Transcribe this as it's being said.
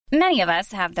Many of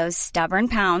us have those stubborn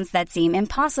pounds that seem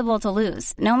impossible to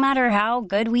lose, no matter how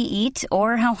good we eat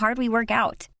or how hard we work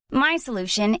out. My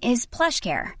solution is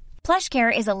PlushCare.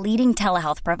 PlushCare is a leading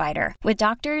telehealth provider with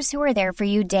doctors who are there for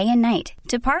you day and night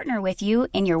to partner with you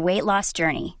in your weight loss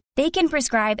journey. They can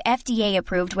prescribe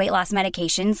FDA-approved weight loss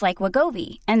medications like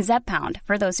Wegovy and Zepbound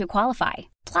for those who qualify.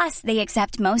 Plus, they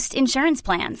accept most insurance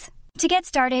plans. To get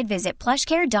started, visit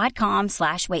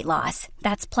plushcare.com/weightloss.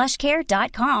 That's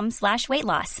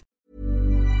plushcare.com/weightloss.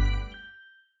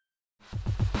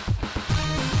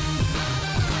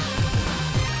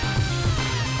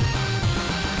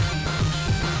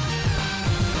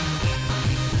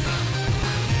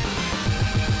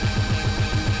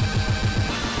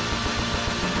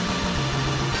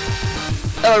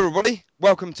 Hello everybody,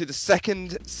 welcome to the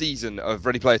second season of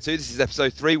Ready Player 2. This is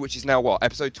episode 3, which is now what?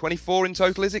 Episode 24 in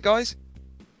total, is it, guys?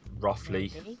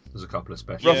 Roughly. There's a couple of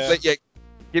specials. Roughly, yeah.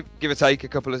 Give or take a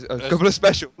couple of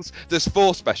specials. There's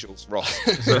 4 specials, Ross.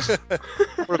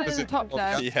 Top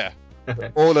down. Yeah.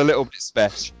 All a little bit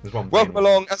special. Welcome thing.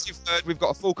 along. As you've heard, we've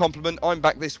got a full complement. I'm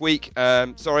back this week.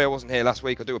 Sorry I wasn't here last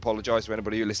week. I do apologise to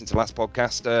anybody who listened to last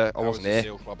podcast. I wasn't here.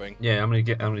 Seal clubbing. Yeah, how many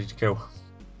did you kill?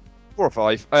 4 or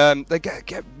 5. They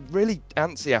get really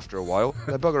antsy after a while.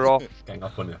 They bugger off. Gang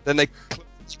up on you. Then they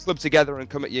club together and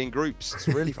come at you in groups. It's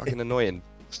really fucking annoying.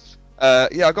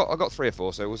 Yeah, I got 3 or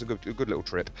 4, so it was a good little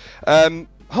trip.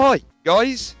 Hi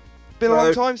guys, been a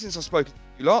long time since I've spoken to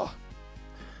you lot.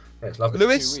 Yeah, it's lovely.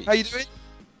 Lewis, how you doing?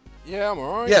 Yeah, I'm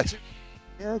alright.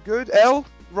 Yeah, good. Elle,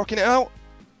 rocking it out.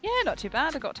 Yeah, not too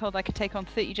bad. I got told I could take on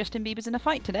 30 Justin Biebers in a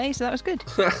fight today, so that was good.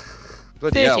 Bloody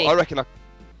 30. hell, I reckon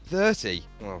 30.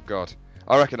 Oh god,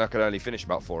 I reckon I could only finish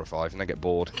about 4 or 5 and then get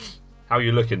bored. How are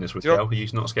you looking this week, Elle? Are you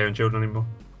not scaring children anymore?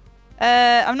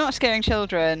 I'm not scaring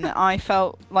children. I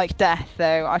felt like death,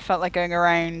 though. I felt like going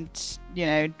around,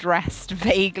 dressed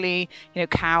vaguely,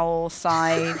 cowl,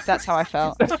 scythe. That's how I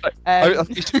felt. I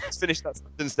think you should finish that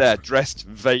sentence there. Dressed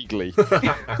vaguely.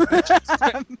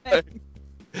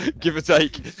 Give or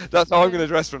take. That's how I'm going to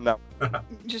dress from now.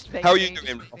 Just vaguely, How are you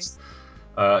doing, Ross?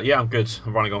 Yeah, I'm good.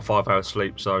 I'm running on 5 hours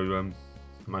sleep, so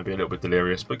maybe a little bit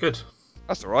delirious, but good.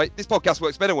 That's all right. This podcast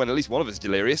works better when at least one of us is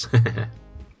delirious.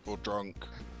 Or drunk.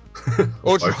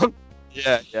 Or drunk.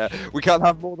 Yeah. We can't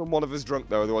have more than one of us drunk,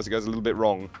 though, otherwise it goes a little bit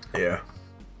wrong. Yeah.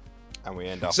 And we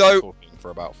end up So- talking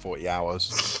for about 40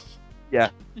 hours. Yeah,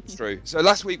 it's true. So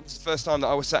last week was the first time that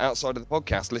I was sat outside of the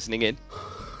podcast listening in.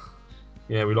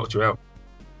 Yeah, we locked you out.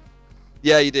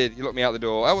 Yeah, you did. You locked me out the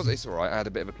door. It's all right. I had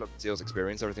a bit of a Club of Seals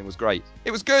experience. Everything was great.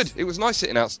 It was good. It was nice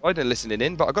sitting outside and listening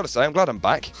in, but I've got to say, I'm glad I'm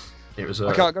back. It was.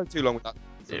 I can't go too long with that.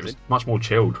 It was much more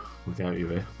chilled without you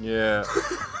here. Yeah.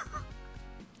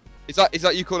 Is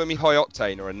that you calling me high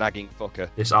octane or a nagging fucker?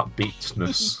 This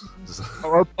upbeatness.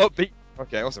 Oh, upbeat.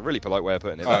 Okay, that's a really polite way of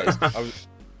putting it. That is.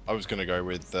 I was going to go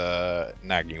with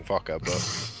nagging fucker,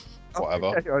 but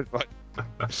whatever. Okay, I was fine.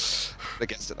 That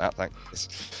gets to that, thanks.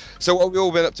 So what have we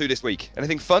all been up to this week?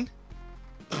 Anything fun?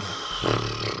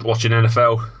 Watching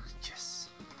NFL. Yes.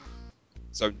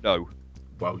 So no.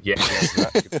 Well, yes.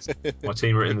 My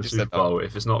team are in the Just Super said that. Bowl.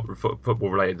 If it's not football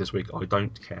related this week, I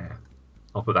don't care.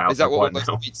 I'll put that out Is that there what all right those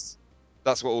now. tweets?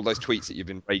 That's what all those tweets that you've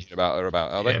been raging about are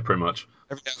about, are they? Yeah, pretty much.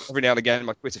 Every now and again,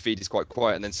 my Twitter feed is quite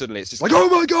quiet, and then suddenly it's just like, "Oh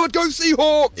my God, go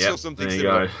Seahawks!" Yeah, or something there you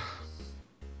similar. go.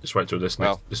 Just wait till this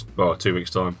Well. 2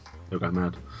 weeks time. You'll go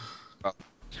mad.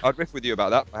 I'd riff with you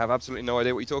about that. I have absolutely no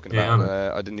idea what you're talking Yeah,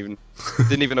 about. I didn't even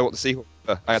know what the Seahawks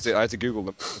were. I had to Google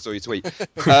them. I saw your tweet.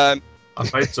 Um, I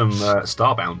played some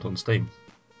Starbound on Steam.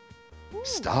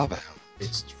 Starbound.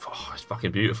 It's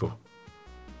fucking beautiful.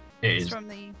 It It's is. from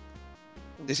the...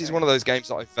 This is one of those games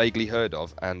that I've vaguely heard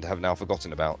of and have now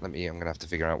forgotten about. I'm gonna have to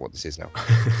figure out what this is now.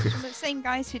 It's from the same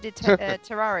guys who did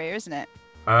Terraria, isn't it?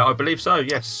 I believe so.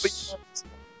 Yes.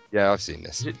 Yeah, I've seen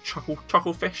this. Is it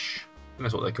Chucklefish? I think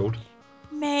that's what they're called.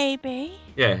 Maybe.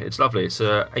 Yeah, it's lovely. It's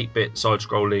a 8-bit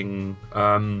side-scrolling.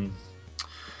 I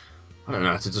don't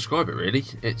know how to describe it really.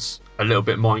 It's a little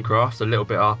bit Minecraft, a little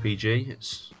bit RPG.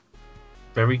 It's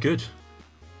very good.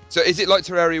 So is it like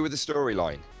Terraria with a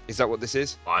storyline? Is that what this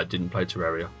is? I didn't play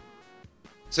Terraria.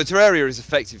 So Terraria is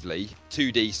effectively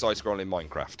 2D side-scrolling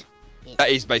Minecraft.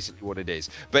 That is basically what it is.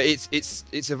 But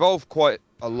it's evolved quite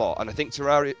a lot, and I think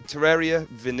Terraria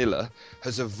Vanilla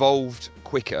has evolved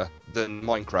quicker than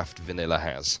Minecraft Vanilla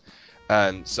has.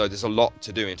 So there's a lot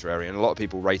to do in Terraria, and a lot of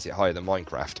people rate it higher than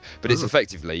Minecraft. But it's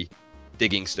effectively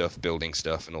digging stuff, building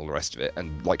stuff, and all the rest of it,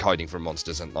 and like hiding from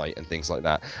monsters at night and things like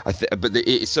that. But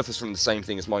it suffers from the same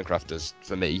thing as Minecraft does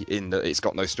for me, in that it's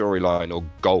got no storyline or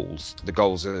goals. The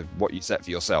goals are what you set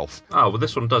for yourself. Oh, well,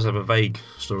 this one does have a vague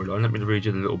storyline. Let me read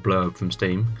you the little blurb from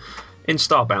Steam. In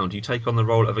Starbound, you take on the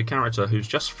role of a character who's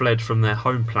just fled from their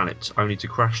home planet, only to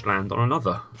crash land on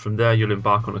another. From there, you'll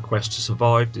embark on a quest to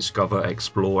survive, discover,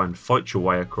 explore, and fight your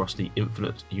way across the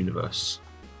infinite universe.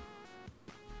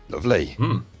 Lovely.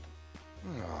 Hmm.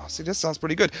 Oh, see, this sounds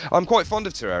pretty good. I'm quite fond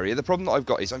of Terraria. The problem that I've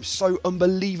got is I'm so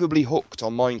unbelievably hooked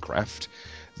on Minecraft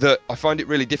that I find it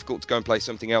really difficult to go and play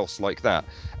something else like that.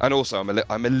 And also,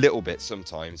 I'm a little bit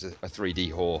sometimes a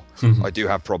 3D whore. I do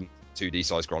have problems with 2D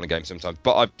side-scrolling games sometimes.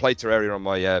 But I've played Terraria on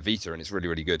my Vita, and it's really,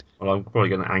 really good. Well, I'm probably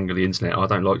going to angle the internet. I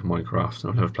don't like Minecraft.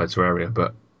 I've never played Terraria,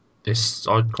 but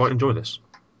I quite enjoy this.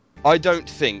 I don't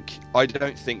think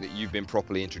that you've been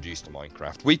properly introduced to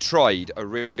Minecraft. We tried a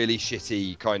really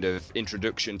shitty kind of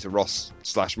introduction to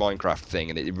Ross/Minecraft thing,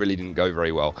 and it really didn't go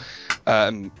very well.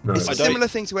 It's a similar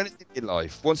thing to anything in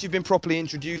life. Once you've been properly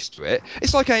introduced to it,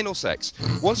 it's like anal sex.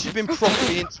 Once you've been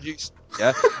properly introduced,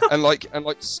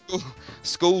 and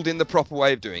schooled in the proper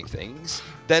way of doing things,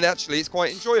 then actually it's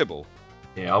quite enjoyable.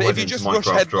 Yeah, but if you just rush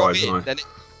headlong in, then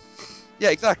yeah,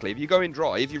 exactly. If you go in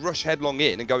dry, if you rush headlong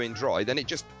in and go in dry, then it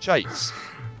just shakes.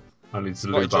 I need to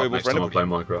lube up next time I play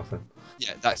Minecraft then.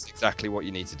 Yeah, that's exactly what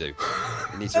you need to do.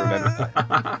 You need to remember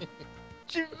that.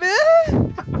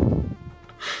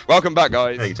 Welcome back,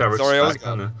 guys. Hey, sorry, I was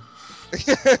gone.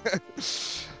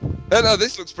 No,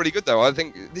 this looks pretty good though. I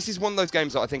think this is one of those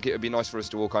games that I think it would be nice for us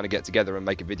to all kind of get together and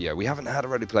make a video. We haven't had a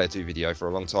Ready Player 2 video for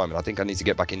a long time, and I think I need to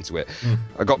get back into it.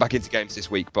 I got back into games this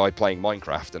week by playing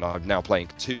Minecraft, and I'm now playing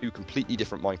 2 completely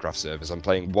different Minecraft servers. I'm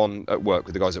playing one at work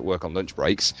with the guys at work on lunch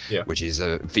breaks, which is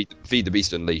Feed the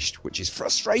Beast Unleashed, which is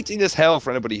frustrating as hell for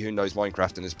anybody who knows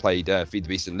Minecraft and has played Feed the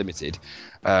Beast Unlimited.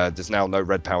 There's now no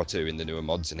Red Power 2 in the newer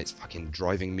mods, and it's fucking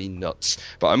driving me nuts.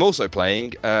 But I'm also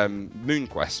playing Moon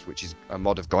Quest, which is a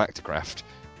mod of Galacticraft,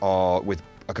 with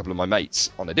a couple of my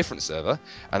mates on a different server,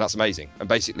 and that's amazing. And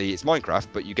basically, it's Minecraft,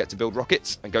 but you get to build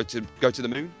rockets and go to the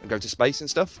moon and go to space and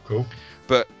stuff. Cool.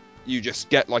 But you just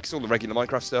get it's all the regular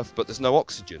Minecraft stuff, but there's no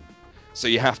oxygen, so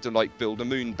you have to build a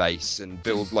moon base and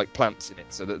build plants in it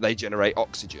so that they generate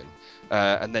oxygen.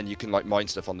 And then you can mine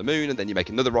stuff on the moon, and then you make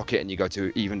another rocket and you go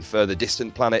to even further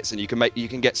distant planets, and you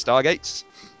can get stargates.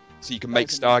 So you can make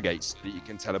stargates so that you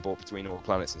can teleport between all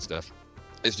planets and stuff.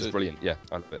 It's just brilliant. Yeah,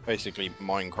 I love it. Basically,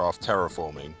 Minecraft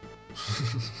terraforming,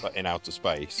 but in outer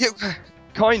space. Yeah,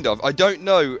 kind of. I don't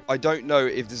know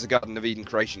if there's a Garden of Eden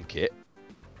creation kit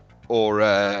or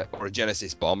a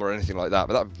Genesis bomb or anything like that,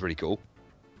 but that'd be pretty cool.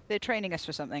 They're training us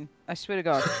for something. I swear to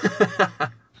God.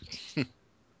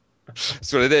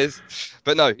 That's what it is.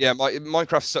 But no, yeah,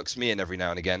 Minecraft sucks me in every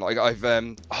now and again.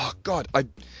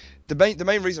 The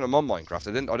main reason I'm on Minecraft,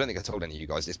 I don't think I told any of you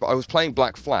guys this, but I was playing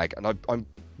Black Flag, and I'm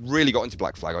really got into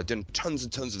Black Flag. I've done tons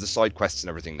and tons of the side quests and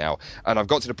everything now, and I've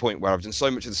got to the point where I've done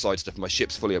so much of the side stuff, my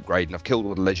ship's fully upgraded, and I've killed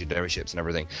all the legendary ships and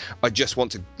everything. I just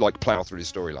want to plow through the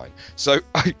storyline. So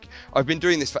I've been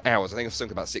doing this for hours. I think I've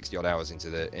sunk about 60 odd hours into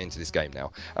this game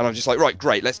now, and I'm just right,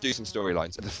 great, let's do some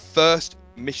storylines. The first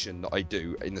mission that I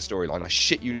do in the storyline, I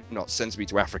shit you not, sends me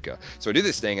to Africa. So I do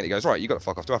this thing, and it goes, right, you got to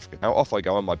fuck off to Africa. Now off I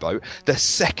go on my boat. The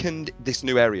second this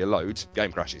new area loads,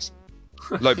 game crashes.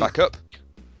 Load back up,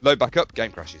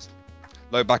 game crashes.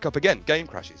 Load back up again, game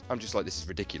crashes. I'm just this is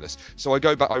ridiculous. So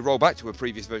I roll back to a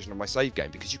previous version of my save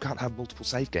game, because you can't have multiple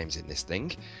save games in this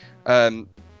thing.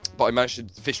 But I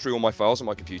managed to fish through all my files on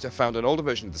my computer, found an older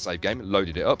version of the save game,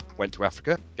 loaded it up, went to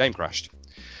Africa, game crashed.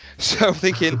 So I'm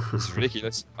thinking, this is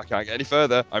ridiculous. I can't get any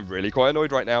further. I'm really quite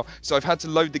annoyed right now. So I've had to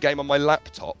load the game on my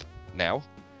laptop now,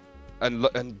 and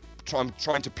I'm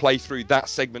trying to play through that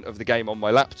segment of the game on my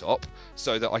laptop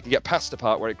so that I can get past the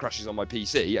part where it crashes on my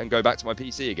PC and go back to my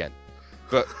PC again.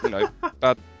 But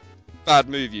bad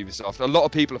move, Ubisoft. A lot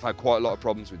of people have had quite a lot of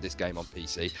problems with this game on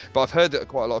PC, but I've heard that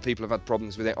quite a lot of people have had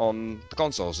problems with it on the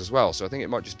consoles as well. So I think it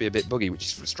might just be a bit buggy, which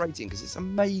is frustrating because it's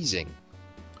amazing.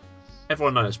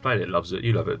 Everyone knows played it loves it.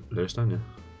 You love it, Lewis, don't you?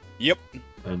 Yep.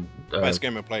 And best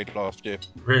game I played last year.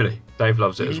 Really? Dave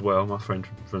loves it as well. My friend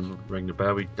from Ring the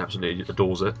Bell, he absolutely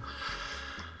adores it.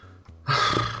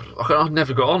 I've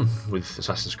never got on with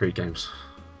Assassin's Creed games.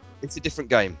 It's a different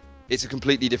game. It's a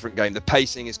completely different game. The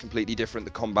pacing is completely different.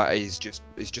 The combat is just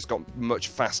got much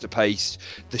faster paced.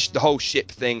 The whole ship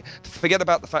thing. Forget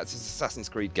about the fact it's an Assassin's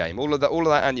Creed game. All of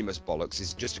that Animus bollocks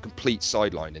is just a complete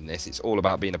sideline in this. It's all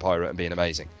about being a pirate and being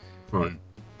amazing. Right.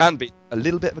 And be a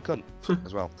little bit of a cunt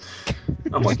as well.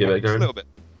 I might give it a go. A little bit.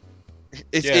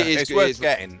 It's worth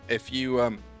getting if you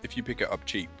pick it up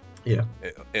cheap. Yeah.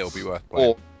 It'll be worth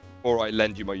playing. Or I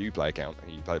lend you my Uplay account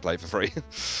and you play for free.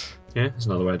 Yeah, that's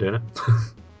another way of doing it.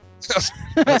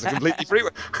 That's a completely free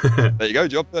way. There you go,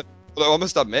 job done. Although I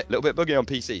must admit, a little bit buggy on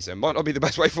PC, so it might not be the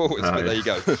best way forwards, but there you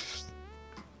go.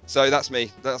 So that's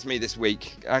me. That's me this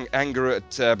week. Anger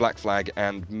at Black Flag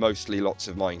and mostly lots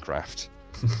of Minecraft.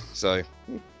 So,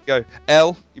 go.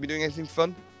 Elle, you been doing anything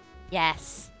fun?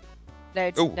 Yes.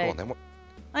 Loads. Oh, go on then. What?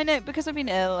 I know, because I've been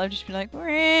ill, I've just been like,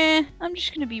 I'm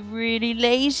just going to be really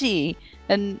lazy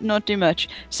and not do much.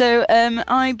 So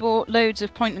I bought loads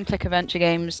of point-and-click adventure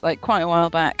games like quite a while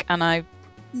back, and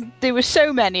there were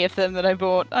so many of them that I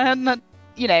bought. I had not,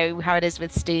 you know how it is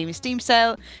with Steam. Steam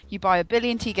sale, you buy a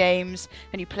billion games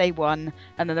and you play one,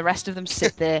 and then the rest of them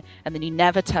sit there, and then you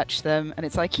never touch them. And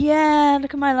it's like, yeah,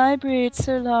 look at my library, it's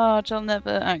so large, I'll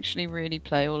never actually really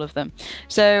play all of them.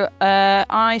 So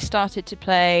I started to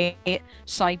play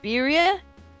Siberia,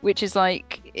 which is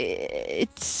like,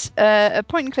 it's a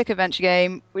point-and-click adventure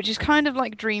game, which is kind of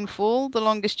like Dreamfall, The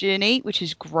Longest Journey, which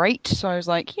is great. So I was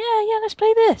like, yeah, let's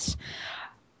play this.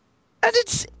 And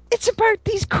it's about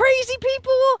these crazy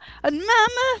people and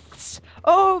mammoths.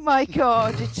 Oh my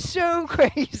god, it's so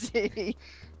crazy.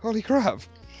 Holy crap.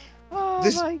 Oh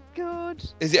my god.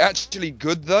 Is it actually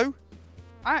good, though?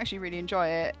 I actually really enjoy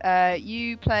it.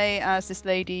 You play as this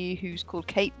lady who's called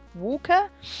Kate Walker,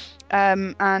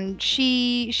 and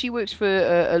she works for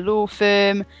a law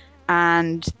firm,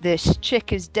 and this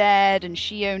chick is dead, and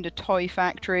she owned a toy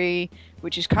factory,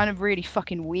 which is kind of really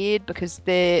fucking weird because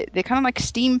they're kind of like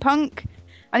steampunk.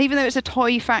 And even though it's a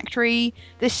toy factory,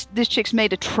 this chick's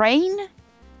made a train?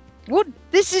 What?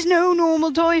 This is no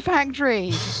normal toy factory.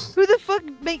 Who the fuck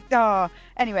make... Oh.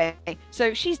 Anyway,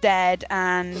 so she's dead,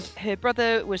 and her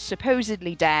brother was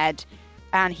supposedly dead,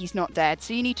 and he's not dead.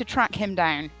 So you need to track him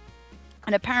down.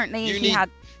 And apparently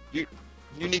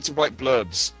You need to write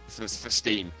blurbs for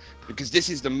Steam, because this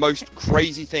is the most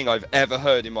crazy thing I've ever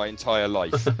heard in my entire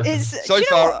life.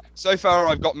 So far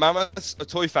I've got mammoths, a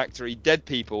toy factory, dead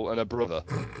people, and a brother.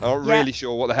 I'm not really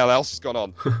sure what the hell else has gone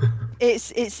on.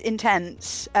 It's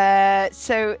intense.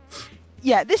 So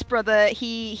yeah, this brother,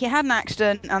 he had an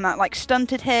accident, and that like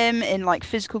stunted him in like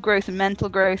physical growth and mental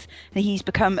growth, and he's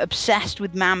become obsessed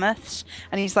with mammoths,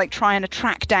 and he's like trying to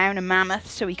track down a mammoth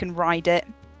so he can ride it.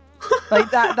 Like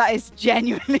that is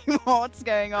genuinely what's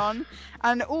going on.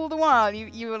 And all the while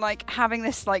you were like having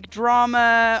this like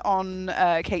drama on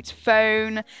Kate's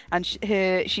phone, and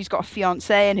she's got a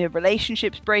fiance and her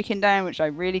relationship's breaking down, which I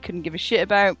really couldn't give a shit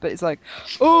about, but it's like,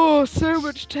 oh, so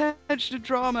much tension and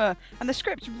drama, and the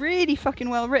script's really fucking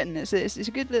well written. It's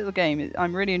a good little game.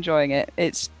 I'm really enjoying it.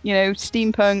 It's, you know,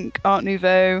 steampunk, Art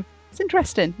Nouveau. It's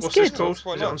interesting. It's What's good. it called? Is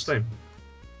it on Steam?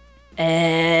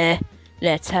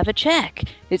 Let's have a check.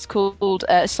 It's called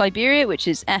Siberia, which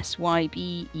is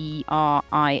Syberia,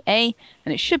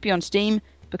 and it should be on Steam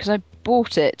because I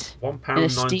bought it.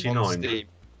 £1.99.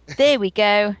 There we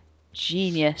go.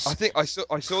 Genius. I think I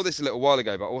saw this a little while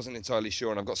ago, but I wasn't entirely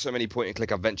sure. And I've got so many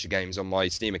point-and-click adventure games on my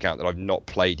Steam account that I've not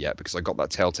played yet because I got that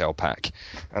Telltale pack,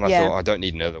 and I thought I don't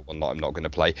need another one that I'm not going to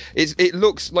play. It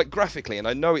looks like graphically, and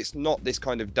I know it's not this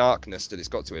kind of darkness that it's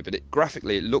got to it, but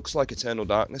graphically it looks like Eternal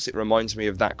Darkness. It reminds me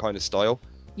of that kind of style.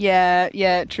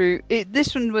 Yeah, true.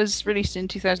 This one was released in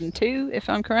 2002, if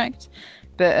I'm correct,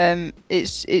 but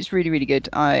it's really, really good.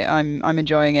 I'm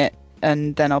enjoying it,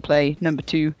 and then I'll play number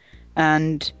 2,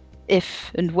 and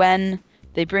if and when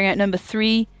they bring out number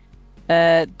 3,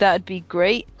 that'd be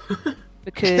great,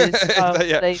 because I'll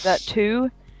play that too.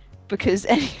 Because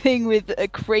anything with a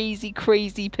crazy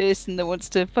person that wants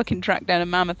to fucking track down a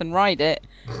mammoth and ride it,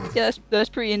 yeah, that's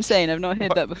pretty insane. I've not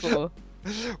heard that before.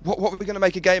 What are we going to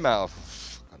make a game out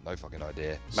of? No fucking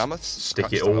idea. Mammoths?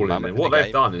 Stick it all in there. What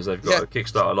they've done is they've got a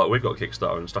Kickstarter, like we've got a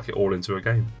Kickstarter, and stuck it all into a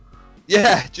game.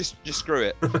 Yeah, just screw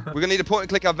it. We're going to need a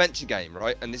point-and-click adventure game,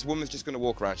 right? And this woman's just going to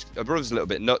walk around. Her brother's a little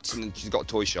bit nuts, and she's got a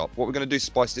toy shop. What we're going to do is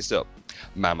spice this up.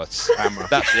 Mammoths.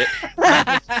 That's it.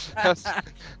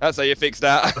 That's how you fix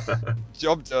that.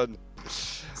 Job done.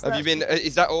 Have you been...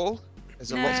 Is that all? Is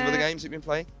there lots of other games you've been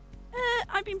playing?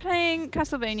 I've been playing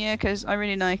Castlevania because I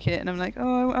really like it, and I'm like,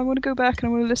 oh, I want to go back and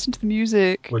I want to listen to the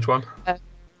music. Which one?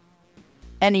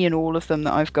 Any and all of them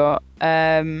that I've got.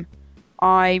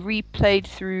 I replayed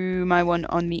through my one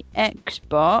on the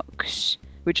Xbox,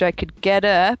 which I could get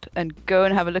up and go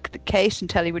and have a look at the case and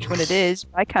tell you which one it is.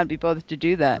 I can't be bothered to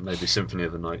do that. Maybe Symphony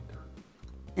of the Night.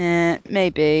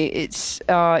 Maybe. It's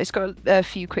got a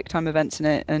few quick time events in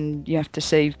it, and you have to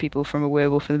save people from a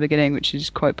werewolf in the beginning, which is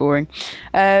quite boring.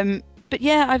 But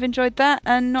yeah, I've enjoyed that,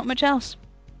 and not much else.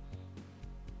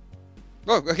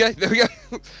 Oh, okay, there we go.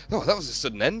 Oh, that was a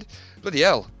sudden end. Bloody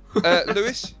hell.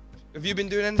 Lewis, have you been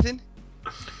doing anything?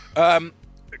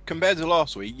 Compared to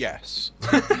last week, yes.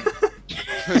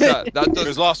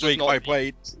 Because last week I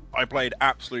played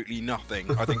absolutely nothing.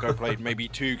 I think I played maybe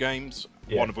 2 games,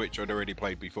 one of which I'd already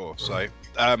played before. So,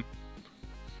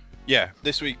 yeah,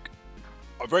 this week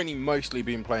I've only mostly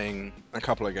been playing a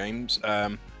couple of games.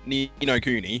 Ni no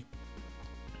Kuni.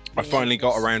 I finally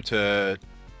got around to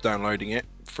downloading it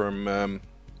from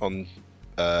on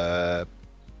PSN,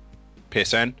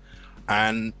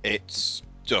 and it's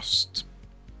just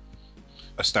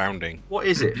astounding. What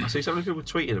is it? I see so many people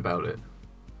tweeting about it.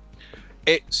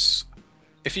 It's,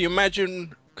 if you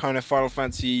imagine kind of Final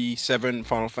Fantasy 7,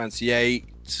 Final Fantasy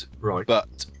 8, Right.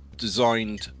 but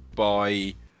designed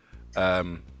by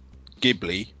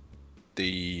Ghibli,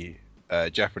 the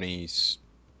Japanese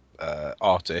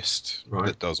artist Right.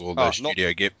 that does all the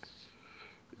Studio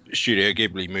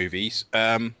Ghibli movies,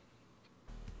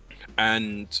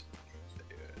 and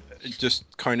just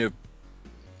kind of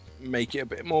make it a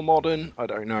bit more modern. I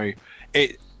don't know.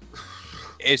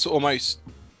 It's almost,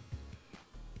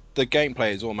 the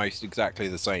gameplay is almost exactly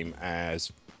the same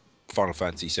as Final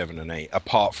Fantasy 7 and 8,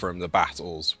 apart from the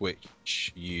battles,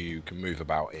 which you can move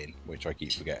about in, which I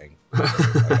keep forgetting.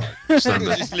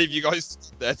 Just leave you guys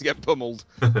there to get pummeled.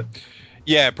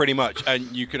 Yeah, pretty much.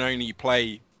 And you can only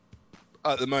play,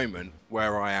 at the moment,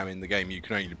 where I am in the game, you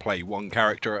can only play one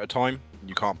character at a time.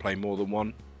 You can't play more than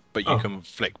one, but you can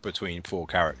flick between 4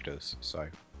 characters. So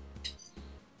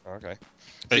Okay.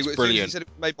 it's So brilliant. you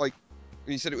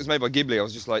said it was made by Ghibli. I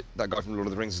was just like, that guy from Lord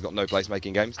of the Rings has got no place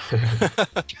making games.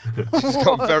 Just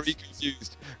got very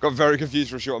confused. Got very confused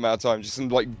for a short amount of time. Just some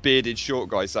like bearded short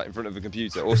guy sat in front of a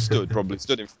computer, or probably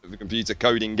stood in front of a computer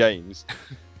coding games.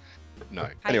 No.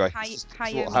 Anyway, Hayao this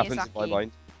is what happens in my Miyazaki.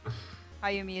 mind.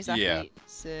 Hayao Miyazaki. Yeah.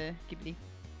 It's Ghibli.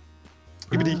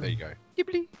 There you go.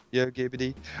 Ghibli. Yeah,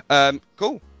 Ghibli.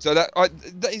 Cool. So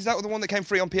is that the one that came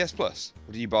free on PS Plus,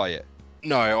 or did you buy it?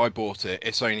 No, I bought it.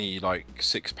 It's only like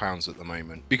 £6 at the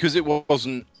moment. Because it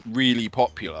wasn't really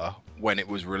popular when it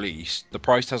was released, the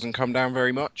price hasn't come down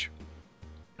very much.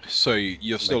 So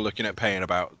you're still looking at paying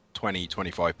about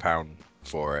 £20-25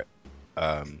 for it.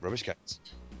 Rubbish cats.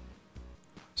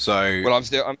 So Well,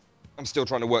 I'm still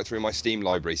trying to work through my Steam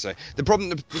library. So the problem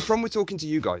with talking to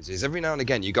you guys is every now and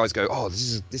again you guys go, "Oh,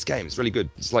 this game is really good.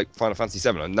 It's like Final Fantasy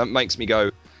 7," and that makes me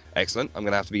go, "Excellent. I'm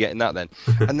going to have to be getting that then."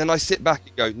 And then I sit back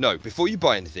and go, "No, before you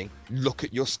buy anything, look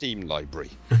at your Steam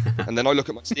library." And then I look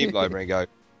at my Steam library and go,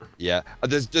 "Yeah,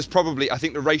 there's probably, I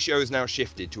think the ratio has now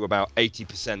shifted to about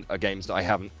 80% of games that I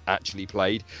haven't actually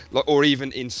played, or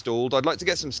even installed. I'd like to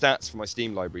get some stats for my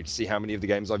Steam library to see how many of the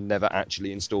games I've never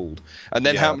actually installed, and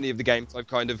then how many of the games I've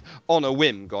kind of on a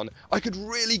whim gone, I could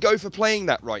really go for playing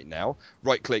that right now.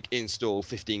 Right click, install,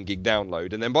 15 gig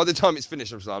download, and then by the time it's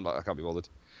finished, I'm like, I can't be bothered.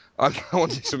 I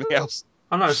want to do something else."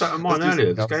 I know, so mine Let's do earlier. something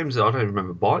There's else. games that I don't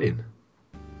remember buying.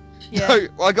 Yeah.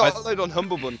 No, I got a load on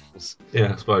Humble Bundles.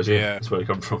 Yeah, I suppose, Yeah. That's where it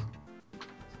comes from.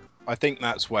 I think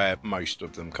that's where most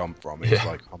of them come from. It's Yeah.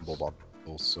 like humble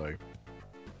bundles. So,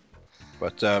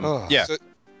 but Oh, yeah, so-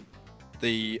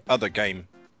 the other game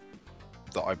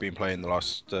that I've been playing the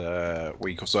last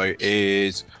week or so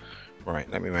is, right,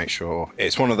 let me make sure.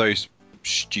 It's one of those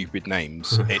stupid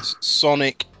names. It's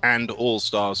Sonic and All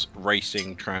Stars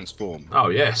Racing Transform. Oh,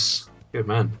 yes. Good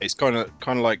man. It's kind of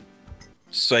like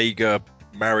Sega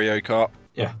Mario Kart.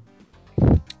 Yeah.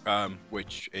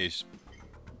 Which is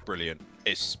brilliant.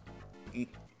 It's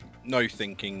no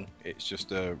thinking. It's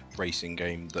just a racing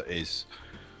game that is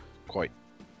quite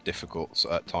difficult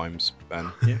at times,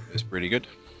 and yeah, it's pretty good.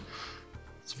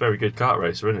 It's a very good kart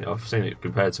racer, isn't it? I've seen it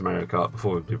compared to Mario Kart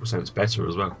before, and people say it's better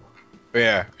as well.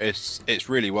 Yeah, it's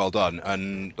really well done,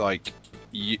 and like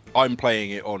I'm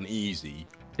playing it on easy,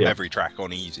 every track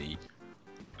on easy,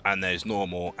 and there's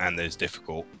normal and there's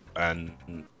difficult, and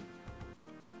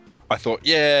I thought,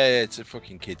 yeah, it's a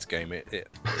fucking kids game.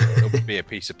 It'll be a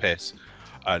piece of piss,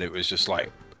 and it was just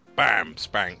like, bam,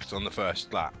 spanked on the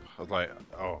first lap. I was like,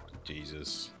 oh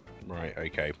Jesus, right,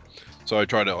 okay. So I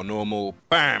tried it on normal,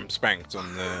 bam, spanked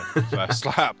on the first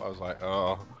lap. I was like,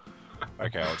 oh,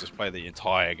 okay, I'll just play the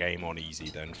entire game on easy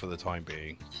then for the time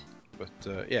being.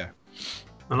 But yeah,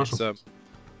 Awesome.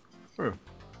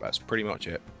 that's pretty much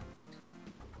it.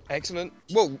 Excellent.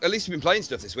 Well, at least you've been playing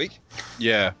stuff this week.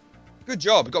 Yeah. Good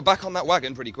job. Got back on that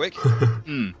wagon pretty quick.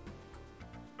 Mm.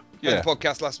 Yeah. Yeah. The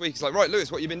podcast last week. It's like, right,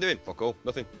 Lewis, what you been doing? Fuck all.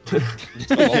 Nothing.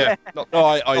 Yeah. Not, No,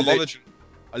 I bothered.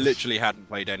 literally hadn't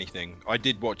played anything. I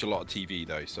did watch a lot of TV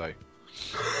though, so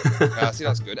see,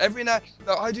 that's good.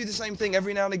 I do the same thing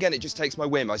every now and again. It just takes my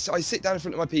whim. I sit down in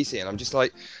front of my PC and I'm just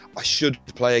like, I should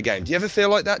play a game. Do you ever feel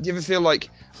like that? Do you ever feel like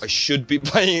I should be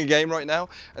playing a game right now?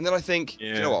 And then I think,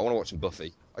 Yeah. you know what? I want to watch some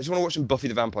Buffy. I just want to watch some Buffy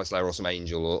the Vampire Slayer or some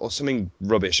Angel or something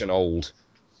rubbish and old.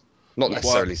 Not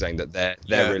necessarily saying that they're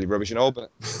really rubbish and old,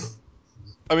 but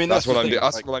I mean that's what the I'm thing, doing.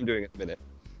 That's like, what I'm doing at the minute.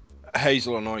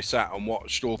 Hazel and I sat and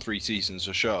watched all 3 seasons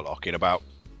of Sherlock in about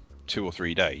 2 or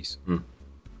 3 days. Hmm.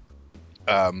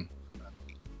 And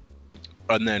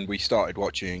then we started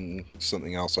watching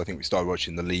something else. I think we started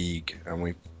watching The League, and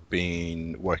we've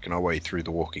been working our way through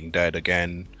The Walking Dead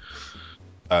again.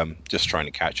 Just trying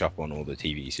to catch up on all the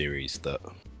TV series that...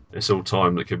 It's all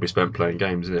time that could be spent playing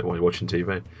games, isn't it, while you're watching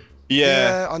TV?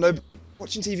 Yeah, I know.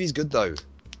 Watching TV is good, though.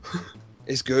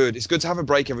 It's good. It's good to have a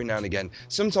break every now and again.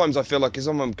 Sometimes I feel like because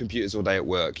I'm on computers all day at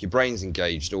work, your brain's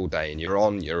engaged all day and you're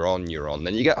on.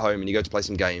 Then you get home and you go to play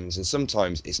some games, and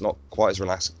sometimes it's not quite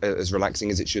as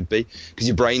relaxing as it should be because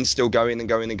your brain's still going and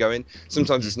going and going.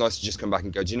 Sometimes it's nice to just come back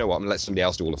and go, do you know what? I'm going to let somebody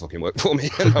else do all the fucking work for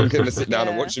me and I'm going to sit down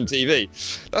and watch some TV.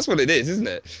 That's what it is, isn't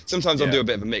it? Sometimes I'll do a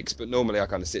bit of a mix, but normally I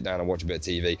kind of sit down and watch a bit of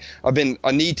TV.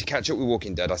 I need to catch up with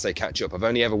Walking Dead. I say catch up. I've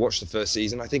only ever watched the first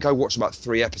season. I think I watched about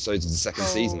 3 episodes of the second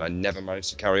season. I never managed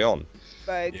to carry on.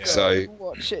 So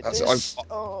watch it.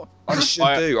 I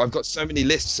should do. I've got so many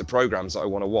lists of programs that I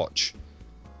want to watch.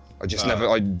 I just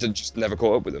never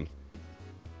caught up with them.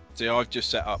 See, I've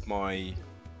just set up my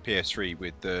PS3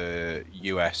 with the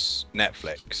US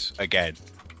Netflix again,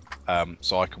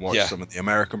 so I can watch some of the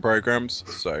American programs.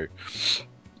 So,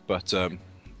 but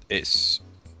it's,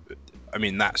 I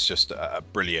mean, that's just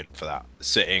brilliant for that.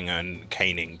 Sitting and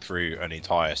caning through an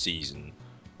entire season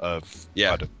of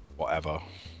whatever.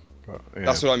 But,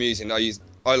 that's what I'm using.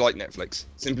 I like Netflix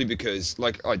simply because,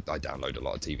 like, I download a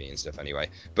lot of TV and stuff anyway.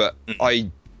 But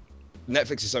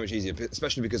Netflix is so much easier,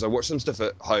 especially because I watch some stuff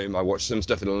at home, I watch some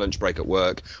stuff at a lunch break at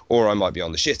work, or I might be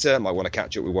on the shitter, might want to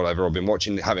catch up with whatever I've been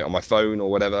watching, have it on my phone or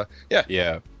whatever.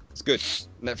 Yeah, it's good.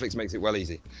 Netflix makes it well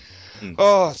easy.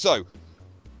 So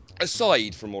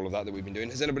aside from all of that we've been doing,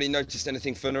 has anybody noticed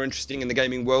anything fun or interesting in the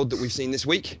gaming world that we've seen this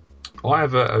week? I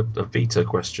have a Vita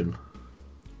question.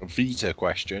 A Vita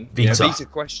question? Vita. Vita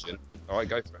question. All right,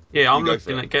 go for it. Yeah, I'm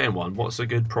looking at getting one. What's a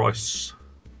good price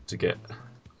to get?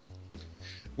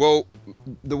 Well,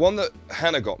 the one that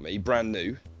Hannah got me, brand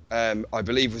new, I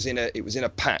believe was in a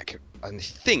pack. I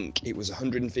think it was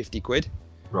 150 quid.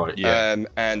 Right. Yeah.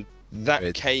 And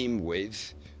that came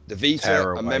with the Vita,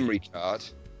 a memory card,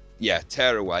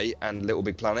 Tearaway, and Little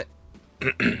Big Planet.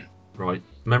 Right.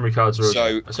 Memory cards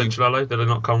are essential, are they? Do they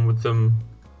not come with them,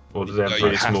 or do they have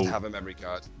really small? You have to have a memory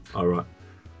card. Oh, right.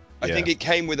 I think it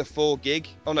came with a 4 gig.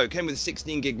 Oh no, it came with a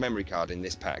 16 gig memory card in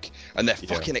this pack, and they're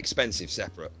fucking expensive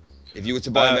separate. If you were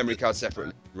to buy a memory card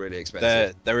separately, really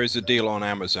expensive. There is a deal on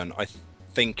Amazon. I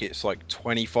think it's like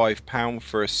 £25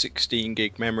 for a 16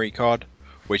 gig memory card,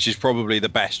 which is probably the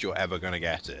best you're ever going to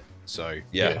get it. So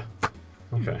yeah.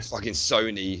 Okay. Fucking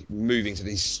Sony moving to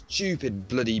these stupid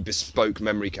bloody bespoke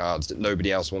memory cards that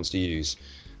nobody else wants to use.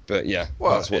 But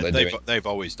that's what they're doing. They've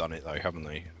always done it though, haven't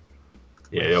they?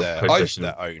 Yeah, their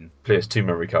own PS2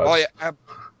 memory cards.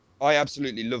 I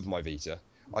absolutely love my Vita.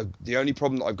 The only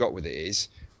problem that I've got with it is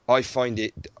I find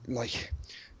it like,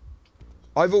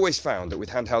 I've always found that with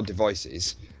handheld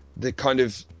devices, the kind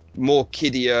of more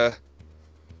kiddier,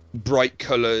 bright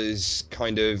colours,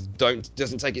 kind of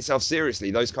doesn't take itself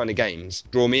seriously. Those kind of games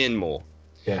draw me in more.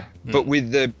 Yeah. But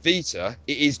with the Vita,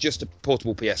 it is just a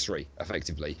portable PS3,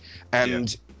 effectively.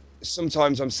 And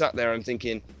sometimes I'm sat there and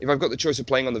thinking, if I've got the choice of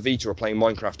playing on the Vita or playing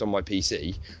Minecraft on my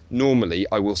PC, normally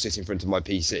I will sit in front of my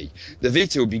PC. The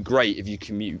Vita would be great if you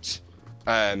commute.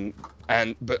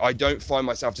 But I don't find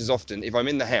myself as often, if I'm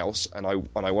in the house and I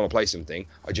want to play something,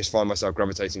 I just find myself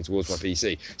gravitating towards my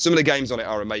PC. Some of the games on it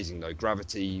are amazing though.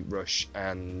 Gravity Rush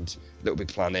and Little Big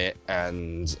Planet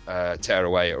and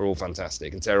Tearaway are all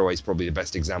fantastic, and Tearaway is probably the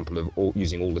best example of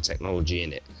using all the technology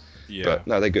in it. Yeah. But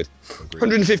no, they're good.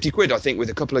 150 quid, I think, with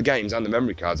a couple of games and the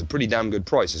memory cards, a pretty damn good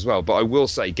price as well. But I will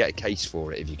say, get a case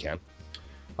for it if you can.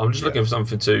 I'm just looking for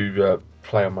something to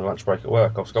play on my lunch break at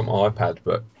work. I've got my iPad,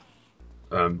 but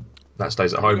that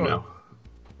stays at home now.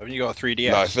 Haven't you got a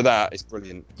 3DS? No, for that, it's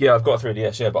brilliant. Yeah, I've got a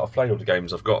 3DS, but I've played all the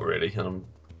games I've got, really. And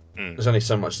there's only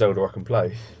so much Zelda I can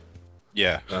play.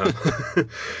 Yeah. But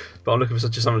I'm looking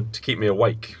for something to keep me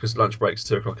awake, because lunch break's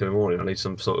 2 o'clock in the morning. I need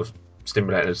some sort of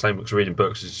stimulating entertainment, because reading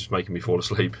books is just making me fall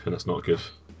asleep, and that's not good.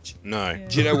 No. Yeah.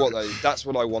 Do you know what, though? That's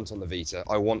what I want on the Vita.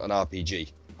 I want an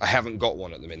RPG. I haven't got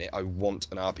one at the minute. I want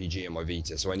an RPG on my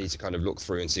Vita, so I need to kind of look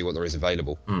through and see what there is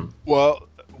available. Well,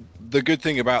 the good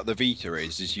thing about the Vita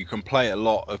is you can play a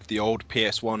lot of the old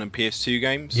PS1 and PS2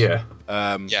 games. Yeah.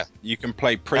 You can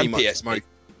play pretty much PSP.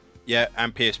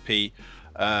 And PSP.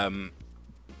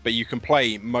 But you can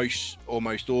play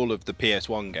almost all of the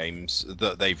PS1 games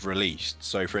that they've released.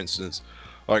 So, for instance,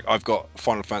 like I've got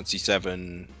Final Fantasy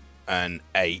 7 and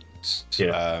 8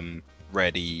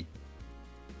 ready.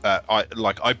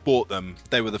 I bought them.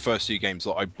 They were the first 2 games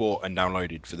that I bought and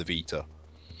downloaded for the Vita,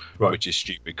 which is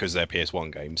stupid because they're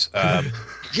PS1 games.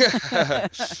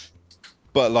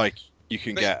 But like you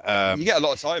can get you get a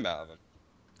lot of time out of them.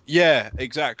 Yeah,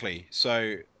 exactly.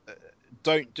 So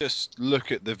don't just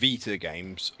look at the Vita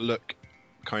games. Look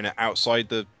kind of outside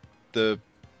the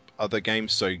other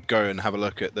games. So go and have a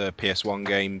look at the PS1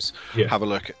 games. Yeah. Have a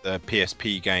look at the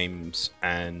PSP games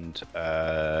and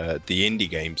the indie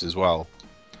games as well.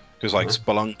 Because like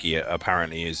Spelunky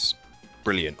apparently is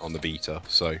brilliant on the Vita.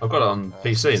 So I've got it on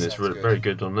PC and it's very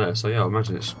good on there. So yeah, I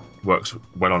imagine it works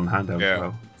well on handheld as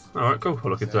well. All right, cool.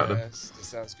 I'll look into that then. Yes, this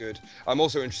sounds good. I'm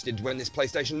also interested when this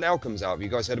PlayStation Now comes out. Have you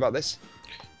guys heard about this?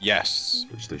 yes,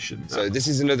 Which they shouldn't. So this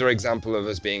is another example of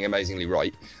us being amazingly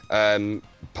right.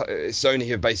 Sony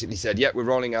have basically said, yeah, we're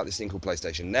rolling out this thing called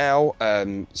PlayStation Now,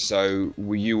 so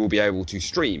you will be able to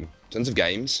stream tons of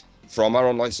games from our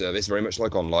online service, very much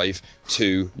like OnLive,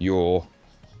 to your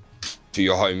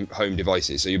home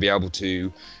devices. So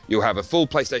you'll have a full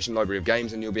PlayStation library of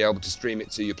games, and you'll be able to stream it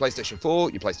to your PlayStation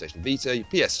 4, your PlayStation Vita, your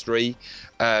PS3.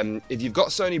 If you've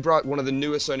got one of the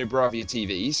newer Sony Bravia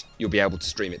TVs, you'll be able to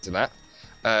stream it to that.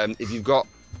 If you've got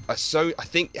I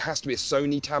think it has to be a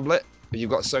Sony tablet. If you've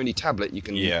got a Sony tablet, you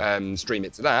can stream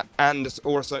it to that,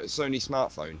 or a Sony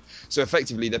smartphone. So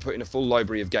effectively, they're putting a full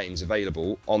library of games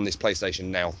available on this PlayStation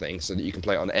Now thing, so that you can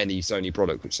play it on any Sony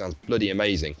product, which sounds bloody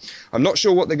amazing. I'm not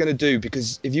sure what they're going to do,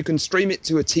 because if you can stream it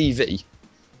to a TV,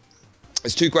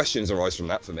 there's two questions arise from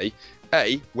that for me.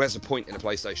 A, where's the point in a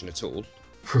PlayStation at all?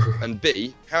 And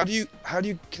B, how do you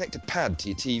connect a pad to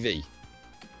your TV?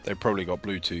 they've probably got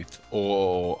Bluetooth,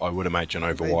 or I would imagine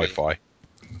over Maybe. Wi-Fi.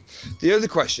 The other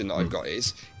question that I've got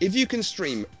is, if you can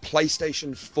stream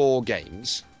PlayStation 4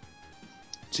 games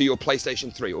to your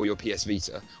PlayStation 3 or your PS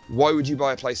Vita, why would you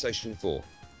buy a PlayStation 4?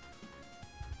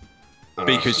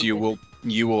 Because you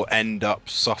will end up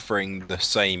suffering the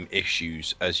same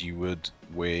issues as you would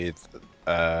with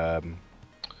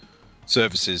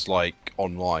services like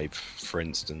OnLive, for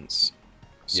instance.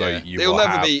 So it'll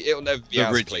never be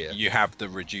as clear. You have the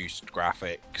reduced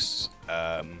graphics,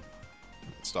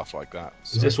 stuff like that.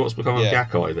 So. Is this what's become of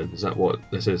Gakkai then? Is that what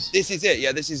this is? This is it.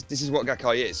 Yeah, this is what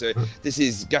Gakkai is. So this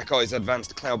is Gakkai's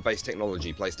advanced cloud-based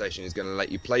technology. PlayStation is going to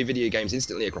let you play video games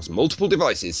instantly across multiple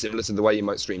devices, similar to the way you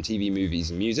might stream TV, movies,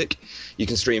 and music. You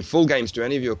can stream full games to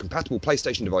any of your compatible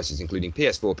PlayStation devices, including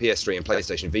PS4, PS3, and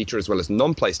PlayStation Vita, as well as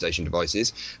non-PlayStation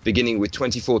devices, beginning with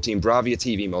 2014 Bravia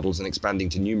TV models and expanding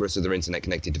to numerous other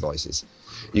internet-connected devices.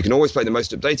 You can always play the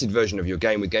most updated version of your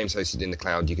game with games hosted in the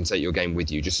cloud. You can take your game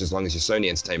with you, just as long as your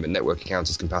Sony Entertainment Network account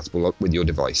is compatible with your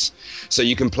device. So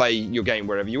you can play your game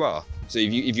wherever you are. So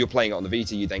if you're playing it on the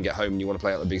Vita, you then get home and you want to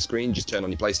play it on the big screen, just turn on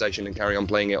your PlayStation and carry on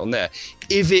playing it on there.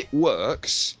 If it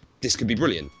works, this could be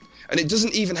brilliant. And it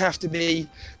doesn't even have to be...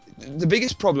 The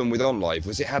biggest problem with OnLive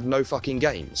was it had no fucking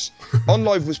games.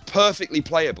 OnLive was perfectly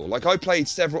playable. Like, I played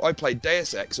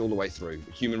Deus Ex all the way through,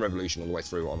 Human Revolution all the way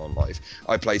through on OnLive.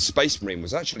 I played Space Marine,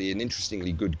 was actually an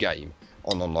interestingly good game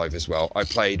on OnLive as well. I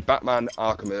played Batman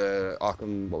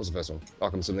Arkham, what was the first one?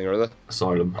 Arkham something or other?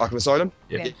 Asylum. Arkham Asylum?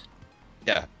 Yeah.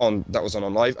 Yeah, that was on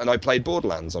OnLive, and I played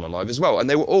Borderlands on OnLive as well, and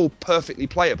they were all perfectly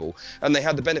playable, and they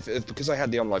had the benefit of, because I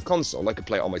had the OnLive console, I could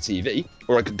play it on my TV,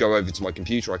 or I could go over to my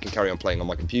computer, I could carry on playing on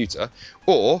my computer,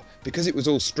 or, because it was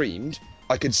all streamed,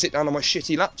 I could sit down on my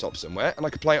shitty laptop somewhere, and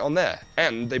I could play it on there.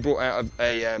 And they brought out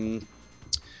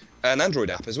an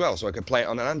Android app as well, so I could play it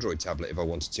on an Android tablet if I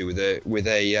wanted to, with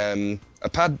a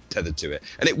pad tethered to it.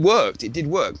 And it worked. It did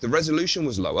work. The resolution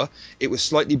was lower. It was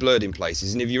slightly blurred in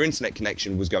places, and if your internet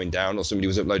connection was going down, or somebody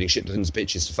was uploading shit tons of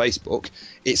pictures to Facebook,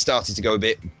 it started to go a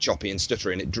bit choppy and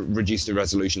stuttery, and it reduced the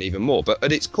resolution even more. But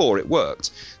at its core, it worked.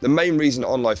 The main reason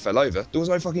OnLive fell over, there was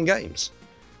no fucking games.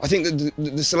 I think that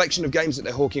the selection of games that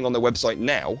they're hawking on their website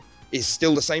now is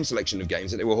still the same selection of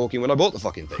games that they were hawking when I bought the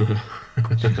fucking thing.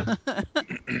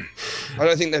 I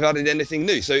don't think they've added anything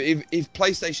new. So if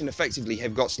PlayStation effectively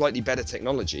have got slightly better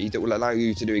technology that will allow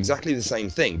you to do exactly the same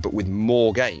thing, but with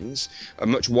more games, a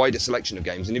much wider selection of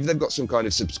games, and if they've got some kind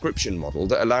of subscription model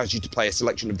that allows you to play a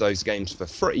selection of those games for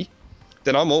free,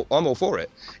 then I'm all for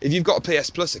it. If you've got a PS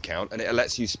Plus account and it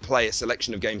lets you play a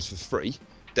selection of games for free,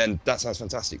 then that sounds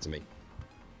fantastic to me.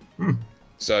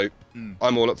 So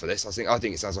I'm all up for this. I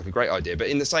think it sounds like a great idea. But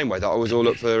in the same way that I was all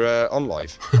up for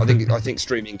OnLive, I think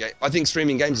streaming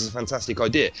games is a fantastic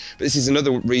idea. But this is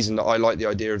another reason that I like the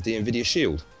idea of the Nvidia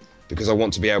Shield, because I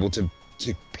want to be able to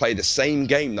play the same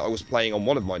game that I was playing on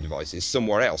one of my devices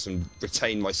somewhere else and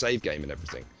retain my save game and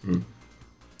everything.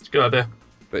 It's a good idea.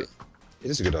 But it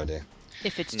is a good idea.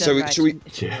 If it's done right.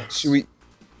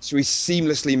 Should we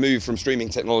seamlessly move from streaming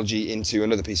technology into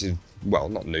another piece of, well,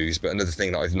 not news, but another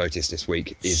thing that I've noticed this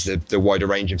week is the wider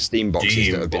range of Steam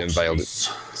boxes that have been unveiled.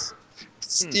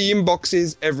 Steam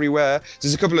boxes everywhere.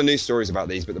 There's a couple of news stories about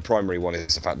these, but the primary one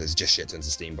is the fact there's just shit tons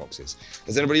of Steam boxes.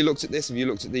 Has anybody looked at this? Have you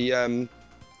looked at the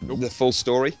the full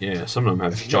story. Yeah, some of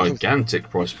them have gigantic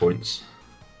price points.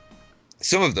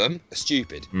 Some of them are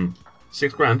stupid.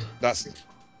 £6,000. That's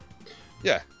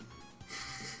yeah.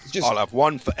 Just... I'll have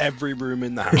one for every room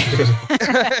in the house.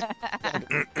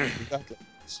 Exactly.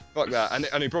 Fuck that.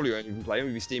 And he probably won't even play him.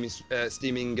 He'll be steaming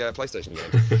PlayStation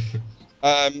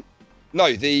games.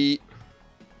 No, the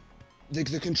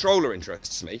controller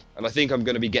interests me, and I think I'm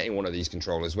going to be getting one of these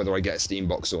controllers, whether I get a Steam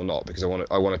box or not, because I want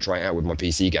to try it out with my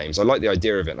PC games. I like the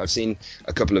idea of it. And I've seen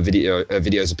a couple of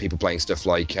videos of people playing stuff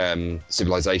like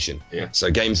Civilization. Yeah. So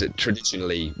games that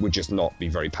traditionally would just not be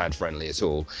very pad friendly at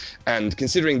all. And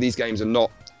considering these games are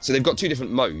not, so they've got two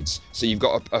different modes. So you've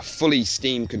got a fully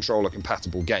Steam controller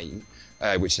compatible game,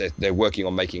 which they're working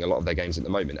on making a lot of their games at the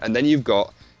moment, and then you've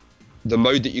got the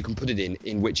mode that you can put it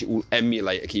in which it will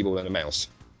emulate a keyboard and a mouse.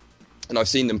 And I've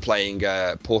seen them playing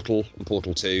Portal and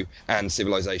Portal 2 and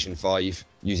Civilization 5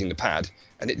 using the pad,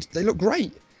 and they look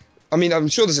great. I mean, I'm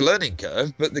sure there's a learning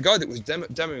curve, but the guy that was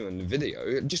demoing in the video,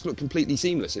 it just looked completely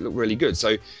seamless. It looked really good.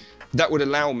 So that would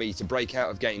allow me to break out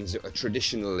of games that are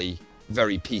traditionally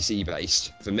very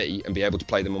PC-based for me and be able to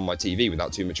play them on my TV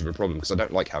without too much of a problem, because I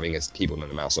don't like having a keyboard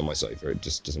and a mouse on my sofa. It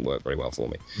just doesn't work very well for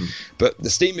me. But the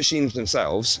Steam machines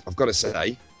themselves, I've got to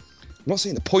say, I'm not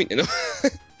seeing the point in them.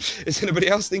 Is anybody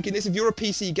else thinking this? If you're a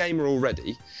PC gamer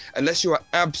already, unless you are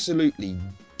absolutely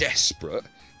desperate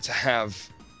to have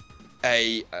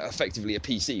effectively a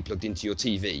PC plugged into your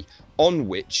TV on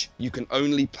which you can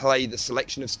only play the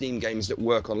selection of Steam games that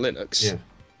work on Linux,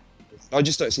 I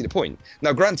just don't see the point.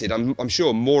 Now, granted, I'm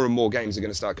sure more and more games are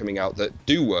going to start coming out that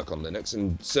do work on Linux,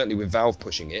 and certainly with Valve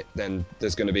pushing it, then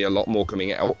there's going to be a lot more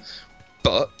coming out.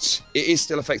 But it is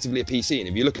still effectively a PC, and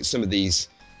if you look at some of these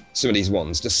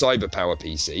ones, the CyberPower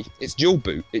PC, it's dual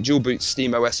boot. It dual boots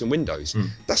Steam OS and Windows.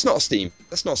 That's not a Steam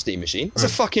machine. It's a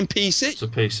fucking PC. It's a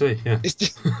PC, yeah. It's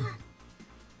just...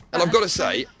 And I've got to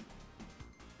say...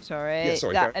 Sorry. Yeah,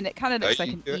 sorry, and it kind of looks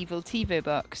like an evil TiVo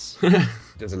box.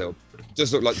 There's a little... It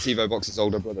does look like the TiVo box's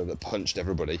older brother that punched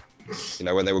everybody,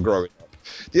 when they were growing up.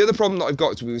 The other problem that I've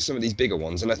got with some of these bigger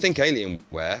ones, and I think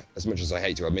Alienware, as much as I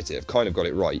hate to admit it, have kind of got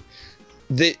it right.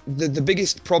 The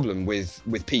biggest problem with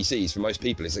PCs for most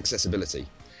people is accessibility.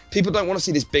 People don't want to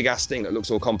see this big-ass thing that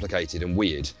looks all complicated and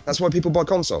weird. That's why people buy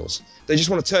consoles. They just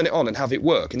want to turn it on and have it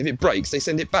work, and if it breaks, they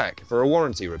send it back for a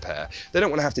warranty repair. They don't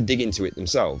want to have to dig into it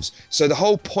themselves. So the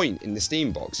whole point in the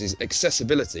Steam box is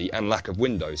accessibility and lack of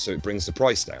windows, so it brings the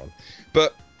price down.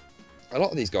 But a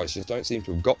lot of these guys just don't seem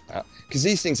to have got that, because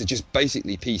these things are just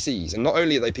basically PCs, and not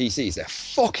only are they PCs, they're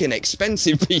fucking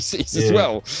expensive PCs as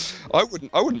well. I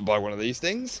wouldn't buy one of these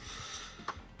things.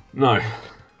 No.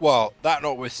 Well, that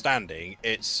notwithstanding,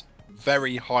 it's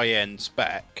very high-end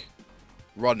spec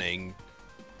running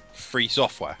free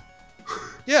software.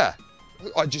 Yeah,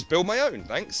 I just build my own,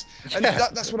 thanks. And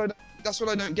that's what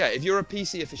I don't get. If you're a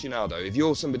PC aficionado, if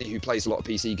you're somebody who plays a lot of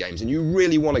PC games and you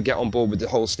really want to get on board with the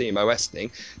whole Steam OS thing,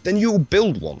 then you'll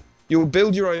build one. You'll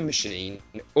build your own machine,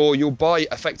 or you'll buy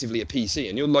effectively a PC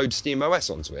and you'll load Steam OS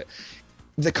onto it.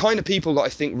 The kind of people that I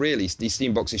think really these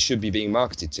Steam boxes should be being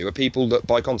marketed to are people that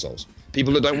buy consoles.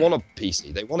 People that don't want a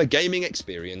PC. They want a gaming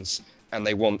experience, and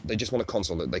they just want a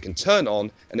console that they can turn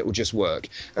on and it will just work.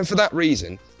 And for that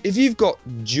reason, if you've got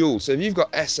if you've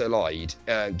got SLI'd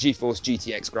GeForce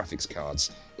GTX graphics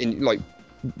cards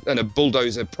and a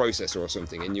bulldozer processor or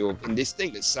something in this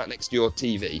thing that's sat next to your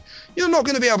TV, you're not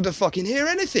going to be able to fucking hear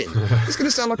anything. It's going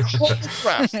to sound like a hot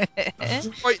crap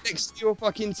right next to your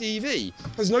fucking TV.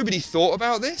 Has nobody thought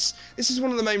about this? This is one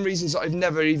of the main reasons that I've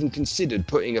never even considered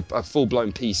putting a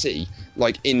full-blown PC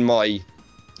in my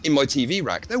TV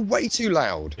rack. They're way too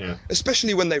loud,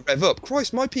 especially when they rev up.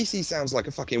 Christ, my PC sounds like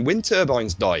a fucking wind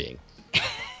turbine's dying.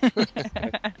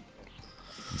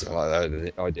 I like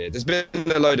that idea. There's been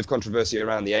a load of controversy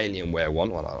around the Alienware one.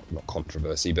 Well, not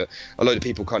controversy, but a load of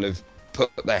people kind of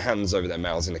put their hands over their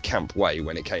mouths in a camp way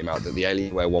when it came out that the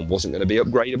Alienware one wasn't going to be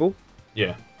upgradable.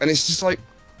 Yeah. And it's just like,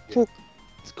 well,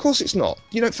 of course it's not.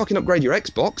 You don't fucking upgrade your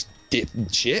Xbox,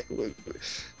 shit.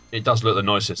 It does look the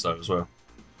nicest, though, as well.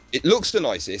 It looks the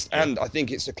nicest, and I think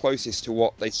it's the closest to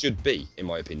what they should be, in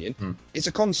my opinion. It's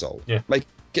a console. Yeah.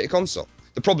 Get a console.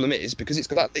 The problem is, because it's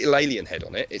got that little alien head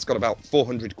on it, it's got about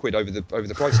 400 quid over the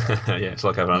price tag. Yeah, it's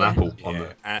like having an Apple on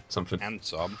something. And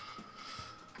some.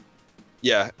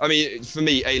 Yeah, I mean, for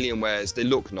me, Alienwares, they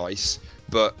look nice,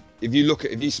 but if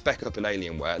you spec up an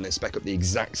Alienware and then spec up the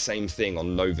exact same thing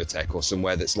on Novatech or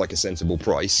somewhere that's like a sensible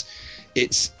price,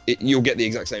 you'll get the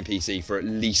exact same PC for at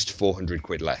least 400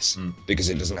 quid less, because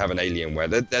it doesn't have an Alienware.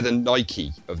 They're the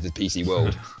Nike of the PC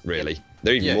world, really.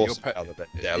 They're even more so than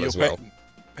Dell as well.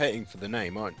 Paying for the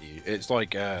name, aren't you? It's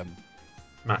like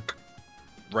Mac,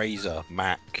 Razer,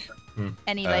 Mac,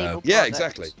 Any label. Yeah, product.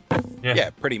 exactly. Yeah,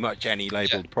 pretty much any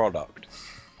labelled product.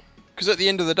 Because at the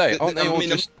end of the day, aren't they all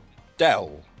just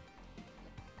Dell?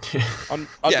 Under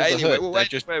the Alienware. hood, Well, they're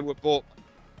just... Alienware were bought.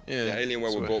 Yeah,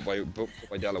 Alienware were bought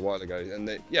by Dell a while ago, and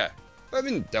I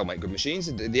mean, Dell make good machines.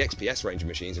 The XPS range of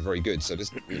machines are very good. So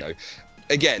just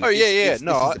again. Oh yeah.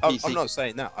 No, this I'm not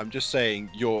saying that. I'm just saying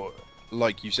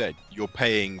like you said, you're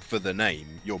paying for the name.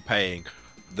 You're paying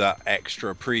that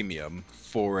extra premium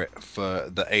for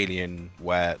the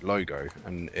Alienware logo,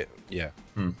 and at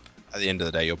the end of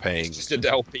the day, you're paying just a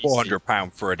Dell PC.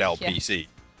 £400 for a Dell PC.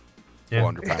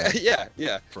 £400.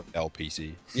 yeah. For a Dell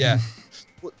PC. Yeah.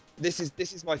 Well, this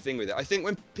is my thing with it. I think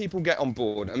when people get on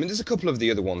board, I mean, there's a couple of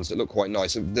the other ones that look quite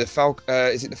nice.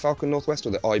 The is it the Falcon Northwest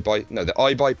or the iBuy? No, the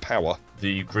iBuy Power.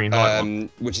 The green light one.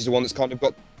 Which is the one that's kind of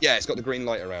got it's got the green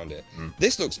light around it.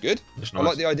 This looks good. Nice. I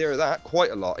like the idea of that quite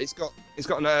a lot. It's got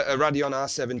a Radeon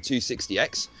R7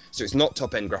 260X, so it's not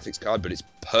top end graphics card, but it's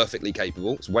perfectly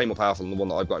capable. It's way more powerful than the one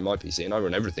that I've got in my PC, and I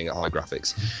run everything at high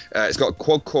graphics. It's got a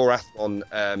quad core Athlon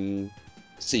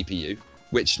CPU,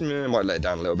 which might let it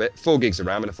down a little bit. 4 gigs of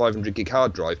RAM and a 500 gig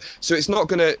hard drive. So it's not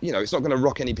gonna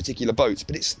rock any particular boats,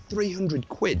 but it's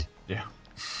 £300. Yeah.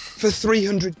 For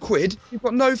 £300, you've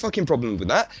got no fucking problem with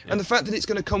that. Yeah. And the fact that it's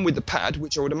going to come with the pad,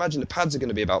 which I would imagine the pads are going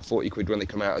to be about £40 when they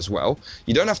come out as well.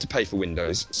 You don't have to pay for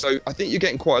Windows. So I think you're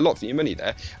getting quite a lot for your money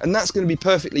there. And that's going to be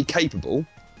perfectly capable.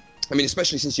 I mean,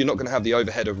 especially since you're not going to have the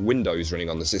overhead of Windows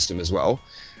running on the system as well.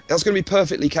 That's going to be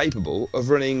perfectly capable of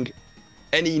running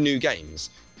any new games.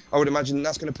 I would imagine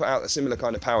that's going to put out a similar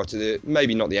kind of power to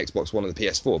maybe not the Xbox One or the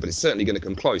PS4, but it's certainly going to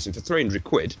come close. And for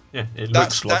 £300, it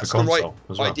looks like a console the right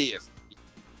as well. idea.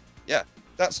 Yeah,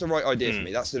 that's the right idea for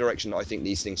me. That's the direction that I think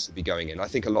these things should be going in. I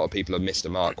think a lot of people have missed the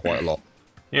mark quite a lot.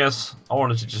 Yes, I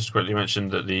wanted to just quickly mention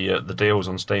that the deals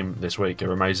on Steam this week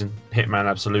are amazing. Hitman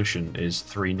Absolution is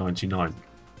 $3.99,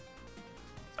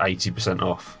 80%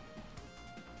 off.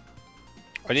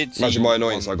 I did see Imagine my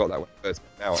annoyance. I got that when it first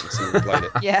came out and someone played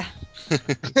it. Yeah.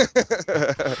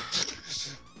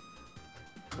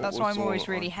 That's why I'm always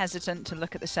really hesitant to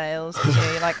look at the sales. Because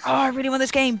you're like, oh, I really want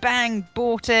this game. Bang,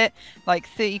 bought it. Like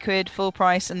 £30 full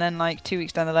price, and then like 2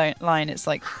 weeks down the line, it's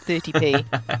like 30p.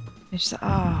 It's just like,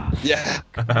 oh. Yeah,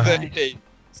 30p.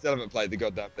 Still haven't played the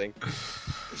goddamn thing.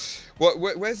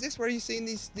 Where's this? Where are you seeing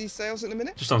these sales at the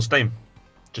minute? Just on Steam.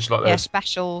 Just like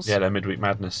specials. Yeah, their Midweek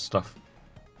Madness stuff.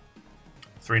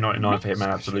 $3.99 for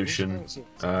Hitman Absolution.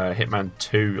 Hitman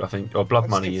 2, I think, or Blood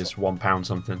Money is £1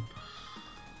 something.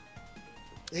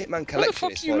 The Hitman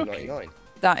Collection is $5.99.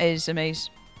 That is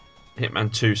amazing.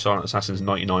 Hitman 2 Silent Assassin's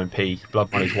 99p. Blood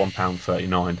Money's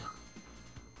 £1.39.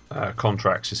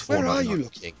 Contracts is $4.99. Where are you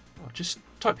looking? Oh, just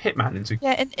type Hitman into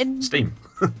in Steam.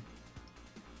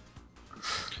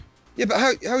 Yeah, but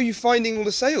how are you finding all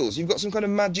the sales? You've got some kind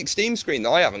of magic Steam screen that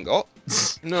I haven't got.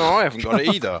 No, I haven't got it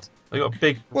either. They got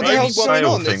big hell's going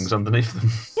sale on? things underneath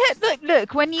them. Yeah,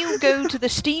 look. When you go to the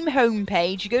Steam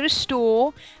homepage, you go to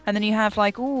store, and then you have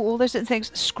like all those different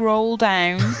things. Scroll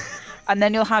down, and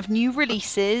then you'll have new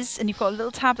releases, and you've got a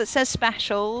little tab that says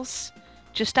specials.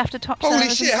 Just after top Holy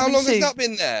sellers. shit! How long has that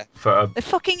been there? For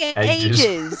fucking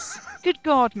ages. Good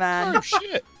God, man! Oh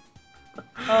shit!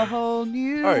 A whole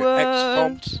new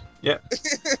world. XCOM. Yeah.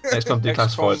 XCOM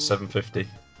Declassified $7.50.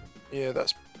 Yeah,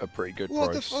 that's a pretty good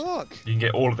What price. the fuck? You can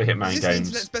get all of the Hitman Is this the games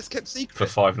internet's best kept for secret?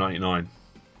 $5.99.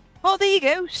 Oh, there you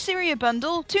go. Syria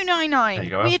bundle, $2.99. There you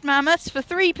go. Weird Mammoths for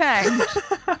 £3.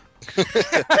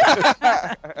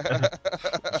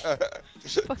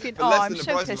 Fucking For less I'm than the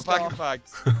so price of a pissed pack off. of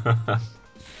fags.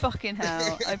 Fucking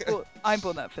hell! I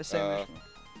bought that for so much more.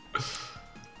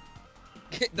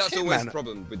 That's always Hitman. the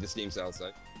problem with the Steam sales,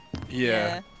 though.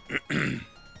 Yeah.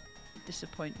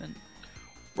 Disappointment.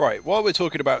 Right. While we're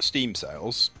talking about Steam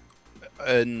sales,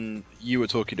 and you were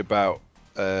talking about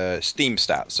Steam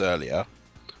stats earlier,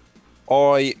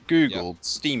 I googled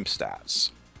Steam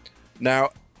stats. Now,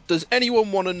 does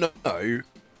anyone want to know?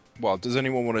 Well, does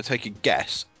anyone want to take a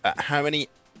guess at how many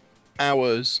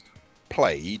hours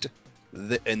played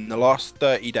in the last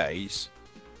 30 days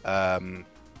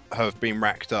have been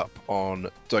racked up on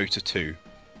Dota 2?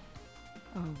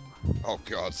 Oh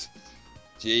god,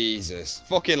 Jesus,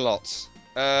 fucking lots.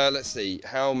 Let's see,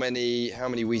 how many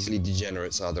Weasley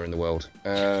degenerates are there in the world? I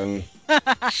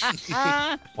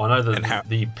know that And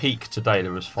the peak today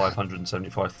there was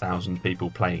 575,000 people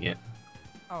playing it.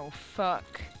 Oh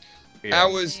fuck!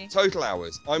 Hours, total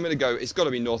hours. I'm gonna go. It's got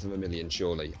to be north of 1 million,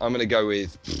 surely. I'm gonna go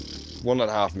with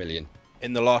 1.5 million.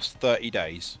 In the last 30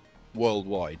 days,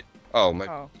 worldwide. Oh,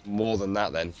 maybe more than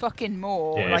that then. Fucking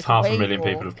more. Yeah, like if half way a million more.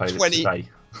 people have played 20. it today.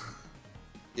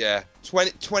 Yeah,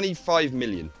 25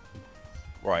 million.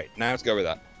 Right now, Let's go with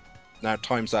that. Now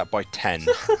times that by 10.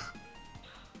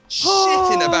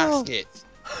 Shit in a basket.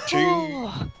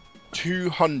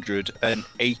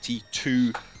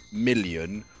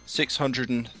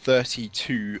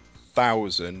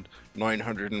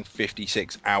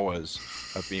 282,632,956 hours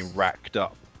have been racked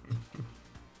up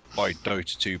by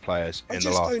Dota 2 players in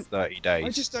the last 30 days. I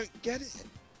just don't get it.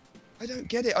 I don't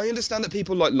get it. I understand that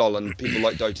people like LoL and people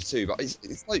like Dota 2, but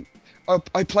it's like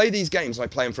I play these games and I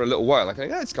play them for a little while. I go,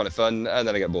 yeah, it's kind of fun, and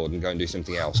then I get bored and go and do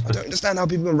something else. I don't understand how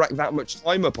people can rack that much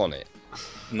time up on it.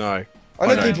 No. I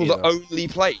know people that only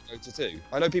play Dota 2.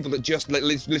 I know people that just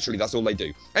literally that's all they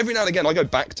do. Every now and again, I go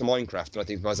back to Minecraft and I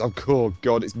think to myself, "Oh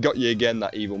God, it's got you again,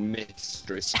 that evil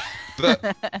mistress." But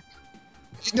but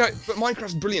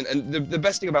Minecraft's brilliant, and the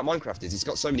best thing about Minecraft is it's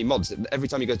got so many mods that every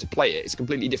time you go to play it, it's a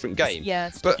completely different game.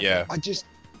 I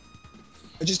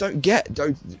just don't get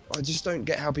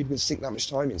how people can sink that much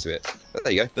time into it. But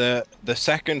there you go. The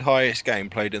second highest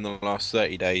game played in the last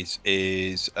 30 days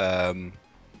is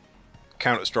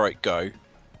Counter-Strike Go,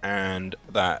 and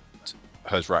that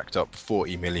has racked up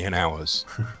 40 million hours.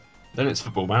 Then it's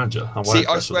Football Manager. See,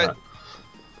 I swear.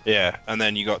 Yeah, and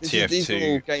then you got TF2. These are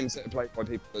all games that are played by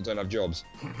people that don't have jobs.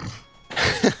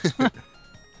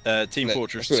 Team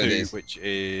Fortress 2, which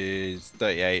is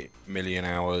 38 million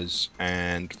hours,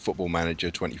 and Football Manager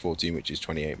 2014, which is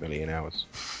 28 million hours.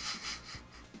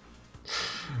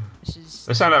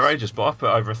 They sound outrageous, but I've put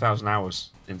over 1,000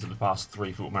 hours into the past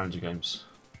 3 Football Manager games.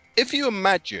 If you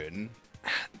imagine,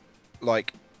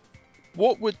 like,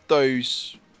 what would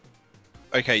those...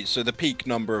 Okay, so the peak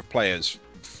number of players,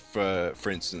 for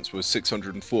instance, was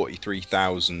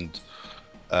 643,000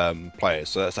 players.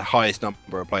 So that's the highest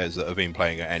number of players that have been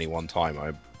playing at any one time,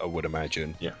 I would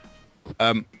imagine. Yeah.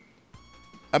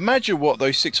 Imagine what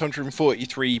those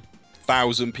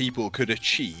 643,000 people could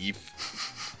achieve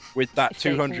with that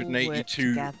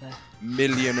 282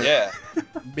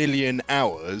 million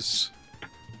hours.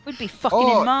 We'd be fucking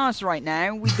in Mars right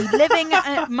now. We'd be living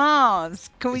at Mars.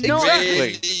 Can we not?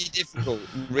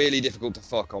 Really difficult to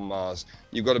fuck on Mars.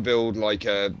 You've got to build like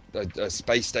a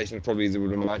space station. Probably they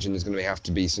would imagine there's going to have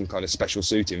to be some kind of special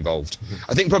suit involved.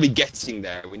 I think probably getting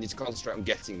there. We need to concentrate on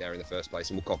getting there in the first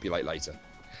place, and we'll copulate later.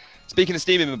 Speaking of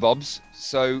Steam Bobs,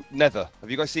 so Nether.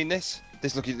 Have you guys seen this?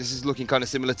 This is looking kind of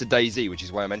similar to DayZ, which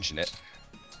is why I mention it.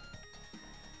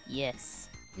 Yes.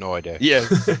 No idea.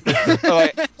 Yes.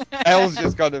 Like, Elle's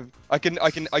just kind of. I can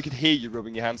hear you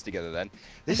rubbing your hands together. Then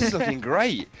this is looking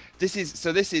great. This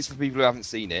is for people who haven't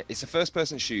seen it. It's a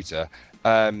first-person shooter.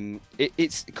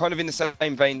 It's kind of in the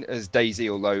same vein as DayZ,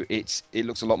 although it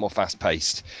looks a lot more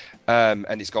fast-paced.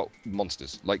 And it's got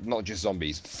monsters, like not just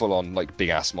zombies, full-on like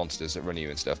big-ass monsters that run you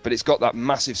and stuff. But it's got that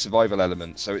massive survival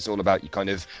element. So it's all about you kind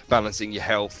of balancing your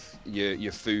health,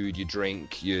 your food, your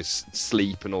drink, your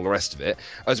sleep, and all the rest of it,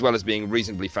 as well as being a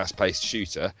reasonably fast-paced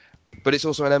shooter. But it's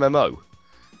also an MMO.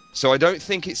 So I don't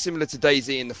think it's similar to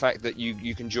DayZ in the fact that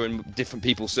you can join different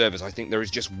people's servers. I think there is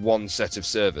just one set of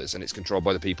servers, and it's controlled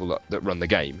by the people that run the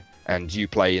game. And you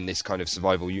play in this kind of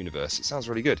survival universe. It sounds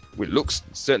really good. Well, it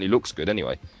certainly looks good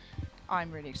anyway.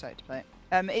 I'm really excited to play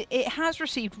it. It has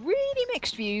received really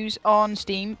mixed views on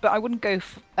Steam, but I wouldn't go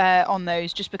on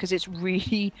those just because it's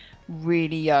really,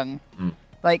 really young.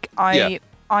 Like,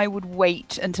 I would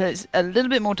wait until it's a little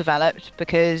bit more developed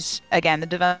because, again, the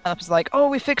developers are like, oh,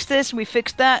 we fixed this and we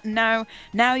fixed that, and now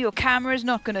your camera's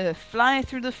not going to fly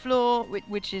through the floor,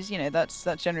 which is, that's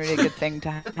generally a good thing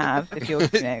to have if you're,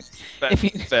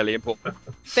 fairly important.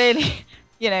 Fairly...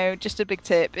 just a big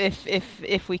tip.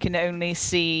 If we can only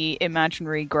see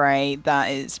imaginary grey, that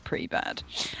is pretty bad.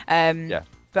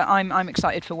 But I'm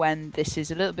excited for when this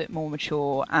is a little bit more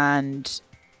mature and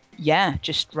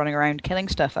just running around killing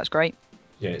stuff. That's great.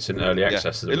 Yeah, it's in early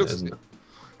access, isn't it?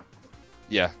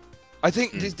 Yeah. I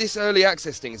think this early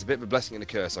access thing is a bit of a blessing and a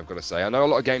curse, I've got to say. I know a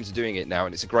lot of games are doing it now,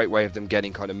 and it's a great way of them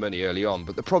getting kind of money early on.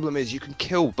 But the problem is you can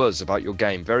kill buzz about your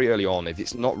game very early on if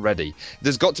it's not ready.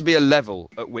 There's got to be a level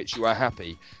at which you are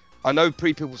happy. I know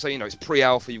people say, it's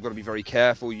pre-alpha, you've got to be very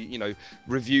careful.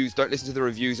 Reviews, don't listen to the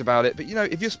reviews about it. But,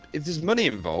 if there's money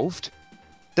involved,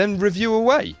 then review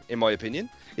away, in my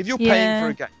opinion. If you're paying for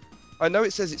a game, I know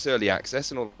it says it's early access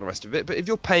and all the rest of it, but if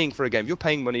you're paying for a game, if you're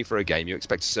paying money for a game, you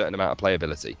expect a certain amount of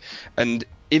playability. And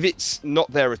if it's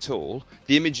not there at all,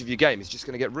 the image of your game is just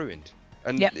going to get ruined.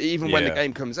 And even when the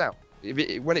game comes out,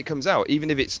 when it comes out, even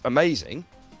if it's amazing,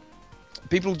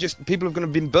 people are going to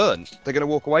have been burned. They're going to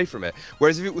walk away from it.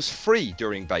 Whereas if it was free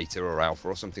during beta or alpha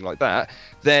or something like that,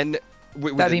 then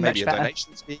with maybe a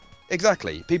donation scheme.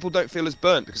 Exactly. People don't feel as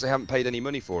burnt because they haven't paid any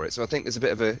money for it. So I think there's a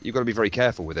bit of you've got to be very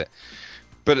careful with it.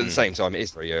 But at the same time, it is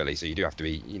very early, so you do have to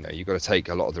be, you've got to take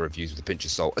a lot of the reviews with a pinch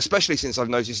of salt. Especially since I've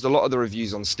noticed a lot of the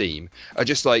reviews on Steam are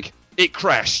just like, it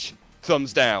crashed,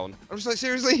 thumbs down. I'm just like,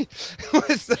 seriously?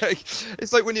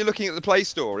 It's like when you're looking at the Play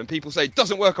Store and people say,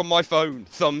 doesn't work on my phone,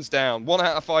 thumbs down, 1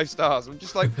 out of 5 stars. I'm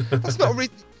just like, that's not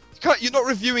you're not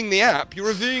reviewing the app, you're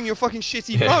reviewing your fucking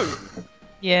shitty phone.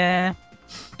 Yeah.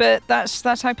 But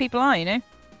that's how people are,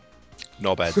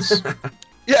 Knobheads.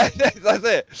 Yeah, that's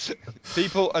it.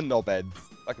 People are knobheads.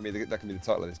 That can be the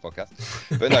title of this podcast.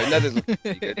 But no, Nether's looking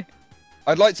pretty good.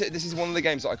 This is one of the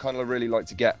games that I kind of really like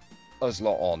to get us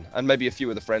lot on, and maybe a few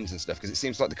of the friends and stuff, because it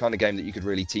seems like the kind of game that you could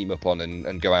really team up on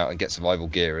and go out and get survival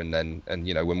gear, and then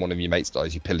when one of your mates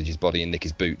dies, you pillage his body and nick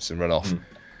his boots and run off.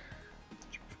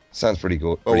 Sounds pretty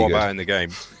good. Or what about in the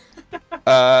game?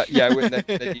 Yeah,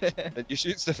 then you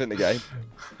shoot stuff in the game.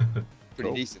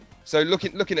 Pretty decent. So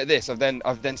looking at this, I've then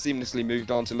seamlessly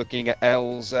moved on to looking at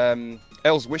Elle's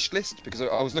wish list, because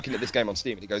I was looking at this game on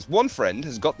Steam and it goes, one friend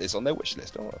has got this on their wish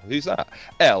list. Oh, who's that?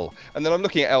 Elle. And then I'm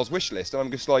looking at Elle's wish list and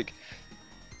I'm just like,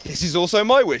 this is also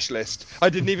my wish list. I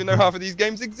didn't even know half of these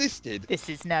games existed. This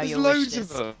is now There's your loads wish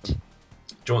list. of them. Do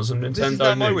you want some Nintendo This is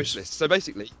now my news? wish list. So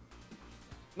basically,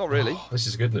 not really. Oh, this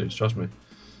is good news, trust me.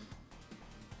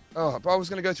 Oh, but I was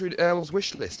going to go through Elle's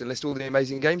wish list and list all the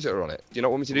amazing games that are on it. Do you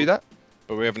not want me to do that?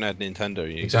 But we haven't had Nintendo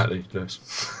news. Exactly, yes.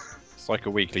 It's like a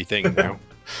weekly thing now.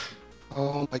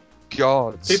 Oh my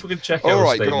god. People can check All our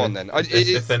right, Steam. go on then.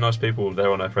 If they're nice people,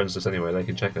 they're on our friends list anyway. They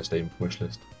can check our Steam wish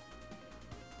list.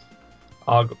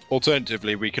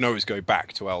 Alternatively, we can always go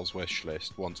back to Elle's wish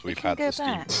list once we've had the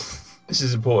Steam This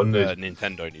is important news.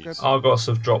 Nintendo news. Argos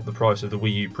have dropped the price of the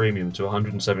Wii U Premium to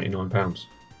 £179.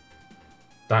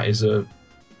 That is a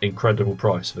incredible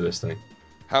price for this thing.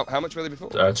 How much were they before?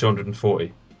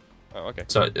 240. Oh, okay.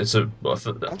 So it's a.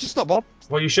 I'm just not bothered.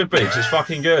 Well, you should be. 'Cause it's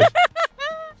fucking good.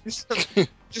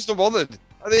 Just not bothered.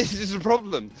 I mean, this is a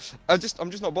problem. I'm just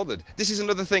not bothered. This is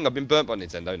another thing. I've been burnt by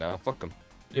Nintendo now. Fuck them.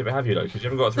 Yeah, but have you though? Because you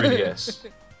haven't got a 3DS,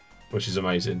 which is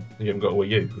amazing. You haven't got a Wii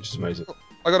U, which is amazing.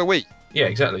 I got a Wii. Yeah,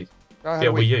 exactly. I had Yeah,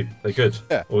 a Wii U, they're good.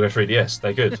 Yeah. Or a 3DS,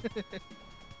 they're good. Do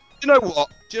you know what?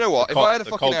 If I had a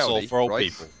The fucking console Audi, for old right,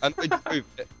 people. and I drove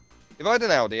it, if I had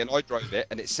an Audi and I drove it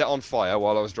and it set on fire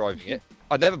while I was driving it,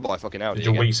 I'd never buy a fucking Audi Did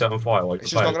your again. Wii set on fire while you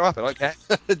It's were just not playing? going to happen.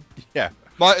 I don't care. Yeah.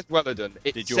 Might as well have done.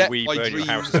 It Did your set Wii my burn your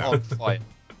house dreams down? on fire.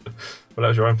 Well, that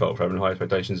was your own fault for having high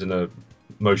expectations in a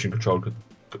motion-controlled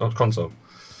console.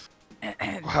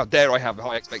 How dare I have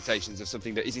high expectations of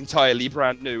something that is entirely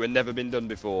brand new and never been done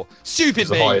before? Stupid It's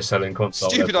the me. highest-selling console.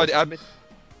 Stupid ever. idea. I mean,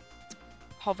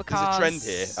 Hovercars. there's a trend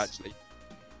here, actually.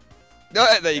 No,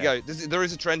 there you go. There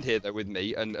is a trend here, though, with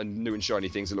me and new and shiny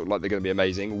things that look like they're going to be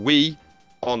amazing. Wii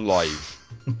on live.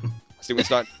 I think we're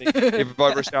starting to think if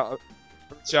I rush out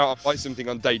and buy something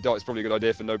on day dot, it's probably a good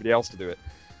idea for nobody else to do it.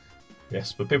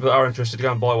 Yes, but people that are interested,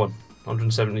 go and buy one.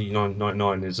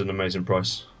 £179.99 is an amazing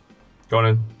price. Go on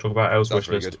in, talk about Elle's That's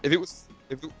wish really list.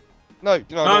 good. No,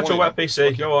 No, talk about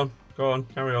PC. Go on,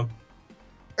 carry on.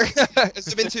 Has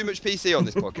there been too much PC on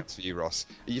this podcast for you, Ross?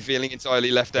 Are you feeling entirely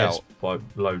left Yes, out? by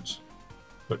loads.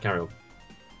 But carry on.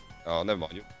 Oh, never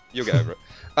mind. You'll get over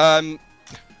it.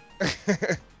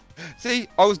 See,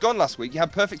 I was gone last week. You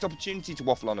had perfect opportunity to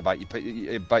waffle on about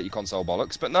your console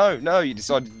bollocks, but no, you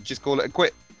decided to just call it a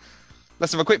quit.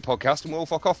 Let's have a quick podcast and we'll all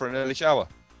fuck off for an early shower.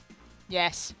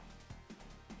 Yes.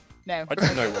 No. I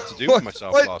didn't know what to do What? with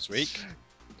myself What? last week.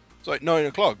 It's like 9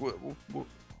 o'clock.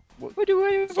 What do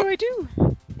I do?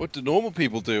 What do normal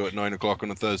people do at 9 o'clock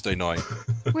on a Thursday night?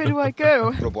 Where do I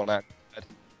go? Rub one out.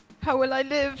 How will I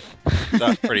live?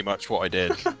 That's pretty much what I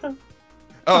did.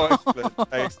 Oh, excellent.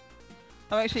 Thanks.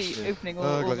 I'm actually opening all,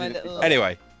 Oh, all glad my you did. little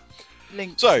Anyway,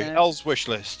 links so now. Elle's wish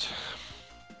list.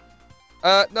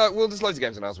 No, well, there's loads of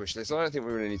games on our wish list. So I don't think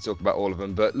we really need to talk about all of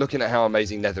them. But looking at how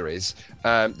amazing Nether is,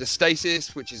 the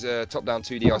Stasis, which is a top-down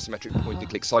 2D isometric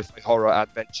point-and-click sci-fi horror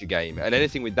adventure game, and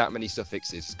anything with that many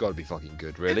suffixes has got to be fucking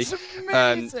good, really. It's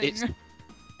amazing. It's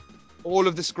all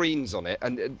of the screens on it,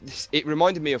 and it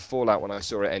reminded me of Fallout when I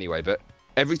saw it anyway. But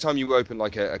every time you open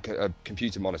like a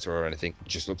computer monitor or anything, it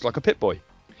just looks like a Pip-Boy.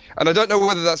 And I don't know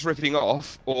whether that's ripping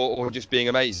off or just being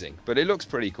amazing, but it looks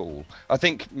pretty cool. I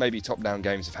think maybe top-down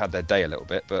games have had their day a little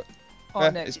bit, but Oh,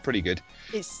 no, it's pretty good.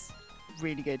 It's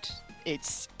really good.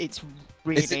 It's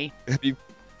really.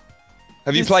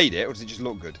 Have you played it, or does it just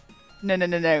look good? No.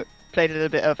 Played a little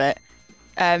bit of it.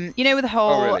 You know, with the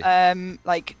whole really?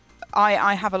 like,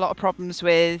 I have a lot of problems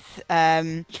with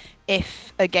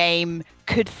if a game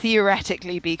could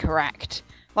theoretically be correct.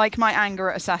 Like my anger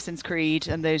at Assassin's Creed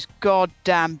and those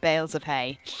goddamn bales of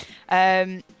hay.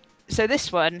 So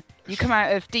this one, you come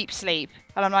out of deep sleep,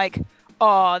 and I'm like,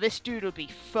 oh, this dude will be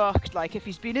fucked. Like, if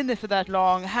he's been in there for that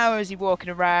long, how is he walking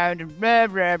around? And blah,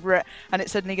 blah, blah. And it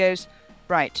suddenly goes,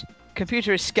 right,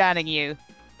 computer is scanning you.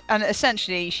 And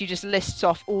essentially, she just lists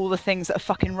off all the things that are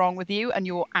fucking wrong with you, and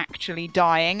you're actually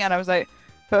dying. And I was like,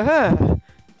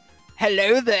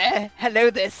 hello there,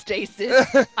 Stasis.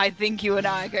 I think you and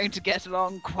I are going to get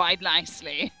along quite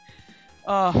nicely.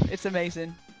 Oh, it's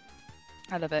amazing.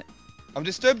 I love it. I'm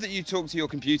disturbed that you talk to your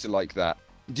computer like that.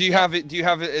 Do you have it? Do you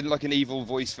have it in like an evil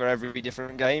voice for every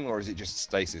different game, or is it just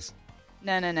Stasis?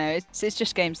 No. It's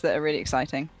just games that are really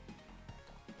exciting.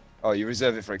 Oh, you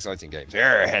reserve it for exciting games.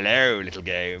 Hello, little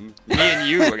game. Me and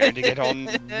you are going to get on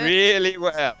really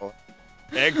well.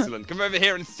 Excellent. Come over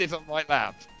here and sit on my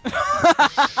lap.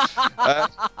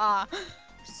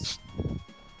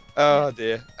 Oh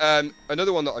dear.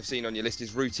 Another one that I've seen on your list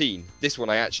is Routine. This one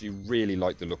I actually really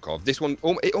like the look of. This one,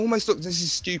 it almost looks. This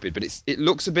is stupid, but it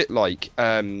looks a bit like it's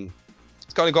kind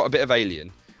of got a bit of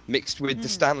Alien mixed with the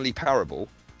Stanley Parable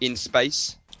in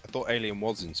space. I thought Alien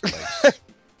was in space.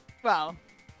 Well,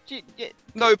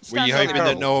 no. Were you hoping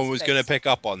that no one was going to pick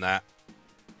up on that?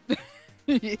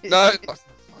 No.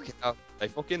 They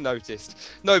fucking noticed.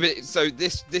 No, but so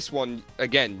this one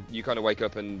again, you kind of wake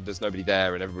up and there's nobody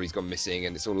there and everybody's gone missing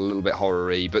and it's all a little bit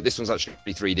horror-y, but this one's actually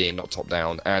 3D and not top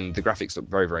down, and the graphics look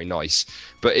very, very nice.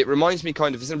 But it reminds me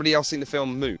kind of. Has anybody else seen the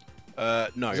film Moon? No.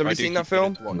 Has anybody seen that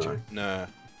film? No,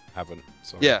 haven't.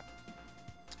 Sorry. Yeah.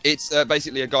 It's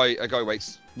basically a guy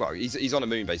wakes. Well, he's on a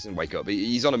moon base and wake up.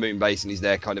 He's on a moon base and he's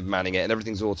there kind of manning it, and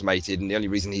everything's automated. And the only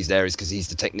reason he's there is because he's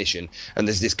the technician. And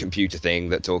there's this computer thing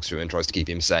that talks to him and tries to keep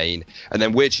him sane. And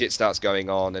then weird shit starts going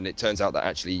on, and it turns out that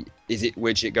actually, is it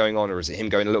weird shit going on, or is it him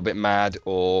going a little bit mad,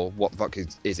 or what the fuck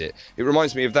is it? It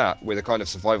reminds me of that with a kind of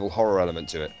survival horror element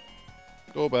to it.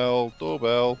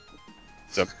 Doorbell.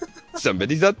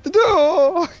 Somebody's at the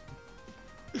door.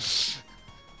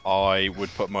 I would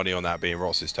put money on that being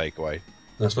Ross's takeaway.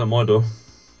 That's not my door.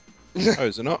 Oh,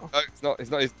 is it not? No, it's not. It's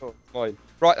not his fault. It's mine.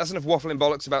 Right, that's enough waffling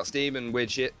bollocks about Steam and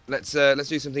weird shit. Let's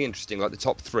do something interesting, like the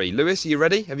top 3. Lewis, are you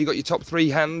ready? Have you got your top 3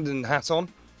 hand and hat on?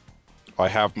 I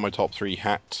have my top 3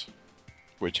 hat,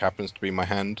 which happens to be my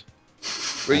hand.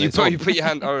 Well, you put your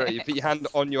hand. Oh, you put your hand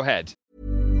on your head.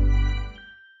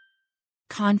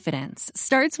 Confidence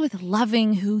starts with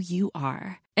loving who you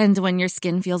are. And when your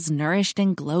skin feels nourished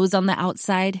and glows on the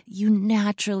outside, you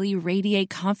naturally radiate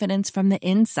confidence from the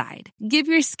inside. Give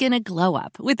your skin a glow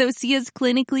up with Osea's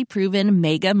clinically proven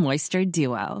Mega Moisture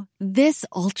Duo. This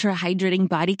ultra-hydrating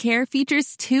body care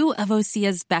features 2 of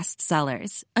Osea's best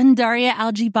sellers, Undaria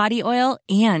Algae Body Oil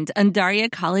and Undaria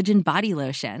Collagen Body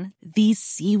Lotion. These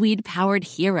seaweed-powered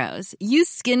heroes use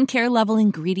skincare-level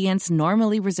ingredients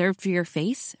normally reserved for your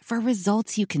face for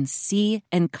results you can see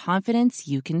and confidence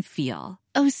you can feel.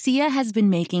 Osea has been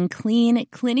making clean,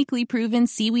 clinically proven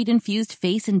seaweed-infused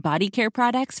face and body care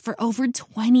products for over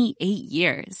 28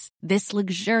 years. This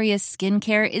luxurious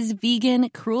skincare is vegan,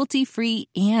 cruelty-free,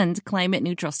 and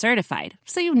climate-neutral certified,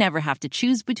 so you never have to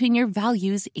choose between your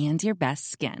values and your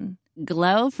best skin.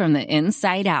 Glow from the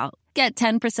inside out. Get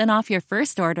 10% off your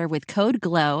first order with code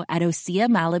GLOW at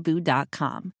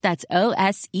OseaMalibu.com. That's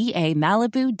OSEA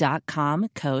Malibu.com,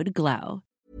 code GLOW.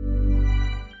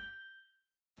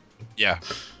 Yeah,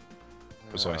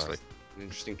 precisely. An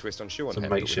interesting twist on shoe on It's a head.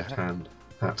 makeshift hat.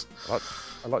 I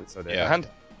like this idea. Yeah. Hand.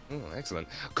 Oh, excellent.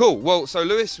 Cool. Well, so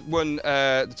Lewis won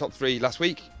the top 3 last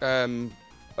week. Not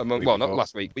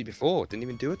last week, week before. Didn't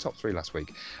even do a top 3 last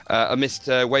week. Amidst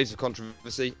waves of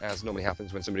controversy, as normally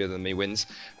happens when somebody other than me wins.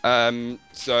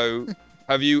 So,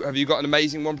 have you got an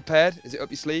amazing one prepared? Is it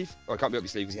up your sleeve? Oh, it can't be up your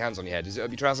sleeve because your hand's on your head. Is it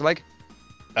up your trouser leg?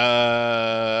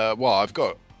 Well, I've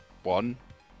got one.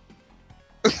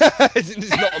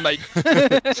 It's not amazing.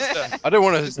 I don't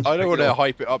want to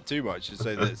hype it up too much and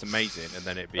say that it's amazing, and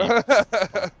then it be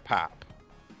pap.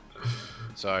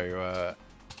 So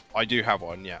I do have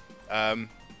one, yeah.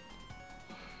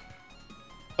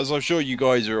 As I'm sure you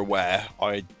guys are aware,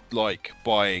 I like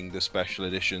buying the special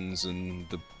editions and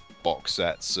the box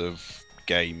sets of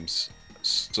games.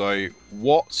 So,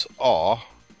 what are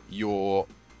your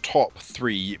top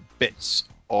 3 bits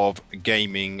of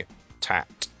gaming tat?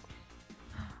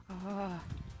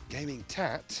 Gaming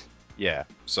tat? Yeah.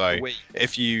 So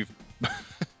if you've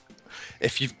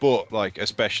bought like a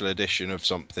special edition of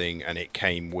something and it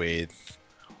came with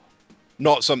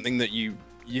not something that you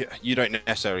don't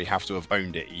necessarily have to have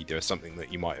owned it either, something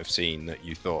that you might have seen that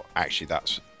you thought actually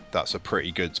that's a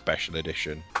pretty good special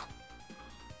edition.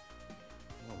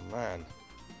 Oh man.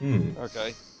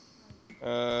 Okay.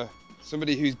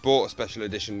 Somebody who's bought a special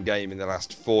edition game in the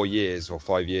last 4 years or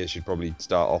 5 years should probably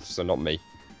start off, so not me.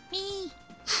 Me.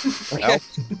 El, do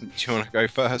you want to go As a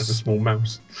first? small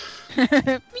mouse.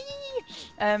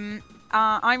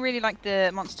 I really like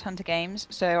the Monster Hunter games,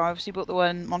 so I obviously bought the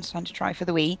one Monster Hunter Tri for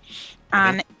the Wii,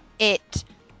 and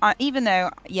even though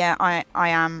I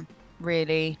am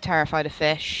really terrified of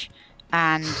fish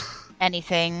and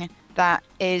anything that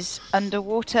is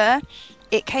underwater.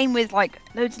 It came with like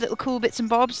loads of little cool bits and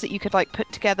bobs that you could like put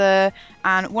together,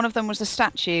 and one of them was a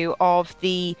statue of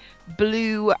the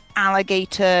blue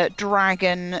alligator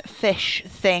dragon fish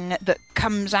thing that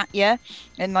comes at you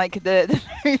in like the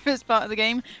very first part of the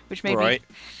game, which made me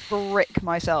frick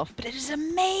myself. But it is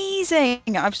amazing.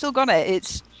 I've still got it.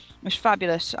 It's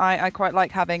fabulous. I quite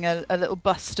like having a little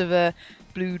bust of a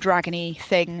blue dragony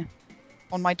thing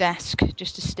on my desk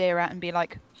just to stare at and be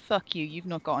like, fuck you, you've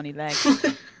not got any legs.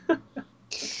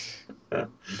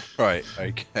 Right,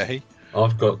 okay.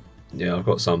 I've got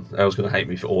some. Elle's going to hate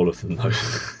me for all of them though.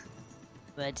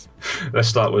 Good. Let's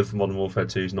start with Modern Warfare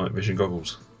 2's night vision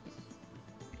goggles.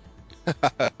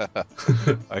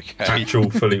 Okay. Actual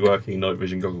fully working night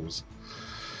vision goggles.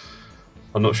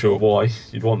 I'm not sure why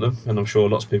you'd want them, and I'm sure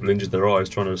lots of people injured their eyes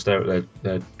trying to stare at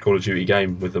their Call of Duty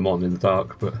game with them on in the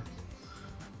dark, but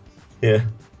yeah,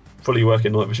 fully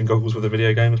working night vision goggles with a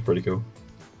video game is pretty cool.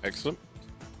 Excellent.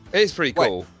 It is pretty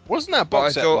cool. Wasn't that But I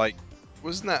box set thought-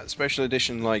 wasn't that special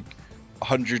edition like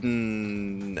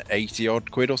 180 odd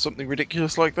quid or something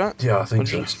ridiculous like that? Yeah, I think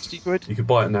so. 160 quid? You could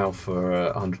buy it now for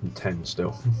 110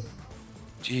 still.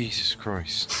 Jesus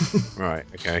Christ. Right,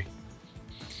 okay.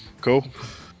 Cool.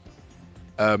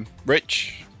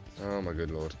 Rich? Oh my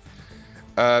good lord.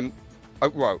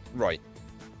 Right.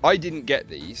 I didn't get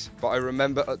these, but I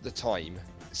remember at the time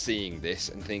seeing this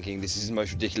and thinking this is the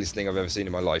most ridiculous thing I've ever seen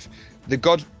in my life. I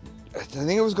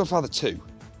think it was Godfather 2.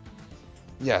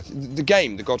 Yeah, the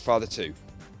game, The Godfather 2,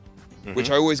 which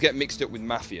I always get mixed up with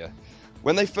Mafia.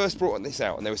 When they first brought this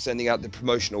out and they were sending out the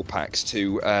promotional packs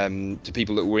to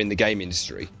people that were in the game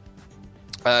industry,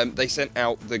 they sent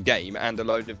out the game and a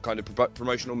load of kind of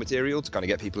promotional material to kind of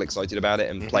get people excited about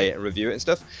it and play it and review it and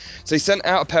stuff. So they sent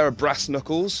out a pair of brass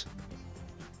knuckles.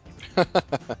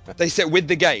 They said with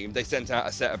the game, they sent out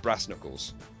a set of brass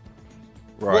knuckles.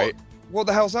 Right. What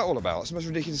the hell's that all about? It's the most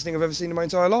ridiculous thing I've ever seen in my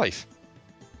entire life.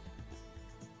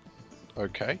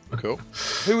 Okay, cool.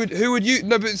 Who would you?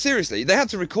 No, but seriously, they had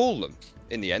to recall them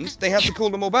in the end. They had to call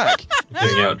them all back.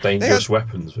 Giving out dangerous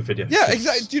weapons for video. Yeah,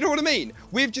 exactly. Do you know what I mean?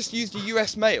 We've just used a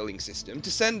US mailing system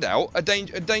to send out a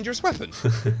dangerous weapon.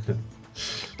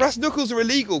 Brass knuckles are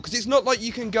illegal because it's not like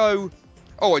you can go,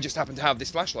 oh, I just happen to have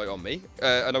this flashlight on me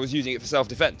and I was using it for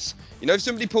self-defense. You know, if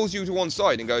somebody pulls you to one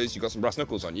side and goes, you've got some brass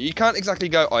knuckles on you, you can't exactly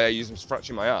go, oh, I use them to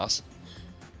fracture my ass.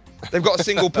 They've got a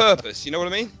single purpose, you know what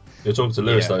I mean? You're talking to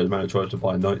Lewis though, the man who tried to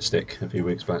buy a nightstick a few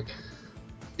weeks back.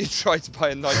 He tried to buy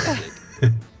a nightstick.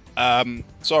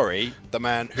 Sorry, the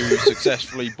man who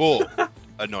successfully bought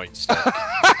a nightstick.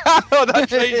 Oh, that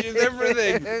changes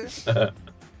everything.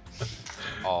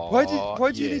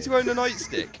 Why do you need to own a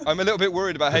nightstick? I'm a little bit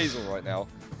worried about Hazel right now.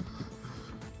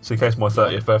 So in case my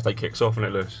 30th birthday kicks off, isn't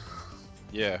it, Lewis?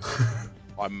 Yeah.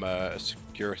 I'm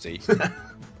security.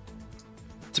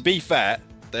 To be fair,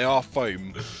 they are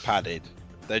foam padded.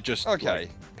 They're just like,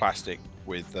 plastic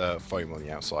with foam on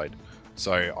the outside.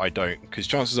 So I don't, because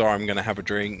chances are I'm going to have a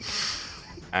drink,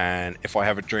 and if I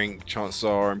have a drink, chances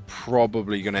are I'm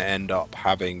probably going to end up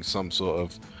having some sort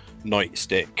of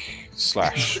nightstick /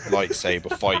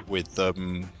 lightsaber fight with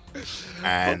them,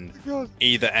 and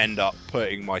either end up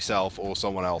putting myself or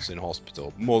someone else in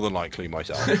hospital. More than likely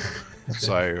myself.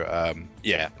 So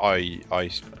yeah, I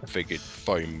figured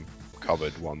foam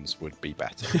covered ones would be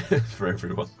better for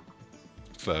everyone.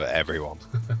 For everyone.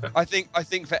 I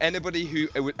think for anybody who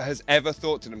has ever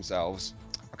thought to themselves,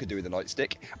 I could do with a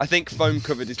nightstick, I think foam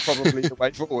covered is probably the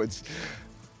way forwards.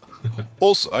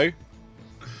 Also,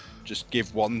 just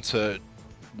give one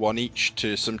each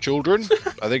to some children.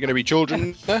 Are there going to be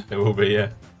children there? There will be, yeah.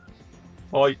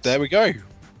 Fight. There we go.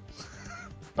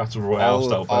 Battle Royale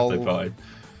style birthday party.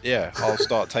 Yeah, I'll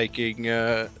start taking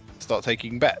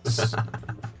bets.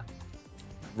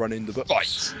 Running the books.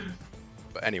 Fight.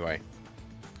 But anyway.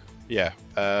 Yeah,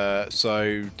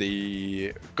 so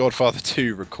the Godfather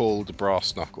 2 recalled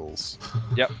brass knuckles.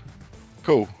 Yep.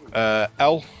 Cool.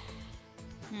 Elle?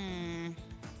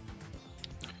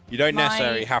 You don't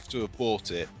necessarily have to have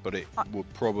bought it, but it will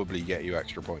probably get you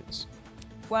extra points.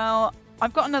 Well,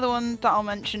 I've got another one that I'll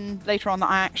mention later on that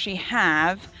I actually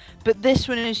have, but this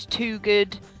one is too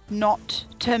good not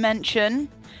to mention,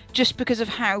 just because of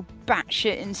how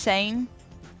batshit insane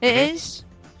it is.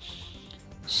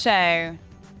 So...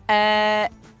 I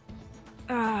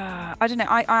don't know.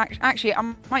 I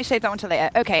might save that one till later.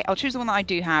 Okay, I'll choose the one that I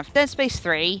do have. Dead Space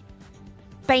 3.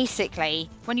 basically,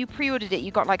 when you pre-ordered it,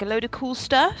 you got like a load of cool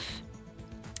stuff.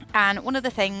 And one of the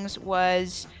things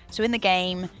was, so in the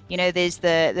game, you know, there's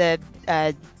the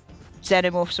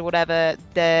xenomorphs or whatever,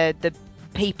 the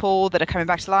people that are coming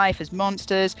back to life as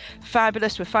monsters.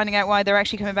 Fabulous. We're finding out why they're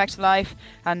actually coming back to life.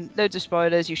 And loads of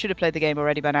spoilers. You should have played the game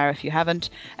already by now if you haven't.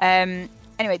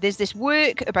 Anyway, there's this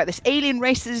work about this alien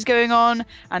race that is going on,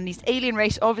 and this alien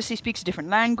race obviously speaks a different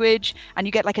language, and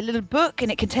you get like a little book,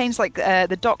 and it contains like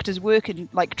the doctor's work in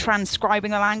like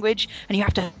transcribing the language, and you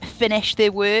have to finish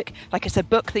their work. Like it's a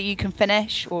book that you can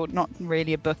finish, or not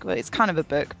really a book, but it's kind of a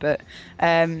book. But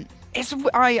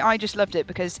I just loved it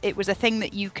because it was a thing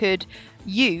that you could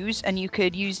use, and you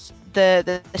could use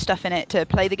the stuff in it to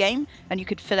play the game, and you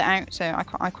could fill it out. So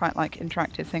I quite like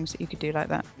interactive things that you could do like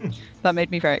that. That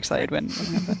made me very excited when I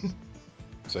had that.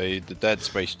 So the Dead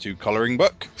Space 2 colouring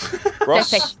book,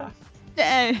 Ross?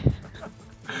 No.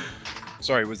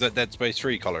 Sorry, was that Dead Space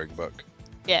 3 colouring book?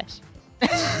 Yes.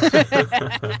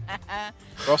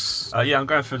 Ross? Yeah, I'm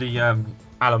going for the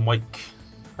Alan Wake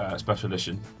special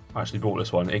edition. I actually bought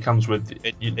this one. It comes with...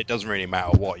 It doesn't really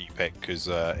matter what you pick, because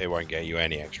it won't get you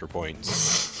any extra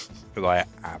points. Because I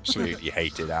absolutely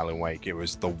hated Alan Wake. It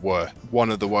was one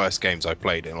of the worst games I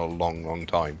played in a long, long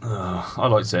time. I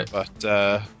liked it. But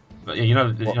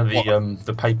yeah,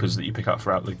 the papers that you pick up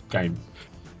throughout the game,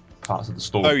 parts of the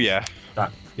story. Oh yeah.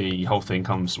 That the whole thing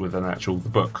comes with an actual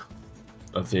book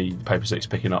of the papers that he's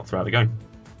picking up throughout the game.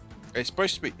 It's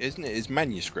supposed to be, isn't it? His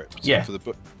manuscript for the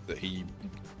book that he's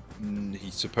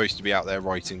supposed to be out there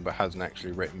writing, but hasn't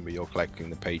actually written, but you're collecting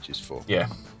the pages for. Yeah,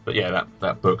 but yeah,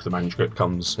 that book, the manuscript,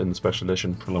 comes in the special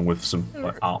edition along with some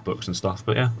like, art books and stuff.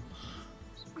 But yeah,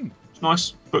 it's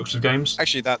nice books of games.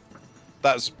 Actually,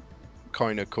 that's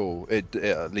kind of cool. It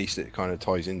at least it kind of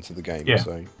ties into the game. Yeah.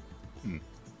 So,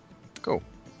 cool.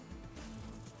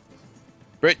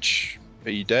 Rich,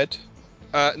 are you dead?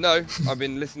 No, I've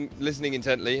been listening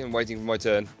intently and waiting for my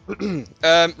turn.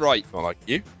 Right. Not like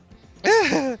you.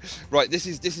 Right, this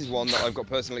is one that I've got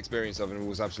personal experience of, and it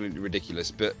was absolutely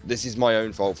ridiculous. But this is my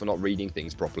own fault for not reading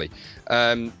things properly.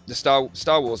 The Star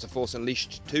Wars: The Force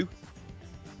Unleashed 2.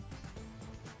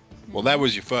 Well, that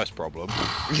was your first problem.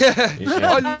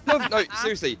 Yeah.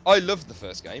 Seriously, I loved the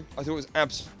first game. I thought it was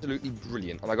absolutely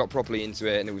brilliant, and I got properly into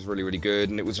it, and it was really, really good.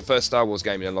 And it was the first Star Wars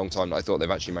game in a long time that I thought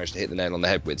they've actually managed to hit the nail on the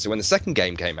head with. So when the second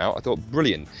game came out, I thought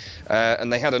brilliant,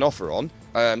 and they had an offer on.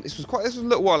 This was a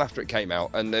little while after it came out,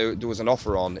 and there was an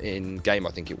offer on in game,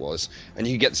 I think it was, and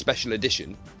you could get the special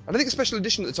edition. And I think the special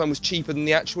edition at the time was cheaper than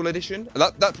the actual edition.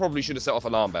 That probably should have set off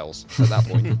alarm bells at that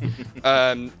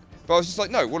point. But I was just like,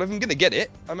 no, well, if I'm going to get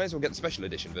it, I may as well get the special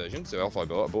edition version. So off I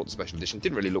bought the special edition.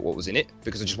 Didn't really look what was in it,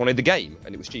 because I just wanted the game,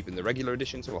 and it was cheaper than the regular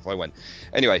edition, so off I went.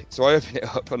 Anyway, so I open it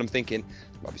up, and I'm thinking,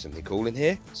 there might be something cool in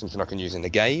here. Something I can use in the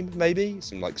game, maybe?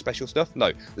 Some, like, special stuff?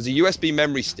 No. There's a USB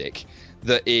memory stick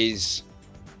that is...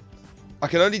 I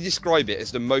can only describe it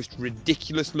as the most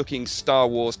ridiculous-looking Star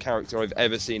Wars character I've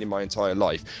ever seen in my entire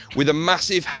life, with a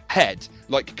massive head,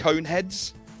 like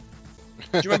Coneheads.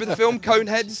 Do you remember the film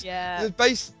Coneheads? Yeah.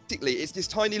 Basically, it's this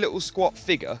tiny little squat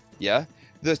figure,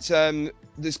 that's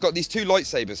got these two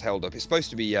lightsabers held up. It's supposed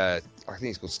to be, I think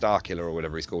it's called Starkiller or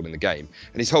whatever he's called in the game,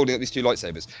 and he's holding up these two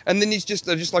lightsabers. And then they're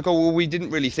just like, oh, well, we didn't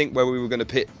really think where we were going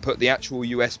to put the actual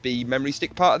USB memory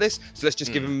stick part of this, so let's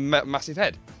just give him a massive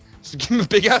head. Just give him a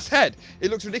big ass head.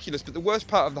 It looks ridiculous, but the worst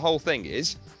part of the whole thing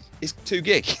is 2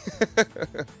 gig.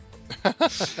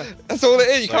 That's all it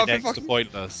is.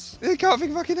 Pointless. You can't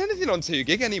think fucking anything on 2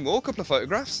 gig anymore. A couple of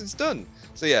photographs, it's done.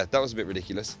 So yeah, that was a bit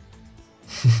ridiculous.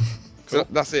 Cool. So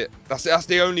that's it. That's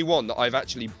the only one that I've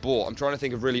actually bought. I'm trying to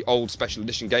think of really old special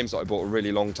edition games that I bought a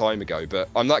really long time ago, but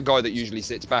I'm that guy that usually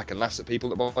sits back and laughs at people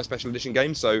that buy special edition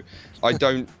games, so I've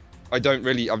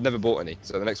never bought any.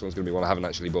 So the next one's going to be one I haven't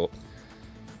actually bought.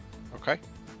 Okay.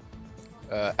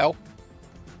 Elle?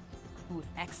 Ooh,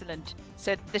 excellent.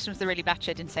 So this one's the really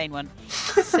batshit insane one.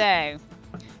 So,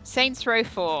 Saints Row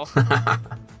 4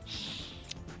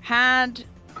 had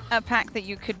a pack that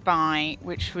you could buy,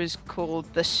 which was called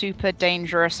the Super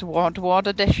Dangerous Wad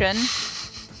Edition,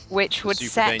 which would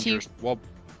set you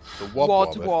Wad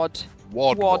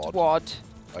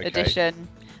Edition,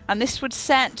 and this would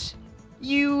set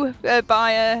you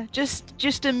buyer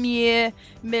just a mere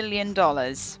 $1 million.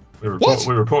 We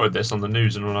reported this on the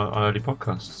news and on our early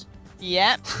podcasts.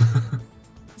 Yep.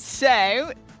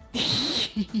 So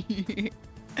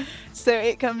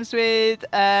it comes with.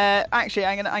 Actually,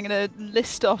 I'm gonna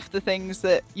list off the things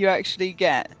that you actually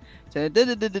get. So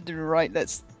right,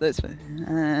 let's.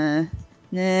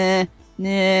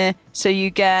 So you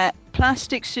get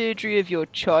plastic surgery of your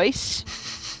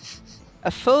choice,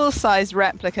 a full-size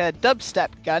replica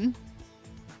dubstep gun,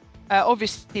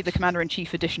 Obviously, the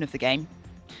Commander-in-Chief edition of the game.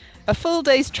 A full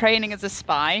day's training as a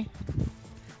spy.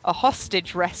 A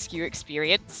hostage rescue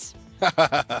experience. Wait,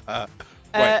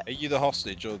 are you the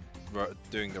hostage or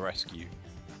doing the rescue?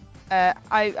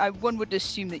 One would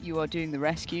assume that you are doing the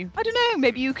rescue. I don't know,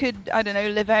 maybe you could,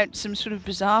 live out some sort of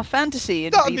bizarre fantasy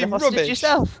and be the hostage rubbish.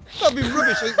 yourself. That'd be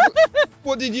rubbish.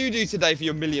 What did you do today for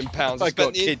your £1 million? I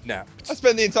got kidnapped. I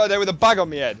spent the entire day with a bag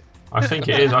on my head. I think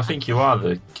it is. I think you are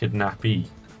the kidnappee.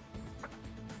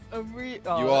 You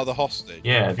are the hostage.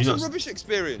 Yeah, It's a rubbish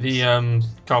experience. The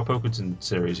Carl Pilkington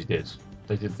series he did.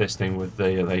 They did this thing with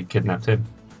they kidnapped him.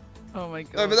 Oh my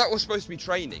god. No, but that was supposed to be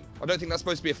training. I don't think that's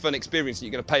supposed to be a fun experience that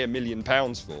you're going to pay £1 million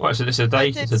for. Right, so it's a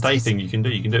day thing you can do.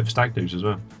 You can do it for stag do's as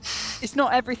well. It's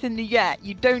not everything you get.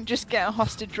 You don't just get a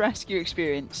hostage rescue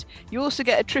experience. You also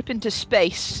get a trip into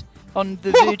space on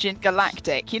the Virgin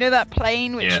Galactic. You know that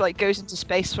plane which goes into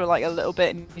space for a little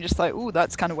bit and you're just like, ooh,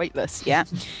 that's kind of weightless. Yeah.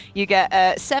 You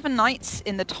get 7 nights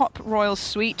in the top royal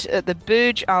suite at the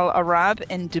Burj Al Arab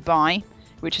in Dubai,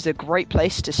 which is a great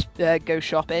place to go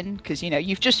shopping because,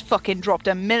 you've just fucking dropped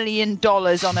 $1 million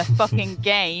on a fucking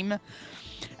game.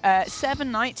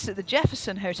 7 nights at the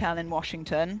Jefferson Hotel in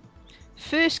Washington.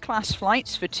 First class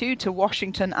flights for 2 to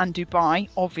Washington and Dubai,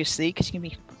 obviously, because you're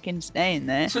going to be fucking staying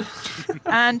there.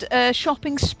 And a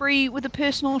shopping spree with a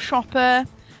personal shopper,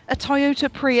 a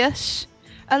Toyota Prius,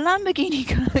 a Lamborghini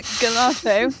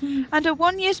Gallardo, and a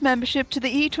 1 year's membership to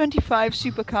the E25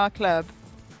 Supercar Club.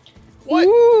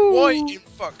 Why in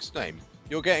fuck's name?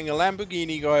 You're getting a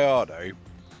Lamborghini Gallardo,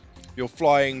 you're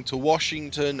flying to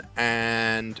Washington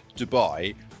and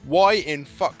Dubai. Why in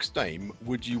fuck's name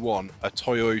would you want a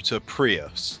Toyota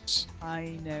Prius?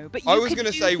 I know, but I was going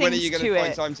to say, when are you going to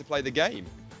find time to play the game?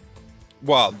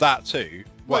 Well, that too.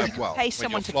 Well, pay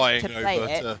someone to flying play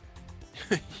over it. to...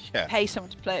 yeah. Pay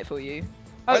someone to play it for you.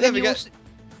 I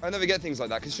never get things like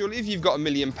that, because surely if you've got £1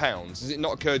 million, has it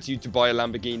not occurred to you to buy a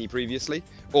Lamborghini previously?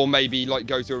 Or maybe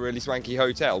go to a really swanky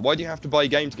hotel? Why do you have to buy a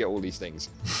game to get all these things?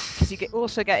 Because you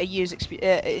also get a year's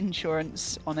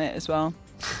insurance on it as well.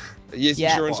 A year's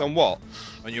insurance on what?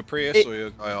 On your Prius or your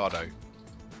Gallardo?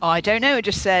 I don't know, it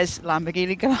just says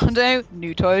Lamborghini Gallardo,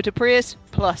 new Toyota Prius,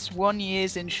 plus 1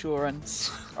 year's insurance.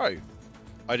 Oh,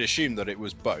 I'd assume that it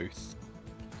was both.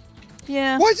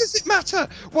 Yeah. Why does it matter?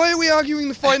 Why are we arguing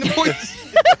the finer points?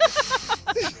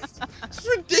 It's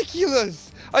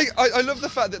ridiculous. I love the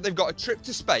fact that they've got a trip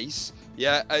to space,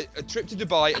 a trip to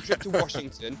Dubai, a trip to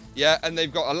Washington, and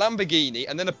they've got a Lamborghini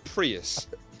and then a Prius.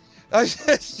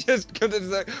 It's just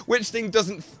which thing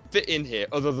doesn't fit in here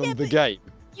other than the game?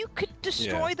 You could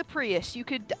destroy the Prius. You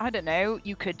could,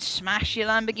 you could smash your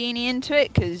Lamborghini into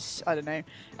it because,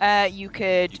 you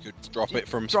could drop it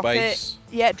from space.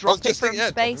 Drop it from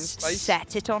space,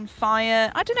 set it on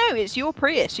fire. I don't know, it's your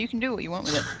Prius. You can do what you want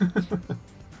with it.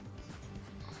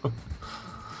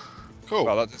 Cool.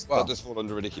 Well, that does fall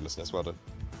under ridiculousness. Well done.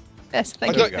 Yes,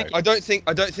 thank you. I don't think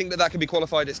that can be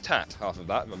qualified as tat. Half of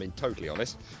that. I mean, totally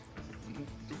honest.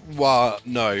 Well,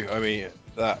 no. I mean,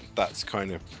 that's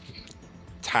kind of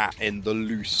tat in the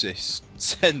loosest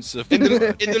sense of in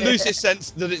the loosest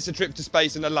sense that it's a trip to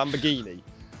space and a Lamborghini.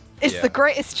 It's the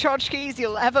greatest tchotchkes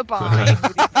you'll ever buy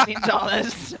with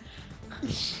 $1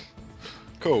 million.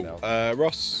 Cool.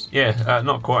 Ross? Yeah,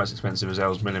 not quite as expensive as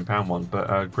El's £1 million one,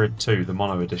 but Grid 2, the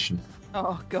mono edition.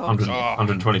 Oh, God.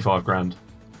 125 grand.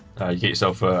 You get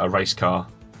yourself a race car,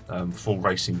 full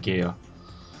racing gear,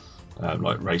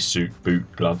 like race suit, boot,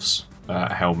 gloves,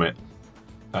 a helmet,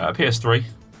 a PS3,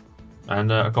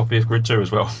 and a copy of Grid 2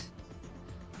 as well.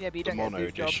 Yeah, but you don't mono get a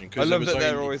boot edition. I love that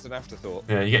they're always an afterthought.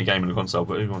 Yeah, you get a game and a console,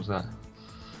 but who wants that?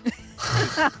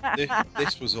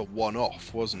 This was a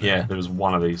one-off, wasn't it? Yeah, there was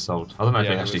one of these sold. I don't know if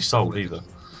they actually sold either.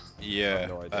 Yeah,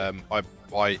 I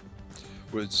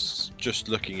was just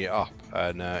looking it up,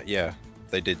 and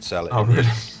they did sell it. Oh, really?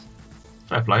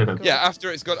 Fair play then. Yeah, after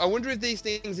it's gone. I wonder if these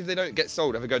things, if they don't get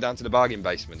sold, ever go down to the bargain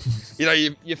basement.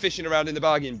 You're fishing around in the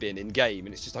bargain bin in game,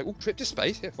 and it's just like, oh, trip to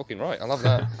space. Yeah, fucking right. I love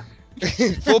that.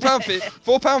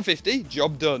 £4.50,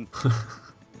 job done.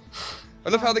 I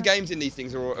love how the games in these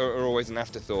things are always an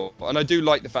afterthought, and I do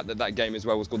like the fact that game as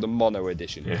well was called the Mono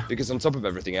Edition, because on top of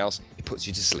everything else, it puts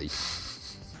you to sleep.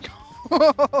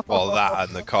 Well, that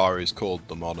and the car is called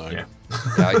the Mono. Yeah,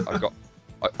 I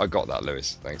got that,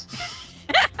 Lewis. Thanks.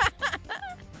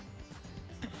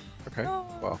 Okay,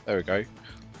 well, there we go.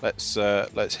 Let's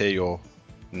hear your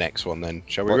next one then,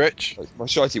 shall we, Rich? My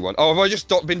shitey one. Oh, have I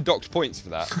just been docked points for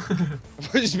that?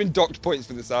 Have I just been docked points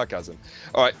for the sarcasm?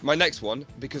 All right, my next one,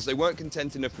 because they weren't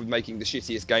content enough with making the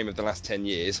shittiest game of the last 10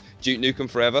 years, Duke Nukem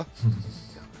Forever.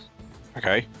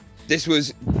 Okay.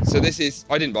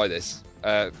 I didn't buy this.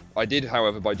 I did,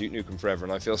 however, buy Duke Nukem Forever,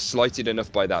 and I feel slighted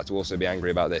enough by that to also be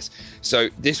angry about this. So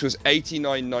this was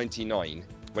 $89.99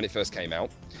 when it first came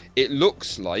out. It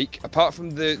looks like, apart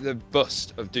from the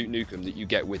bust of Duke Nukem that you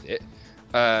get with it,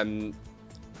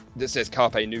 that says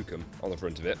Carpe Nukem on the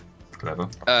front of it. Clever.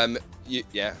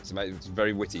 It's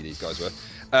very witty, these guys were.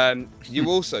 You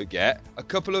also get a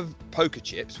couple of poker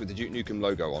chips with the Duke Nukem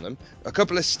logo on them, a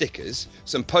couple of stickers,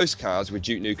 some postcards with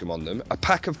Duke Nukem on them, a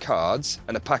pack of cards,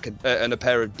 and a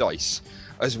pair of dice,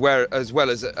 as well as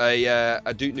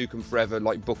a Duke Nukem Forever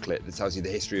booklet that tells you the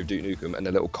history of Duke Nukem and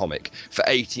a little comic for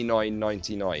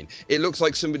 $89.99. It looks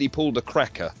like somebody pulled a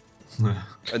cracker.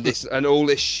 and all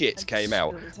this shit came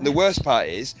out. And the worst part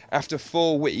is, after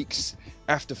 4 weeks,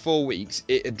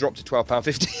 it had dropped to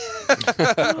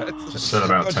 £12.50. It's still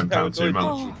about £10 too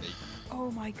much. Oh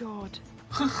my god!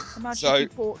 Imagine So- if you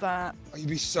bought that. You'd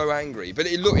be so angry. But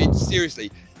it's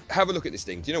seriously, have a look at this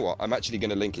thing. Do you know what? I'm actually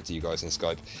going to link it to you guys in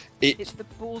Skype. It's the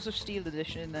Balls of Steel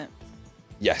edition, isn't it?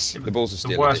 Yes, the Balls of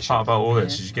Steel The worst edition. part about all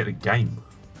this is you get a game.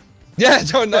 Yeah, I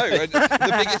don't know.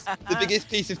 The biggest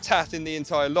piece of tat in the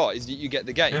entire lot is that you get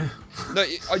the game. Yeah. No,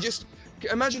 I just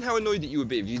imagine how annoyed that you would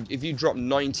be if you dropped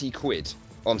 90 quid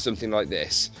on something like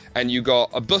this and you got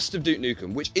a bust of Duke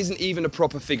Nukem, which isn't even a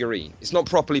proper figurine. It's not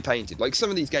properly painted. Like, some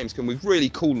of these games come with really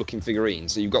cool looking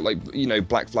figurines. So you've got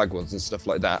Black Flag ones and stuff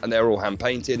like that, and they're all hand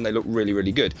painted and they look really,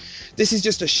 really good. This is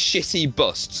just a shitty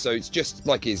bust. So it's just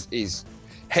like his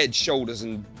head, shoulders,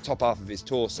 and top half of his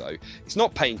torso. It's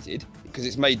not painted because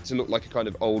it's made to look like a kind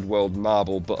of old world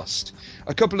marble bust.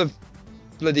 A couple of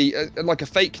bloody like a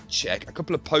fake check, a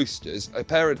couple of posters, a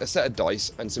set of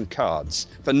dice, and some cards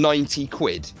for 90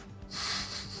 quid. Do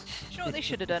you know what they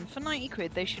should have done? For 90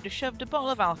 quid, they should have shoved a bottle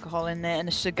of alcohol in there and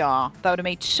a cigar. That would have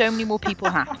made so many more people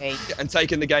happy. And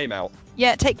taken the game out.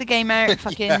 Yeah, take the game out,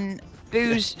 fucking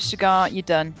booze, cigar, you're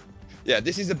done. Yeah,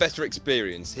 this is a better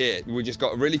experience. Here, we just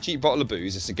got a really cheap bottle of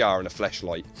booze, a cigar, and a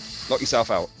fleshlight. Knock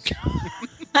yourself out.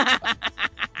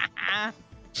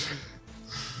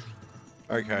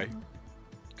 Okay.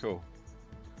 Cool.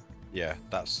 Yeah,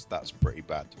 that's pretty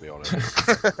bad, to be honest.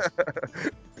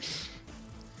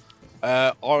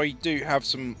 I do have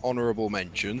some honourable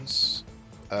mentions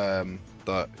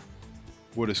that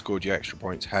would have scored you extra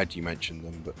points had you mentioned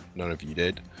them, but none of you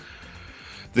did.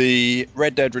 The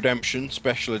Red Dead Redemption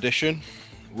Special Edition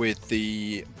with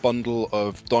the bundle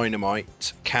of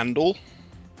Dynamite Candle.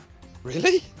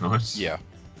 Really? Nice. Yeah.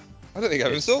 I don't think I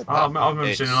ever saw that. I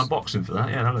remember seeing an unboxing for that.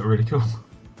 Yeah, that looked really cool.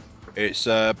 It's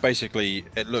basically,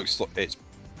 it looks like it's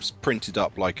printed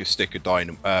up like a stick of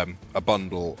a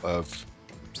bundle of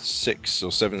 6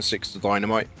 or 7 sticks of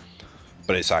dynamite,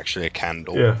 but it's actually a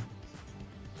candle. Yeah.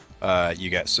 You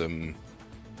get some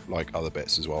other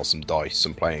bits as well, some dice,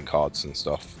 some playing cards and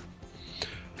stuff.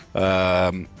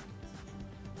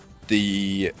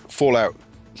 The Fallout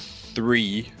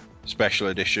 3 Special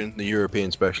Edition, the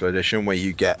European Special Edition, where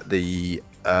you get the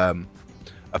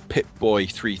a Pip-Boy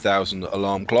 3000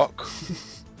 alarm clock,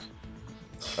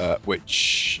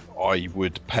 which I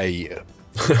would pay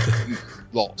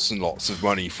lots and lots of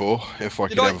money for if I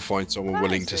could ever find someone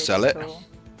willing to sell it. Cool.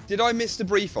 Did I miss the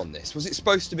brief on this? Was it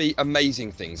supposed to be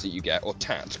amazing things that you get, or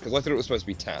tat? Because I thought it was supposed to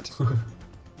be tat.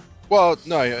 Well,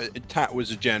 no, tat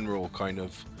was a general kind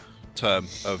of term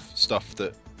of stuff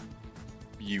that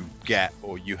you get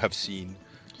or you have seen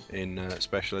in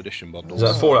special edition bundles.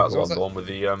 Is that Fallout So the one with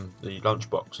the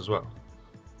lunchbox as well?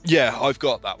 Yeah, I've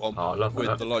got that one. Oh, I love with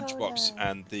that. the lunchbox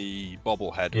and the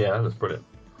bobblehead. Yeah, that's brilliant.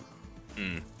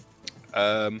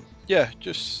 Yeah,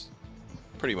 just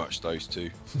pretty much those two.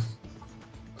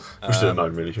 We should have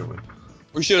known, really, shouldn't we?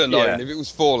 We should have known. Yeah. If it was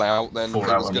Fallout, then Fallout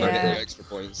it was going to one, get yeah. you extra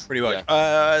points. Pretty much.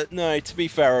 Yeah. No, to be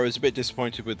fair, I was a bit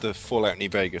disappointed with the Fallout New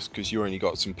Vegas because you only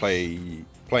got some playing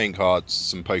cards,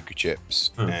 some poker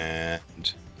chips,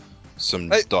 and some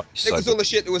dice. It was all the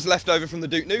shit that was left over from the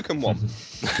Duke Nukem one.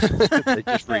 They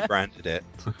just rebranded it.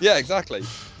 Yeah, exactly.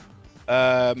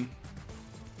 I'm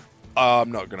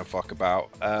not gonna fuck about.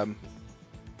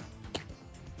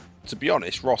 To be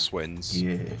honest, Ross wins.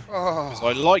 Yeah. Oh.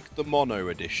 I like the mono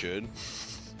edition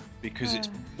because it's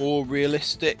more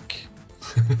realistic.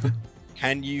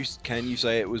 Can you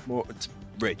say it was more?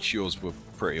 Rich, yours were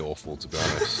pretty awful, to be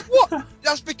honest. What?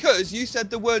 That's because you said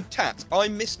the word tat. I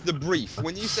missed the brief.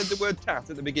 When you said the word tat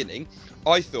at the beginning,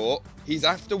 I thought he's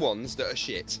after ones that are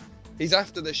shit. He's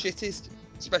after the shittest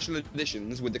special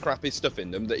editions with the crappiest stuff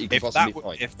in them that he could possibly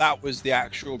find. If that was the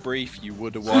actual brief, you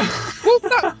would have won. Well,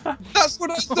 that's what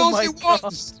I thought my it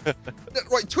was.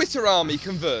 Right, Twitter army,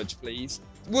 converge, please.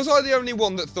 Was I the only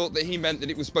one that thought that he meant that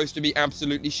it was supposed to be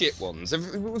absolutely shit ones?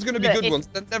 If it was going to be Look, good ones,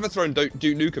 they'd never thrown Duke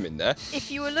Nukem in there.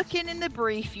 If you were looking in the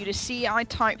brief, you'd have seen I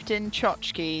typed in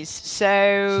tchotchkes,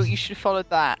 so you should have followed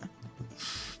that. I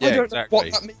Yeah, don't exactly. know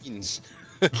what that means.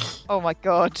 Oh my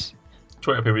god.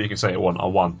 Twitter people, you can say it won. I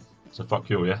won. So fuck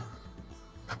you, yeah.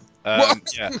 Yeah,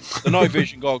 the night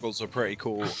vision goggles are pretty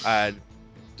cool, and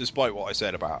despite what I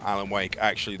said about Alan Wake,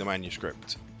 actually the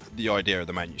manuscript, the idea of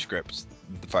the manuscript,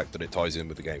 the fact that it ties in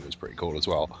with the game was pretty cool as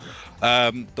well.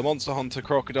 The Monster Hunter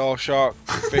crocodile shark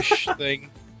fish thing.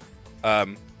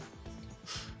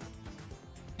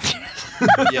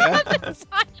 Yeah,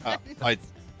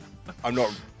 I'm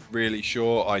not really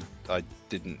sure. I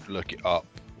didn't look it up.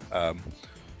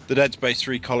 The Dead Space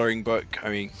 3 colouring book, I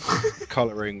mean,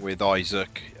 colouring with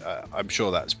Isaac, I'm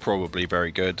sure that's probably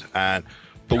very good. And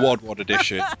the WOD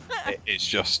edition is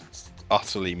just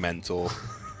utterly mental.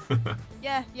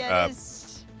 Yeah, it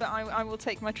is. But I will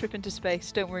take my trip into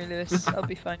space. Don't worry, Lewis. I'll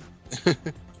be fine.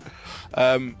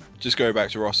 Just going back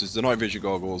to Ross's, the night vision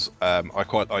goggles, I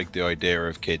quite like the idea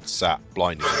of kids sat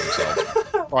blinding themselves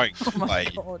trying to play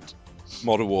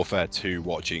Modern Warfare 2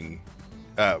 watching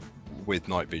with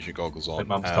night vision goggles on.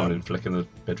 Mum's coming in, flicking the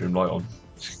bedroom light on.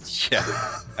 Yeah.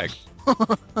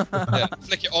 Yeah,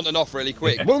 flick it on and off really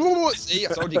quick. See, I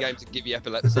told you games to give you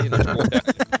epilepsy.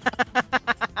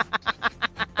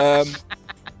 And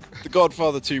The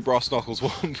Godfather 2 Brass Knuckles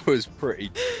one was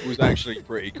actually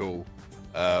pretty cool.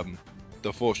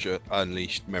 The Force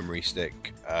Unleashed memory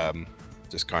stick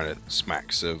just kind of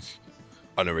smacks of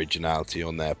unoriginality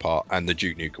on their part, and the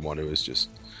Duke Nukem one, it was just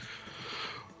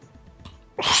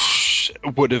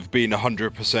would have been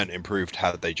 100% improved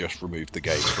had they just removed the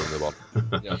games from the one.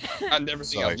 Yeah. And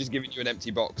everything else, just giving you an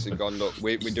empty box and gone, look,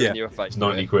 we're doing you a favour.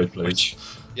 90 quid, please.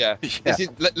 Yeah.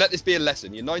 Let this be a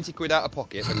lesson. You're 90 quid out of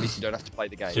pocket, but at least you don't have to play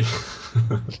the game.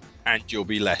 And you'll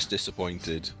be less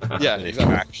disappointed Yeah, if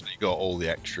exactly. you actually got all the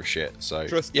extra shit. So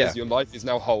Trust yeah. us, your life is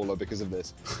now wholer because of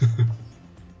this.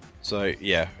 So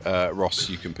yeah, Ross,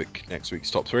 you can pick next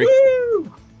week's top 3.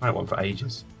 Woo! I had one for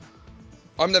ages.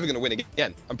 I'm never going to win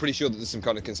again. I'm pretty sure that there's some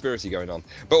kind of conspiracy going on.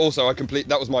 But also,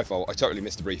 that was my fault. I totally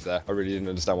missed the brief there. I really didn't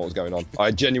understand what was going on. I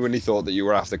genuinely thought that you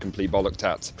were after complete bollock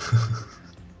tats.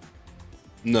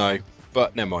 No,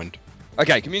 but never mind.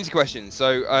 Okay, community questions.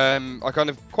 So I kind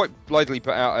of quite blithely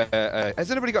put out, has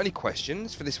anybody got any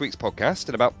questions for this week's podcast?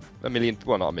 And about a million,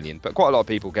 well, not a million, but quite a lot of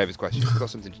people gave us questions. We've got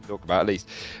something to talk about at least.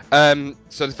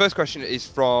 So the first question is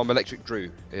from Electric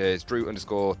Drew. It's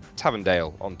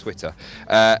Drew_Tavendale on Twitter.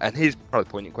 And his probably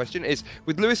poignant question is,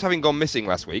 with Lewis having gone missing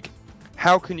last week,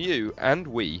 how can you and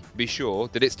we be sure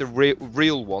that it's the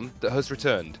real one that has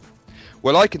returned?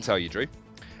 Well, I can tell you, Drew.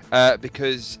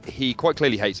 Because he quite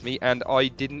clearly hates me, and I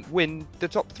didn't win the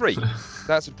top 3.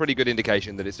 That's a pretty good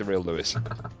indication that it's the real Lewis.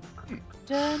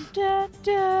 Dun, dun,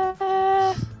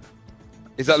 dun.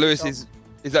 Is that Lewis's?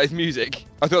 Is that his music?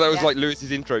 I thought that was Yeah. like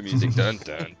Lewis's intro music. Dun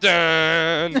dun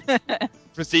dun.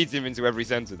 Precedes him into every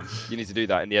sentence. You need to do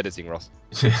that in the editing, Ross.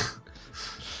 Every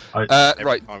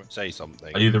Right. time I say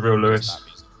something. Are you the real Lewis?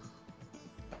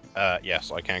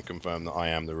 Yes, I can confirm that I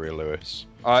am the real Lewis.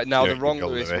 Now The the wrong real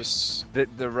Lewis. Was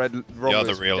the wrong the other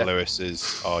Lewis real was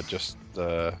Lewises are just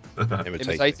imitating.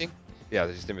 imitating. Yeah,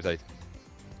 they're just imitating.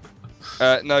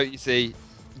 No, you see,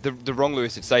 the wrong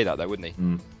Lewis would say that though, wouldn't he?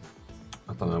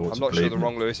 I don't know what I'm to not sure believe the in.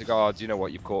 wrong Lewis would go, you know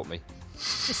what, you've caught me.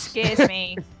 This scares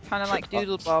me. Kind of like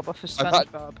Doodle Bob off of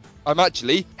SpongeBob. I'm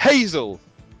actually Hazel.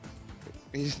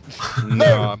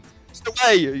 No, It's the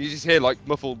way you just hear like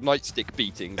muffled nightstick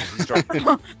beatings. As he's trying-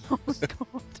 Oh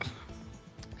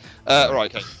god.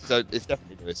 Right, okay, so it's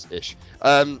definitely Lewis-ish.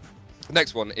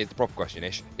 Next one is the proper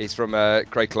question-ish. It's from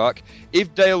Craig Clark.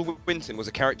 If Dale Winton was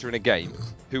a character in a game,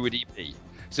 who would he be?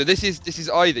 So this is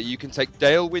either you can take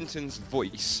Dale Winton's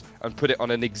voice and put it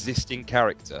on an existing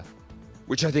character,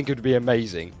 which I think would be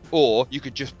amazing, or you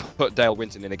could just put Dale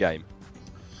Winton in a game.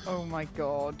 Oh my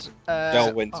god.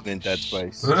 Del Winton in Dead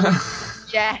Space.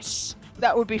 Yes,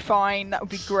 that would be fine. That would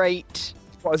be great.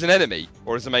 What, as an enemy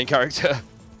or as the main character?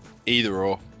 Either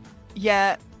or.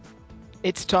 Yeah.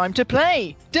 It's time to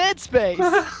play Dead Space.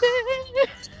 I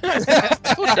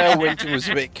thought Del Winton was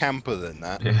a bit camper than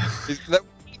that. Yeah. Is that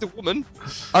the woman?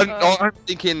 I'm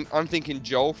thinking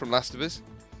Joel from Last of Us.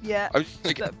 Yeah. I'm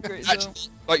thinking, That'd be great as well.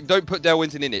 actually, like, don't put Dale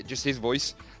Winton in it, just his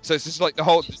voice. So it's just like the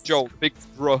whole Joel, big,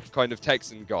 rough kind of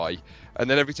Texan guy, and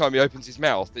then every time he opens his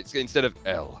mouth, it's instead of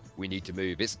L, we need to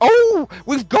move. It's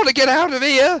we've got to get out of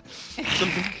here.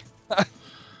 Something.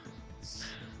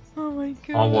 Oh my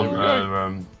god. I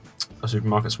want a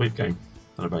supermarket sweep game.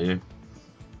 I don't know about you.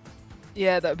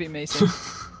 Yeah, that would be amazing.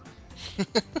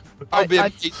 I'll be I-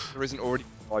 amazed if there isn't already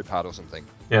iPad or something.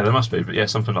 Yeah, there must be, but yeah,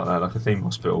 something like that, like a theme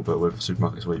hospital, but with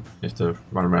Supermarket Sweep. You have to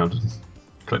run around and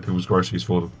collect people's groceries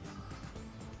for them.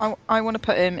 I want to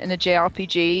put him in a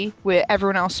JRPG where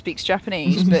everyone else speaks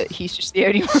Japanese, but he's just the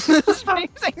only one that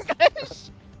speaks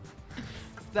English.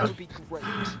 That would be great.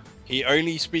 He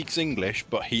only speaks English,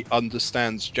 but he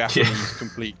understands Japanese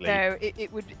completely. No,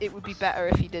 it would be better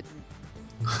if he didn't.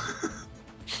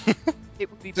 It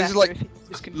would be This is better like if he was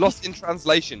just confused. Lost in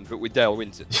Translation, but with Dale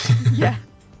Winton. Yeah.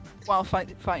 While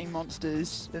fighting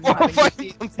monsters and Oh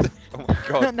having, my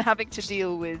god. and having to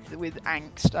deal with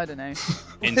angst. I don't know.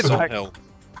 Insult Hill.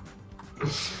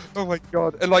 Oh my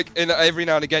god. And every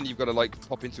now and again you've got to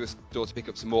pop into a store to pick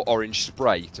up some more orange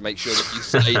spray to make sure that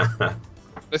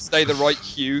you stay the right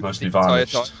hue Mostly the entire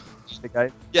varnished. time.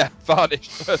 Okay. Yeah,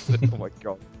 varnished person. Oh my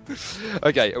god.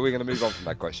 Okay, are we going to move on from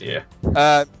that question?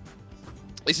 Yeah.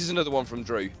 This is another one from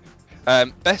Drew.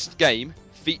 Best game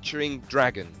featuring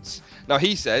dragons. Now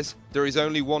he says there is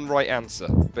only one right answer,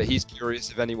 but he's curious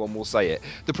if anyone will say it.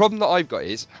 The problem that I've got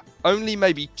is only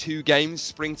maybe 2 games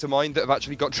spring to mind that have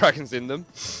actually got dragons in them.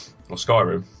 Or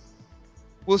Skyrim.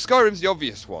 Well, Skyrim's the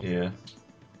obvious one. Yeah.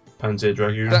 Panzer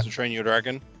Dragoon. How to Train Your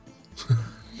Dragon.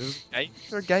 Is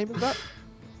there a game of that?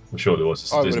 I'm sure there was.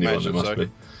 It's I a would Disney one, imagine there must so. be.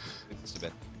 It must have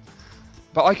been.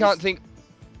 But I can't think.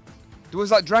 There was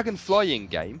that dragon flying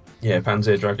game. Yeah,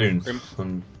 Panzer Dragoon Grim-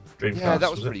 on Dreamcast. Yeah, that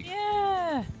was it? pretty.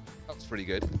 Yeah. That was pretty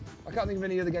good. I can't think of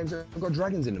any other games that have got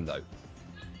dragons in them though.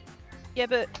 Yeah,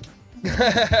 but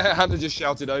Hannah just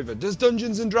shouted over. Does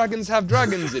Dungeons and Dragons have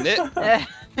dragons in it?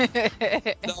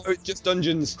 No, it's just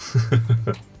dungeons.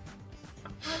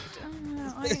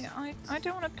 I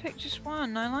don't want to pick just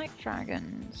one. I like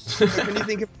dragons. Can you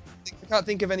think of? I can't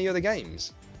think of any other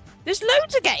games. There's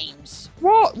loads of games.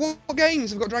 What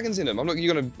games have got dragons in them? I'm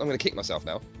gonna kick myself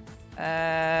now.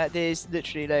 There's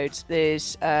literally loads.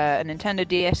 There's a Nintendo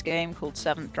DS game called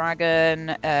Seventh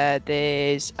Dragon.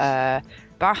 There's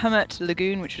Bahamut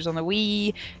Lagoon, which was on the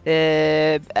Wii.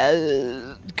 There's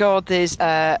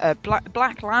a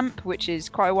Black Lamp, which is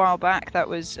quite a while back. That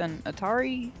was an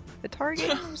Atari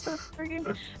game. Was that Atari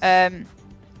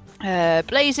game?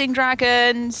 Blazing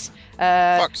Dragons.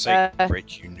 Fuck's sake,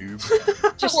 Rich, you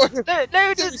noob. Just What?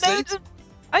 loads of.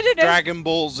 I don't know. Dragon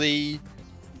Ball Z.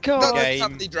 God. Not game.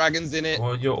 have any dragons in it.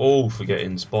 Well, you're all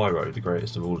forgetting Spyro, the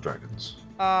greatest of all dragons.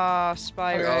 Ah,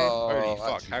 Spyro. Holy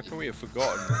fuck, actually, how can we have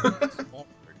forgotten?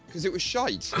 Because it was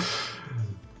shite.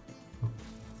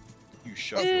 You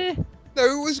shut Eh, No,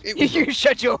 it was. you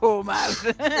shut your whole mouth.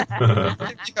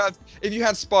 If you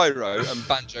had Spyro and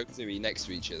Banjo Kazooie next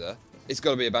to each other, it's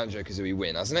got to be a Banjo Kazooie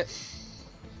win, hasn't it?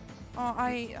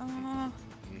 my.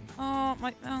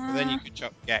 And then you could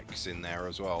chuck Gex in there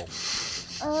as well.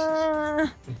 You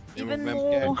Even remember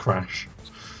more. And Crash.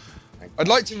 I'd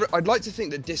like to think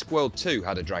that Discworld 2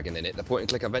 had a dragon in it, the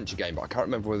point-and-click adventure game, but I can't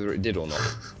remember whether it did or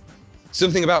not.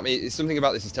 Something about this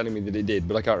is telling me that it did,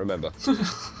 but I can't remember.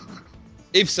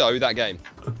 If so, that game.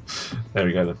 There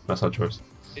we go then. That's our choice.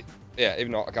 Yeah, if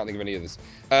not, I can't think of any others.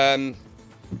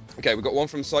 Okay, we've got one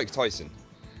from Psych Tyson.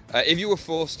 If you were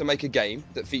forced to make a game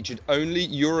that featured only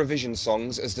Eurovision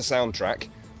songs as the soundtrack,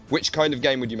 which kind of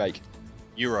game would you make?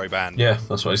 Euroband. Yeah,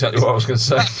 that's exactly what I was going to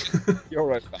say.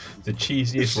 Euroband. The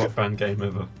cheesiest rock band game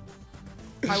ever.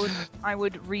 I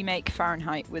would remake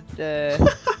Fahrenheit with the.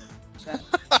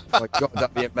 Oh my god,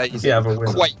 that'd be amazing. Yeah, have a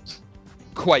winner.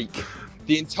 Quake.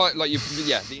 The entire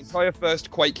the entire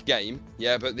first Quake game.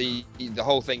 Yeah, but the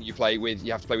whole thing you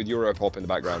have to play with Europop in the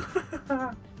background.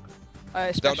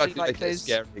 Especially That'd like make it a those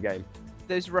scary game.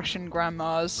 those Russian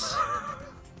grandmas.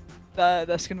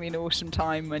 That's gonna be an awesome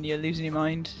time when you're losing your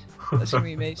mind. That's gonna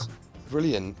be amazing.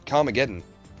 Brilliant. Carmageddon.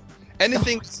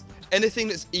 Anything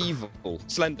that's evil.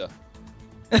 Slender.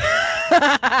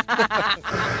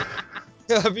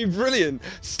 That'd be brilliant.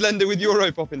 Slender with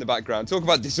Europop in the background. Talk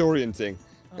about disorienting.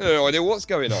 I have no idea what's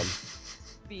going on.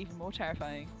 Be even more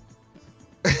terrifying.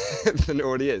 Than it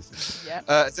already is. Yeah.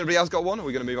 Has everybody else got one, or are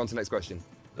we going to move on to the next question?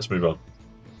 Let's move on.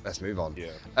 Let's move on.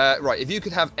 Yeah. Right, if you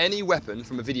could have any weapon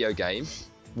from a video game,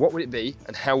 what would it be,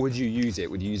 and how would you use it?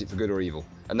 Would you use it for good or evil?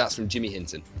 And that's from Jimmy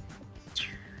Hinton.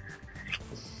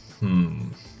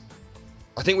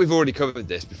 I think we've already covered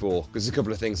this before, because there's a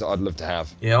couple of things that I'd love to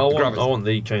have. Yeah, I Gravity. want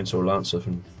the Chainsaw Lancer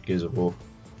from Gears of War.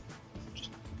 Just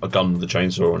a gun with a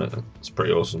chainsaw on it. It's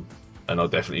pretty awesome. And I'll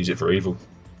definitely use it for evil.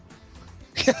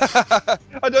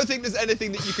 I don't think there's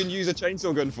anything that you can use a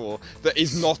chainsaw gun for that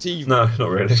is not evil. No, not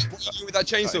really. What do you do with that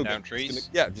chainsaw Cutting gun? down trees.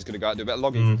 I'm just going to go out and do a bit of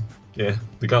logging. Yeah,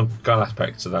 the gun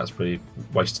aspect of that's pretty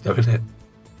wasted though, isn't it?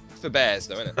 For bears,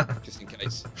 though, isn't it? Just in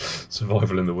case.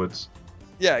 Survival in the woods.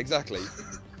 Yeah, exactly.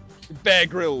 Bear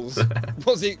Grylls.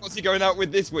 What's he going out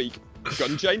with this week?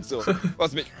 gun chainsaw. Well,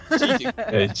 it's a bit cheating.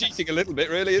 Yeah, Cheating a little bit,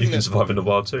 really, you isn't can it? survive in the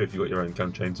wild too if you've got your own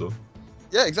gun chainsaw.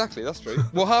 Yeah, exactly. That's true.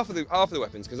 Well, half of the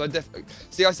weapons, because I definitely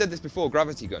see. I said this before,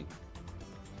 gravity gun,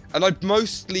 and I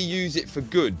mostly use it for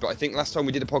good. But I think last time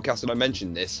we did a podcast and I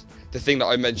mentioned this, the thing that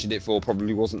I mentioned it for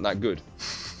probably wasn't that good.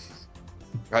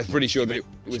 I'm pretty sure that it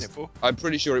was. I'm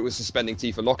pretty sure it was suspending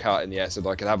Tifa Lockhart in the air so that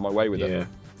I could have my way with it.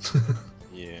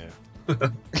 Yeah.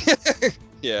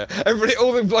 Yeah. Everybody,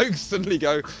 all the blokes suddenly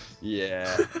go,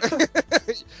 yeah,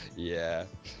 yeah.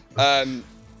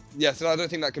 Yeah. So I don't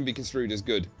think that can be construed as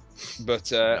good.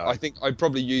 But No. I think I would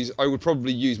probably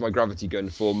use my gravity gun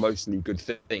for mostly good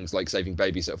things like saving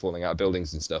babies that are falling out of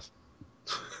buildings and stuff.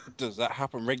 Does that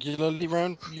happen regularly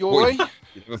round your Well, way?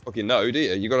 You never fucking know, do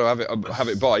you? You got to have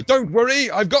it by. Don't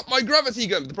worry, I've got my gravity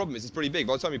gun. But the problem is it's pretty big.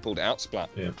 By the time you pulled it out, splat.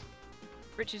 Yeah.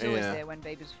 Rich is always Yeah. there when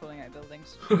babies are falling out of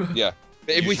buildings. Yeah.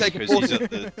 But if we take a Usually,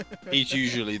 pause, he's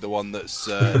usually the one that's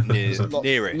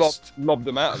nearest. lobbed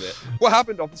them out of it. What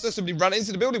happened, officer? Somebody ran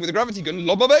into the building with a gravity gun and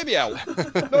lobbed my baby out.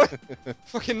 No,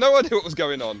 fucking no idea what was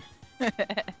going on.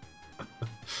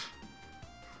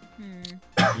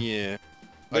 Yeah.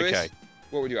 Lewis, Okay.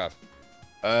 what would you have?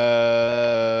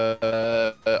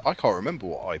 I can't remember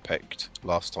what I picked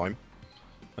last time.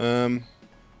 I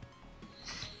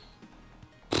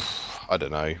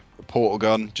don't know. A portal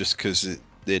gun, just because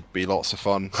it'd be lots of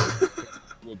fun.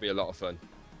 Would be a lot of fun.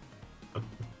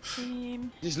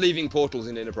 Just leaving portals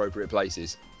in inappropriate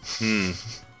places. Hmm.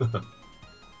 And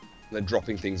then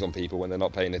dropping things on people when they're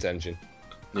not paying attention.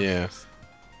 Yeah.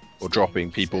 Or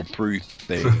dropping people through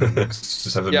things.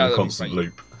 Just have them Yeah, in a that'd be constant great.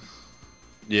 loop.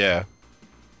 Yeah.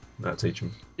 That'll teach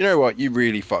them. You know what? You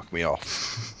really fucked me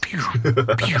off.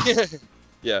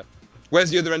 Yeah. Where's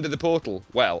the other end of the portal?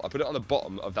 Well, I put it on the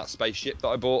bottom of that spaceship that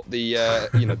I bought. The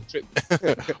trip.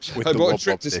 I bought a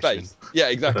trip to space. Yeah,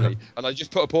 exactly. And I just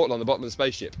put a portal on the bottom of the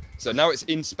spaceship. So now it's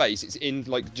in space. It's in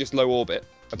like just low orbit,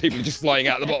 and people are just flying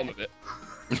out the bottom of it.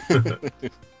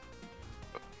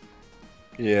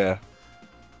 Yeah.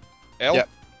 El, Yep.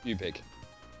 you pick.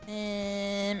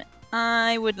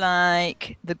 I would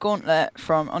like the gauntlet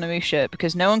from Onimusha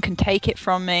because no one can take it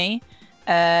from me,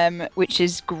 which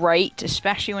is great,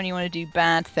 especially when you want to do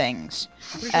bad things.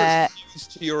 I'm pretty sure it's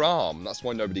fused to your arm. That's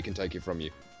why nobody can take it from you.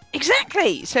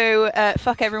 Exactly. So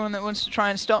fuck everyone that wants to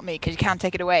try and stop me because you can't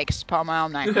take it away because it's part of my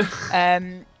arm now.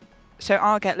 So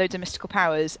I'll get loads of mystical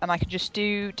powers and I can just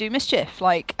do mischief,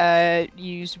 like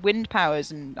use wind powers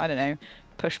and I don't know,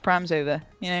 push prams over.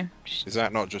 You know. Is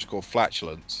that not just called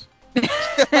flatulence?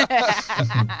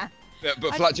 Yeah,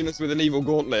 but flatulence with an evil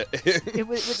gauntlet.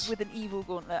 with an evil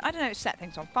gauntlet. I don't know, set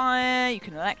things on fire, you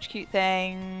can electrocute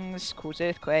things, cause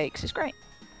earthquakes, it's great.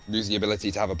 Lose the ability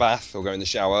to have a bath or go in the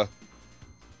shower.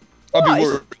 I'd be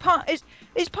worried.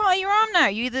 It's part of your arm now.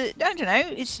 You either, I don't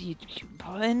know, you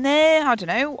put it in there, I don't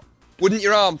know. Wouldn't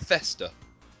your arm fester?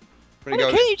 I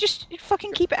don't care, you just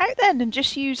fucking keep it out then and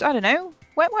just use, I don't know,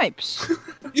 wet wipes.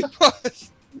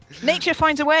 Nature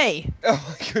finds a way.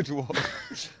 Oh my good lord.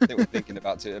 I think we're thinking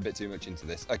about a bit too much into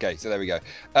this. Okay, so there we go.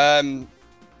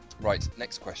 Right,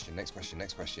 next question.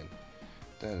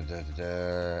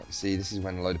 See, this is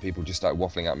when a load of people just start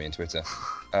waffling at me on Twitter.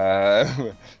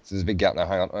 So there's a big gap now,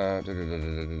 hang on.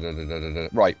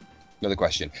 Right, another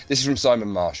question. This is from Simon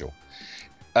Marshall.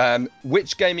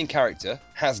 Which gaming character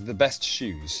has the best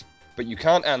shoes? But you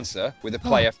can't answer with a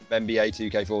player from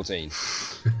NBA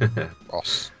 2K14.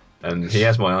 Ross. And he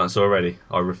has my answer already.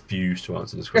 I refuse to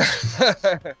answer this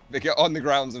question. On the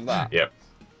grounds of that. Yep.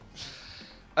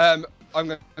 I'm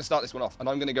going to start this one off, and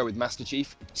I'm going to go with Master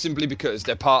Chief, simply because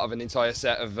they're part of an entire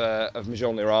set of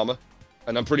Mjolnir armor.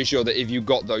 And I'm pretty sure that if you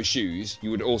got those shoes,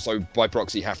 you would also, by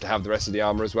proxy, have to have the rest of the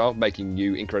armor as well, making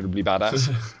you incredibly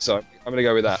badass. So I'm going to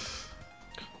go with that.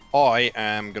 I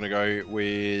am going to go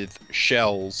with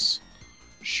Shell's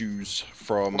shoes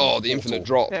from Oh, the Infinite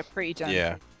Drop. They're pretty done.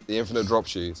 Yeah. The Infinite Drop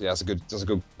shoes. Yeah, that's a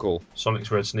good call.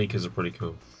 Sonic's red sneakers are pretty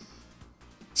cool.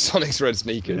 Sonic's red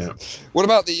sneakers. Yeah. What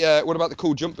about the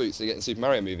cool jump boots they get in the Super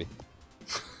Mario movie?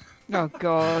 Oh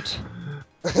God.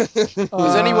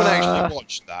 Has anyone actually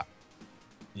watched that?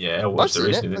 Yeah, I watched it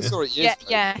I've seen recently, it. I didn't saw you? it years ago.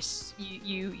 Yes.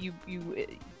 You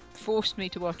forced me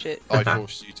to watch it I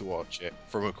forced you to watch it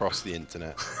from across the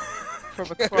internet. from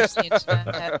across the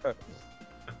internet.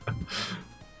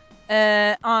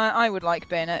 I would like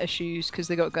Bayonetta shoes because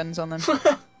they got guns on them.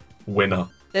 Winner.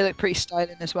 They look pretty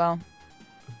styling as well.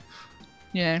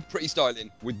 You know. Pretty styling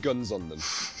with guns on them.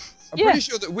 I'm Yeah. pretty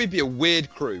sure that we'd be a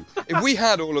weird crew if we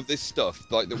had all of this stuff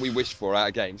like that we wished for out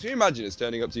of games. Can you imagine us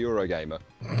turning up to Eurogamer?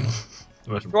 The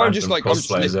most Well, I'm just random like- I'm just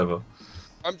cosplayers ever.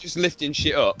 I'm just lifting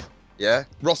shit up. Yeah,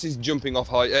 Ross is jumping off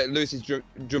high. Lewis is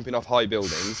jumping off high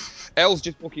buildings, Elle's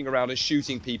just walking around and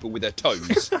shooting people with her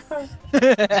toes.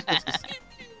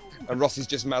 And Ross is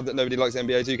just mad that nobody likes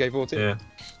NBA 2K14.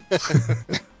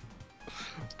 Yeah.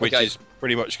 Which Okay. is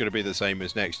pretty much going to be the same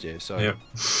as next year. So Yeah.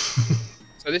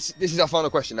 So this is our final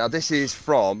question. Now this is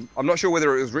from, I'm not sure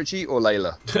whether it was Richie or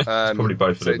Layla. It's probably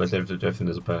both of so them, but everything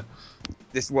is a pair.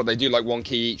 This is what they do, like one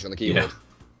key each on the keyboard. Yeah.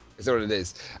 Is that what it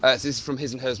is? So this is from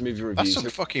His and Hers movie that's reviews. some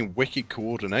fucking wicked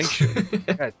coordination.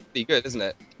 Yeah, it's pretty good, isn't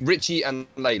it? Richie and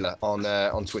Layla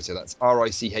on Twitter. That's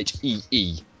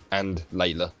Richee and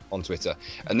Layla on Twitter.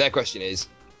 And their question is,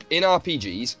 in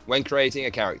RPGs, when creating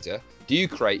a character, do you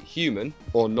create human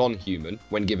or non-human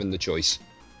when given the choice?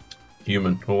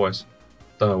 Human, always.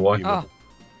 Don't know why. Oh,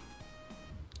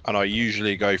 And I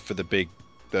usually go for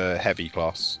the heavy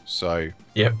class. So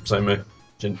Yep, same here.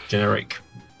 Generic,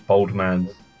 bold man.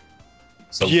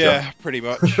 Soldier. yeah, pretty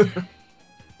much.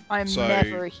 I'm So-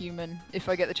 never a human if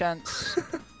I get the chance.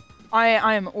 I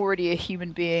am already a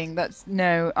human being.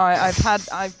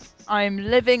 I'm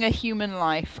living a human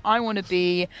life. I want to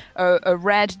be a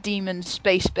red demon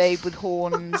space babe with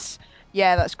horns.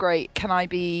 Yeah, that's great. Can I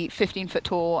be 15 foot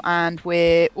tall and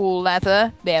we're all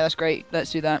leather? Yeah, that's great.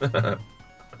 Let's do that.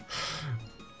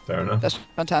 Fair enough. That's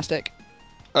fantastic.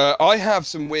 I have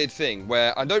some weird thing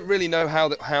where I don't really know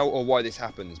how or why this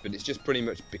happens, but it's just pretty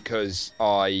much because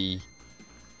I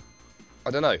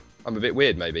don't know. I'm a bit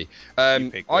weird, maybe. You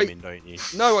pick women, don't you?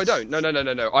 No, I don't.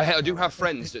 No. I do have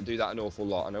friends that do that an awful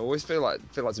lot, and I always feel like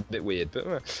it's a bit weird.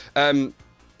 But I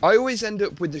always end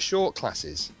up with the short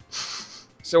classes.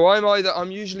 So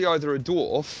I'm usually either a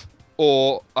dwarf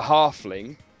or a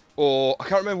halfling, or I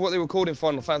can't remember what they were called in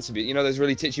Final Fantasy. But you know those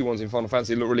really titchy ones in Final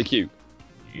Fantasy that look really cute.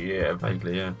 Yeah,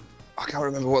 vaguely, yeah. I can't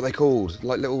remember what they're called.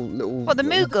 Like little. What, the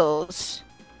Moogles?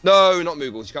 No, not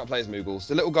Moogles. You can't play as Moogles.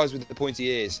 The little guys with the pointy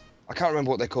ears. I can't remember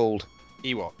what they're called.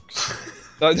 Ewoks.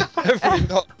 No, they're definitely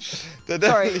not. They're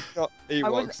definitely not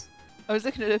Ewoks. I was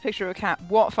looking at a picture of a cat.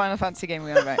 What Final Fantasy game are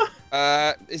we on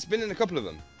about? It's been in a couple of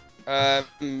them.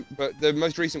 But the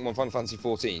most recent one, Final Fantasy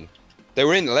 14, they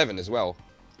were in 11 as well.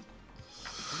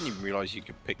 I didn't even realise you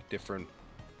could pick different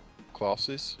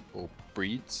classes or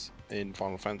breeds in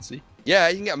Final Fantasy. Yeah,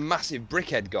 you can get a massive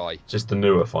brickhead guy. Just the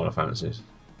newer Final Fantasies.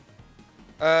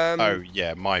 Oh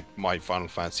yeah, my Final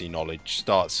Fantasy knowledge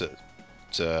starts at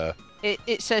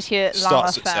It says here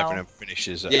starts at 7 Lalafell. and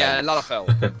finishes at yeah, 8.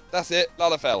 Lalafell. That's it,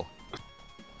 Lalafell.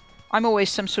 I'm always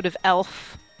some sort of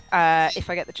elf, if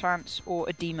I get the chance, or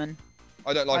a demon.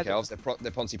 I don't like I- elves. They're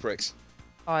poncy pricks.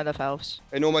 Oh, I love elves.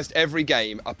 In almost every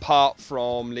game, apart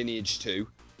from Lineage 2,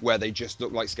 where they just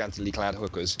look like scantily clad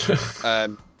hookers,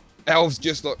 elves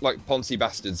just look like poncy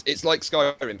bastards. It's like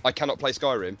Skyrim. I cannot play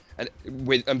Skyrim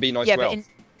and be nice Yeah, to but elves.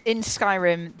 in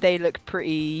Skyrim, they look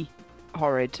pretty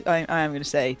horrid. I am going to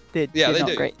say. They're Yeah, they not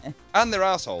do. great. And they're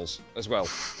assholes as well.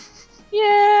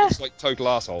 Yeah. It's like total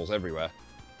assholes everywhere.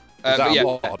 Is that but a yeah,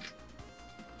 mod?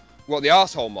 what, the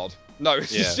asshole mod? No,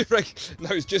 it's Yeah.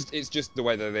 just it's just the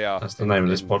way that they are. That's the name of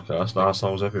this podcast,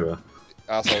 Arseholes Everywhere.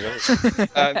 Assholes.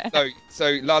 No, so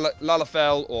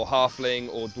Lalafell or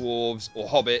Halfling or Dwarves or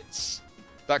Hobbits,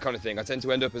 that kind of thing. I tend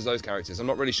to end up as those characters. I'm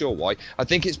not really sure why. I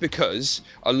think it's because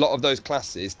a lot of those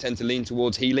classes tend to lean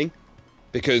towards healing,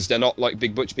 because they're not like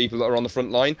big butch people that are on the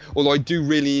front line. Although I do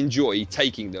really enjoy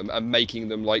taking them and making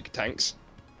them like tanks,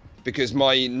 because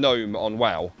my gnome on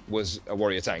WoW was a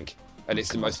warrior tank, and it's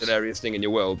the most hilarious thing in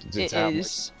your world to It have,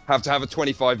 is. have to have a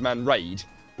 25-man raid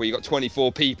where you got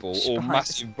 24 people, Just all behind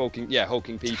massive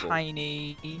hulking people.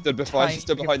 Tiny.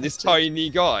 Stood behind this tiny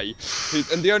guy.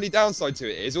 And the only downside to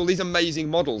it is all these amazing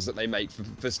models that they make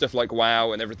for stuff like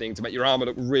WoW and everything to make your armor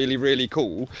look really, really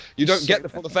cool. You don't get the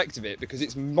full effect of it because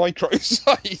it's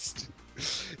micro-sized.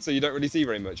 So you don't really see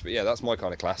very much. But yeah, that's my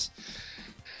kind of class.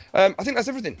 I think that's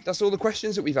everything. That's all the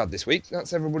questions that we've had this week.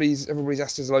 That's everybody's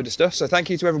asked us a load of stuff. So thank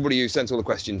you to everybody who sent all the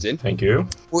questions in. Thank you.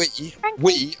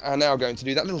 We are now going to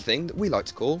do that little thing that we like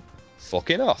to call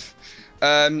fucking off.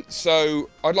 So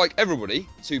I'd like everybody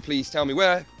to please tell me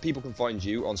where people can find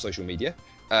you on social media,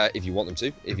 if you want them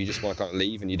to. If you just want to kind of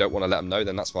leave and you don't want to let them know,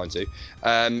 then that's fine too.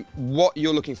 What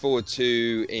you're looking forward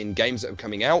to in games that are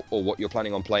coming out, or what you're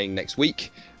planning on playing next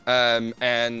week,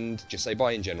 and just say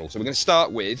bye in general. So we're going to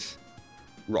start with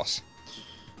Ross.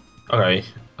 Okay.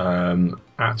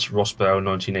 At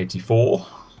Rossbell1984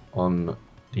 on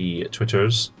the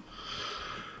Twitters.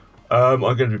 I'm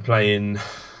going to be playing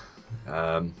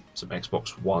some Xbox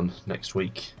One next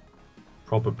week.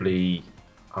 Probably.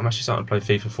 I'm actually starting to play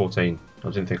FIFA 14. I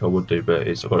didn't think I would do, but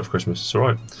I got it for Christmas. It's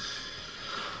alright.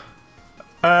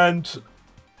 And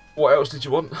what else did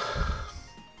you want?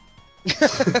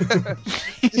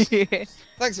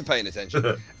 Thanks for paying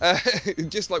attention.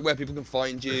 Just like where people can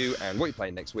find you and what you're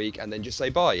playing next week, and then just say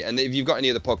bye. And if you've got any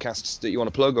other podcasts that you want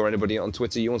to plug or anybody on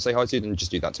Twitter you want to say hi to, then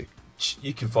just do that too.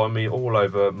 You can find me all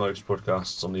over most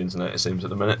podcasts on the internet, it seems, at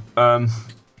the minute.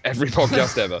 Every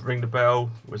podcast ever. Ring the Bell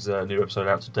was a new episode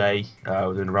out today.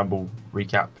 We're doing a Rumble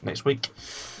recap next week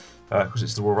because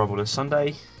it's the Royal Rumble this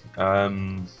Sunday.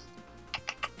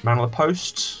 Man on the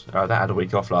Post, that had a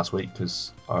week off last week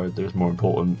because there was more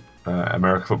important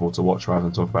American football to watch rather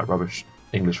than talk about rubbish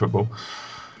English football.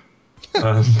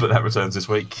 But that returns this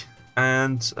week.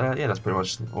 And yeah, that's pretty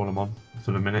much all I'm on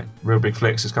for the minute. Real Big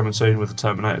Flicks is coming soon with the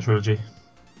Terminator trilogy,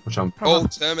 which I'm... Oh,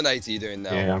 Terminator you're doing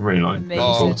now. Yeah, I'm really looking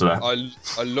forward to that.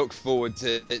 I look forward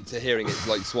to hearing it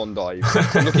like Swan Dive.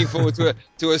 I'm looking forward to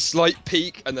a slight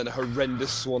peak and then a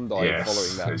horrendous Swan Dive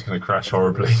following that. It's going to crash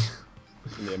horribly.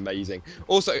 It's going to be amazing.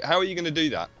 Also, how are you going to do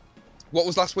that? What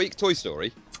was last week? Toy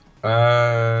Story?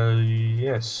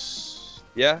 Yes.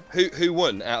 Yeah? Who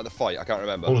won out of the fight? I can't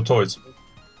remember. All the toys.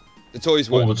 The toys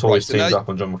won. All the toys right, teamed up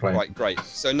on John McClane. Right, great.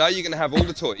 So now you're going to have all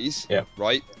the toys,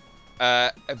 right,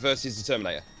 versus the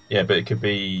Terminator. Yeah, but it could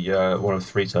be one of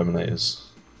 3 Terminators.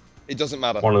 It doesn't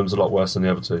matter. One of them's a lot worse than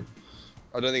the other 2.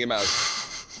 I don't think it matters.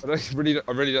 I really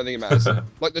don't think it matters.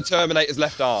 Like the Terminator's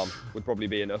left arm would probably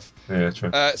be enough. Yeah,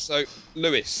 true. So,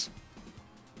 Lewis.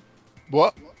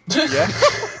 What? Yeah.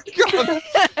 God.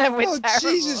 Oh,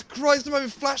 Jesus Christ, I'm having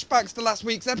flashbacks to last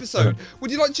week's episode. Would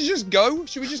you like to just go?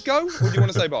 Should we just go? Or do you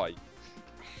want to say bye?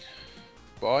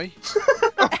 Bye.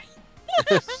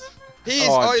 He is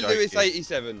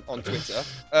iLewis87 on Twitter.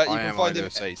 You can find him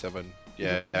iLewis87.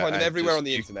 Yeah. You can find him everywhere on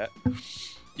the internet.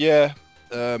 Yeah.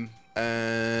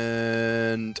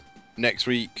 And next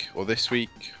week or this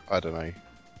week, I don't know,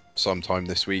 sometime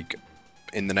this week,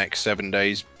 in the next 7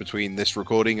 days between this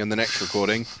recording and the next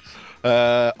recording,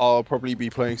 I'll probably be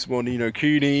playing some more Ni no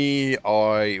Kuni.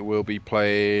 I will be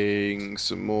playing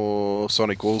some more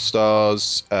Sonic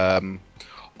All-Stars.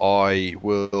 I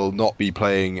will not be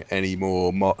playing any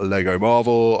more Lego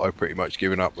Marvel. I've pretty much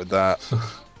given up with that.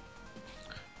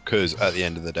 Because at the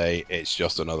end of the day, it's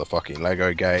just another fucking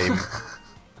Lego game.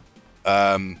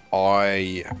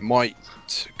 I might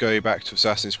go back to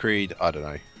Assassin's Creed. I don't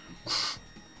know.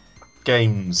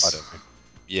 Games. I don't know.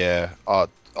 Yeah,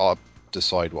 I'll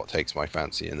decide what takes my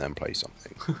fancy and then play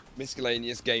something.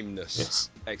 Miscellaneous gameness. Yes.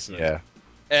 Excellent. Yeah.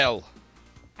 L.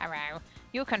 Hello.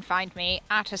 You can find me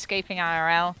at Escaping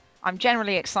IRL. I'm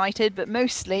generally excited, but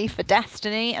mostly for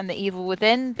Destiny and The Evil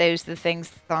Within. Those are the things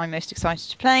that I'm most excited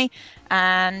to play.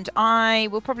 And I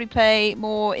will probably play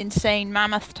more Insane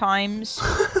Mammoth Times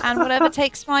and whatever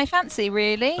takes my fancy,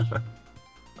 really.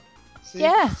 See,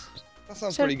 Yeah. That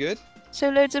sounds pretty good. So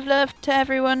loads of love to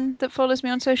everyone that follows me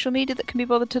on social media that can be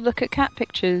bothered to look at cat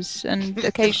pictures and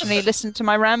occasionally listen to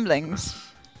my ramblings.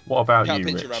 What about Cat you,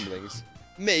 picture Rich? ramblings.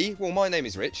 Me? Well, my name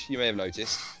is Rich. You may have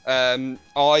noticed.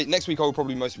 Next week I will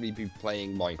probably mostly be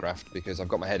playing Minecraft because I've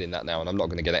got my head in that now and I'm not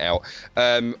going to get it out.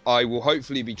 I will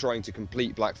hopefully be trying to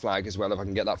complete Black Flag as well if I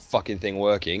can get that fucking thing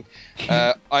working.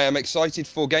 I am excited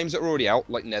for games that are already out,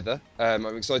 like Nether. I'm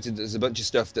excited there's a bunch of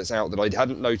stuff that's out that I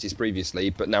hadn't noticed previously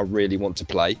but now really want to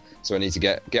play. So I need to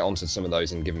get onto some of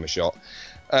those and give them a shot.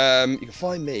 You can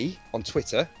find me on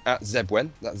Twitter at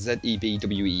Zebwen. That's Zebwen.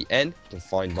 You can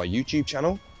find my YouTube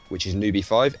channel, which is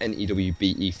Newbie5,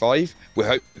 Newbe5. We're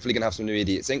hopefully going to have some new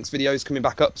Idiots Inc. videos coming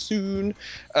back up soon.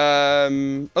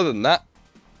 Other than that,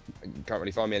 you can't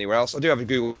really find me anywhere else. I do have a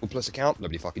Google Plus account.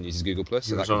 Nobody fucking uses Google Plus,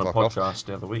 so You that was can on a fuck off. podcast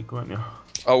the other week, weren't you?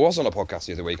 I was on a podcast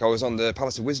the other week. I was on the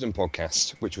Palace of Wisdom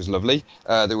podcast, which was lovely.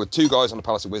 There were 2 guys on the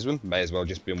Palace of Wisdom. May as well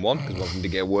just been one, because one of them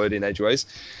did get a word in edgeways.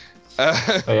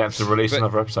 They had to release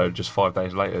another episode just 5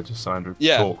 days later, just so Andrew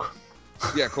could talk.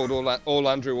 Yeah, called all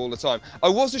Andrew all the time. I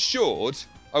was assured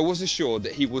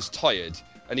that he was tired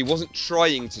and he wasn't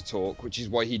trying to talk, which is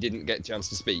why he didn't get a chance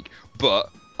to speak. But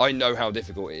I know how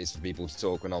difficult it is for people to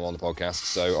talk when I'm on the podcast.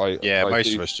 So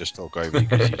most of us just talk over you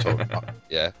because you talk.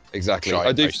 Yeah, exactly.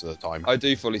 Most of the time. I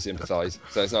do fully sympathise,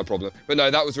 so it's no problem. But no,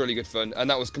 that was really good fun, and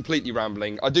that was completely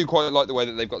rambling. I do quite like the way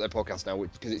that they've got their podcast now,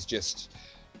 because it's just.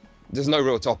 There's no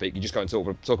real topic. You just go and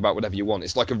talk about whatever you want.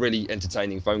 It's like a really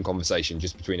entertaining phone conversation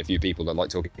just between a few people that like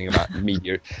talking about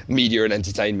media and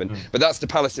entertainment. But that's the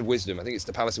Palace of Wisdom. I think it's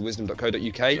the palaceofwisdom.co.uk,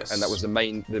 Yes. and that was the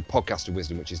podcast of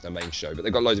Wisdom, which is their main show. But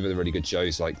they've got loads of other really good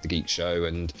shows like The Geek Show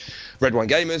and Red Wine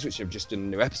Gamers, which they've just done a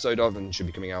new episode of and should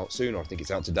be coming out soon, or I think it's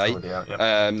out today. Already out,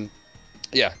 yeah.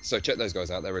 Yeah, so check those guys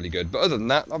out. They're really good. But other than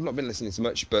that, I've not been listening to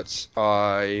much, but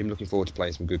I'm looking forward to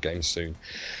playing some good games soon.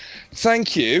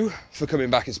 Thank you for coming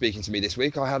back and speaking to me this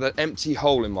week. I had an empty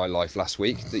hole in my life last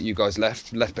week that you guys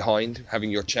left behind, having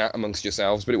your chat amongst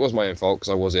yourselves, but it was my own fault because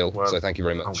I was ill, so thank you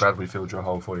very much. I'm glad we filled your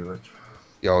hole for you, Rich.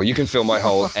 Yo, you can fill my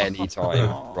hole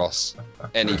anytime, Ross.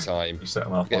 Anytime. You set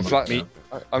them up.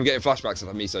 I'm getting flashbacks of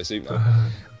that miso soup now.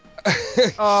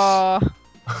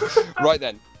 Right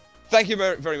then. Thank you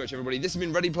very much, everybody. This has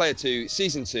been Ready Player 2,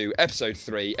 Season 2, Episode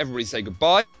 3. Everybody say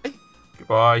goodbye.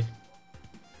 Goodbye.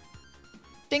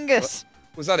 Dingus.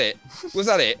 Was that it? Was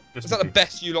that the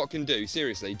best you lot can do?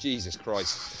 Seriously, Jesus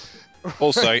Christ.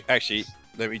 Also, actually,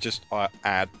 let me just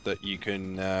add that you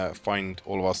can find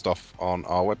all of our stuff on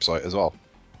our website as well.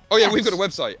 Oh yeah, we've got a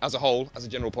website as a whole, as a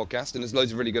general podcast, and there's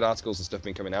loads of really good articles and stuff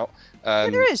been coming out.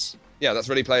 There is. Yeah, that's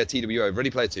Ready Player TWO, Ready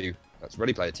Player 2. That's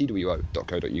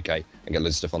readyplayertwo.co.uk and get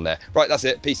loads of stuff on there. Right, that's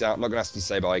it. Peace out. I'm not going to ask you to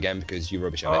say bye again because you're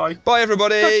rubbish at it. Bye,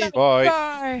 everybody. Bye.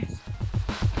 Bye.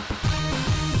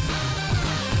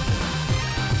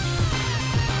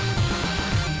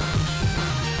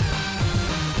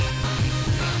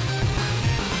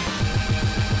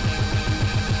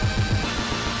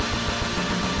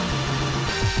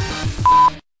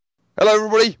 Hello,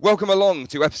 everybody. Welcome along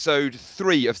to episode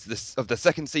 3 of the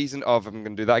second season of. I'm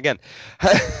going to do that again.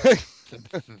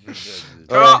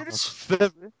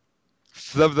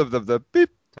 Beep.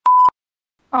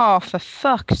 Oh, for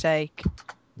fuck's sake.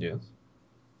 Yes.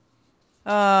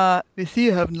 We see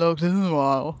you haven't logged in a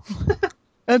while.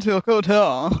 Enter your code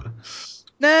here.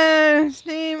 No,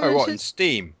 Steam. Oh, what, in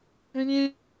Steam? Yeah,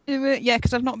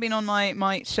 because I've not been on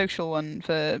my social one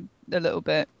for a little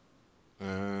bit.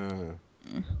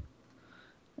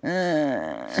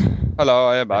 Hello,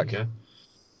 I am back. Okay.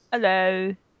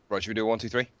 Hello. Right, should we do 1, 2,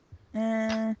 3?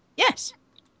 Yes.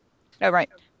 Oh, right.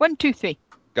 1, 2, 3.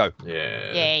 Go.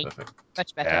 Yeah. Yay. Perfect.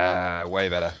 Much better. Yeah, way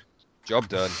better. Job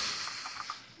done.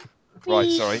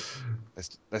 Right, sorry.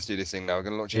 Let's do this thing now. We're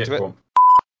going to launch into it.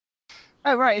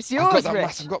 Oh, right. It's yours,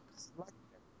 Rich.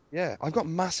 I've got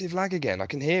massive lag again. I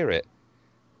can hear it.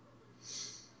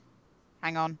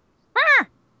 Hang on.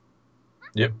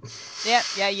 Yep.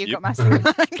 Yeah, you've got massive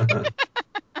lag.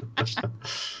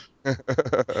 I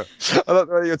don't know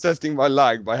whether you're testing my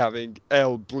lag by having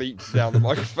L bleep down the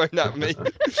microphone at me.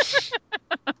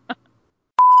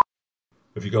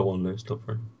 Have you got one there, stop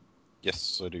for?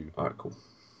 Yes, I do. Alright, cool.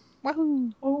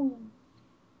 Wahoo! Oh.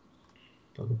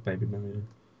 Like a baby Mario.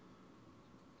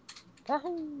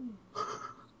 Wahoo!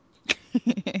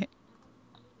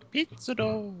 Pizza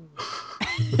dough.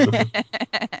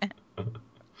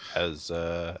 As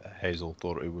Hazel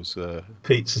thought it was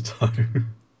Pizza dough.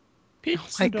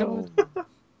 pizza dough. God.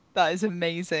 That is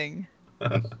amazing.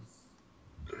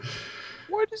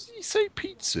 Why does he say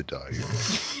pizza dough?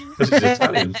 Because it's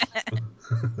Italian.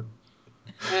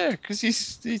 Yeah, because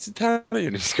he's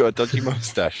Italian. He's got a dodgy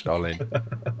mustache, darling.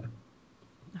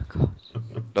 Oh, God.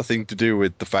 Nothing to do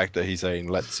with the fact that he's saying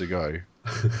 "let's go,"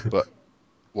 but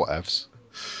whatevs.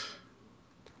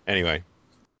 Anyway,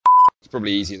 It's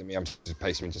probably easier than me having to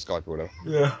paste him into Skype or whatever.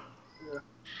 Yeah.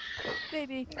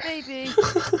 Baby.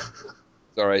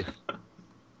 Sorry.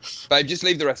 Babe, just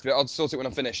leave the rest of it. I'll sort it when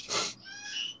I'm finished.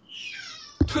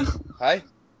 Hey?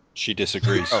 she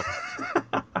disagrees. Oh.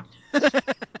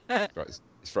 Right,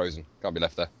 it's frozen. Can't be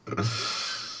left there.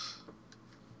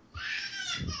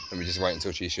 Let me just wait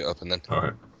until she's shut up and then.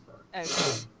 Alright. Okay.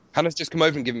 Hannah's just come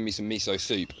over and given me some miso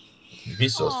soup.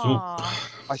 Miso Aw,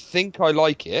 soup. I think I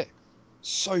like it.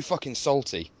 So fucking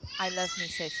salty. I love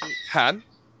miso soup. Han,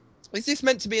 is this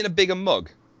meant to be in a bigger mug?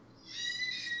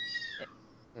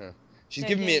 Yeah. She's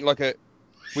giving me it like a...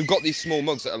 We've got these small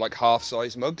mugs that are like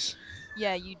half-size mugs.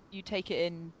 Yeah, you take it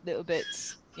in little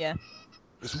bits. Yeah.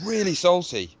 It's really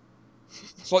salty.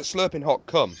 It's like slurping hot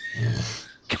cum.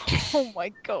 Oh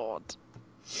my God.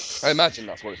 I imagine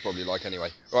that's what it's probably like anyway.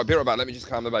 Right, be right back. Let me just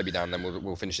calm the baby down, then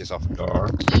we'll finish this off.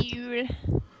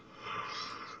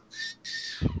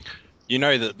 You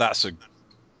know that's a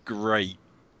great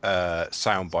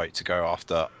soundbite to go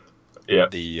after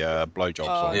the blowjob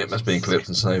song. Yeah, that's being clipped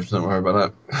and saved. Don't worry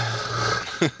about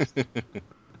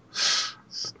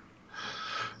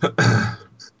that.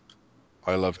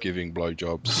 I love giving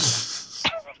blowjobs,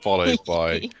 followed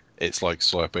by it's like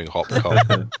slurping hot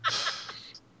cum.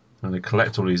 And they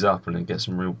collect all these up and then get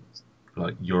some real,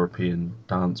 like, European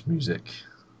dance music.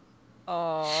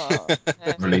 Oh.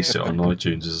 Release it on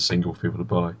iTunes as a single for people to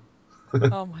buy.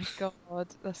 Oh my God,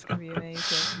 that's gonna be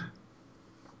amazing.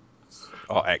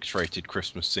 Our X-rated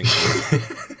Christmas single.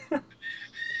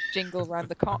 Jingle round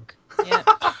the cock. Yeah.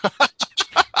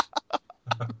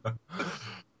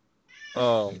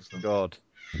 Oh God.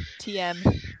 TM.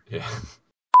 Yeah.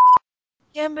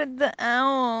 Yeah, but the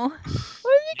owl. What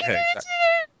are you gonna Yeah, do?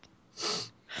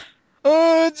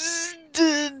 Oh,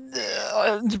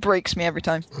 it breaks me every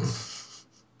time.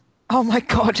 Oh my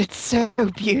god, it's so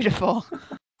beautiful.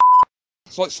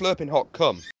 It's like slurping hot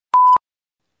cum.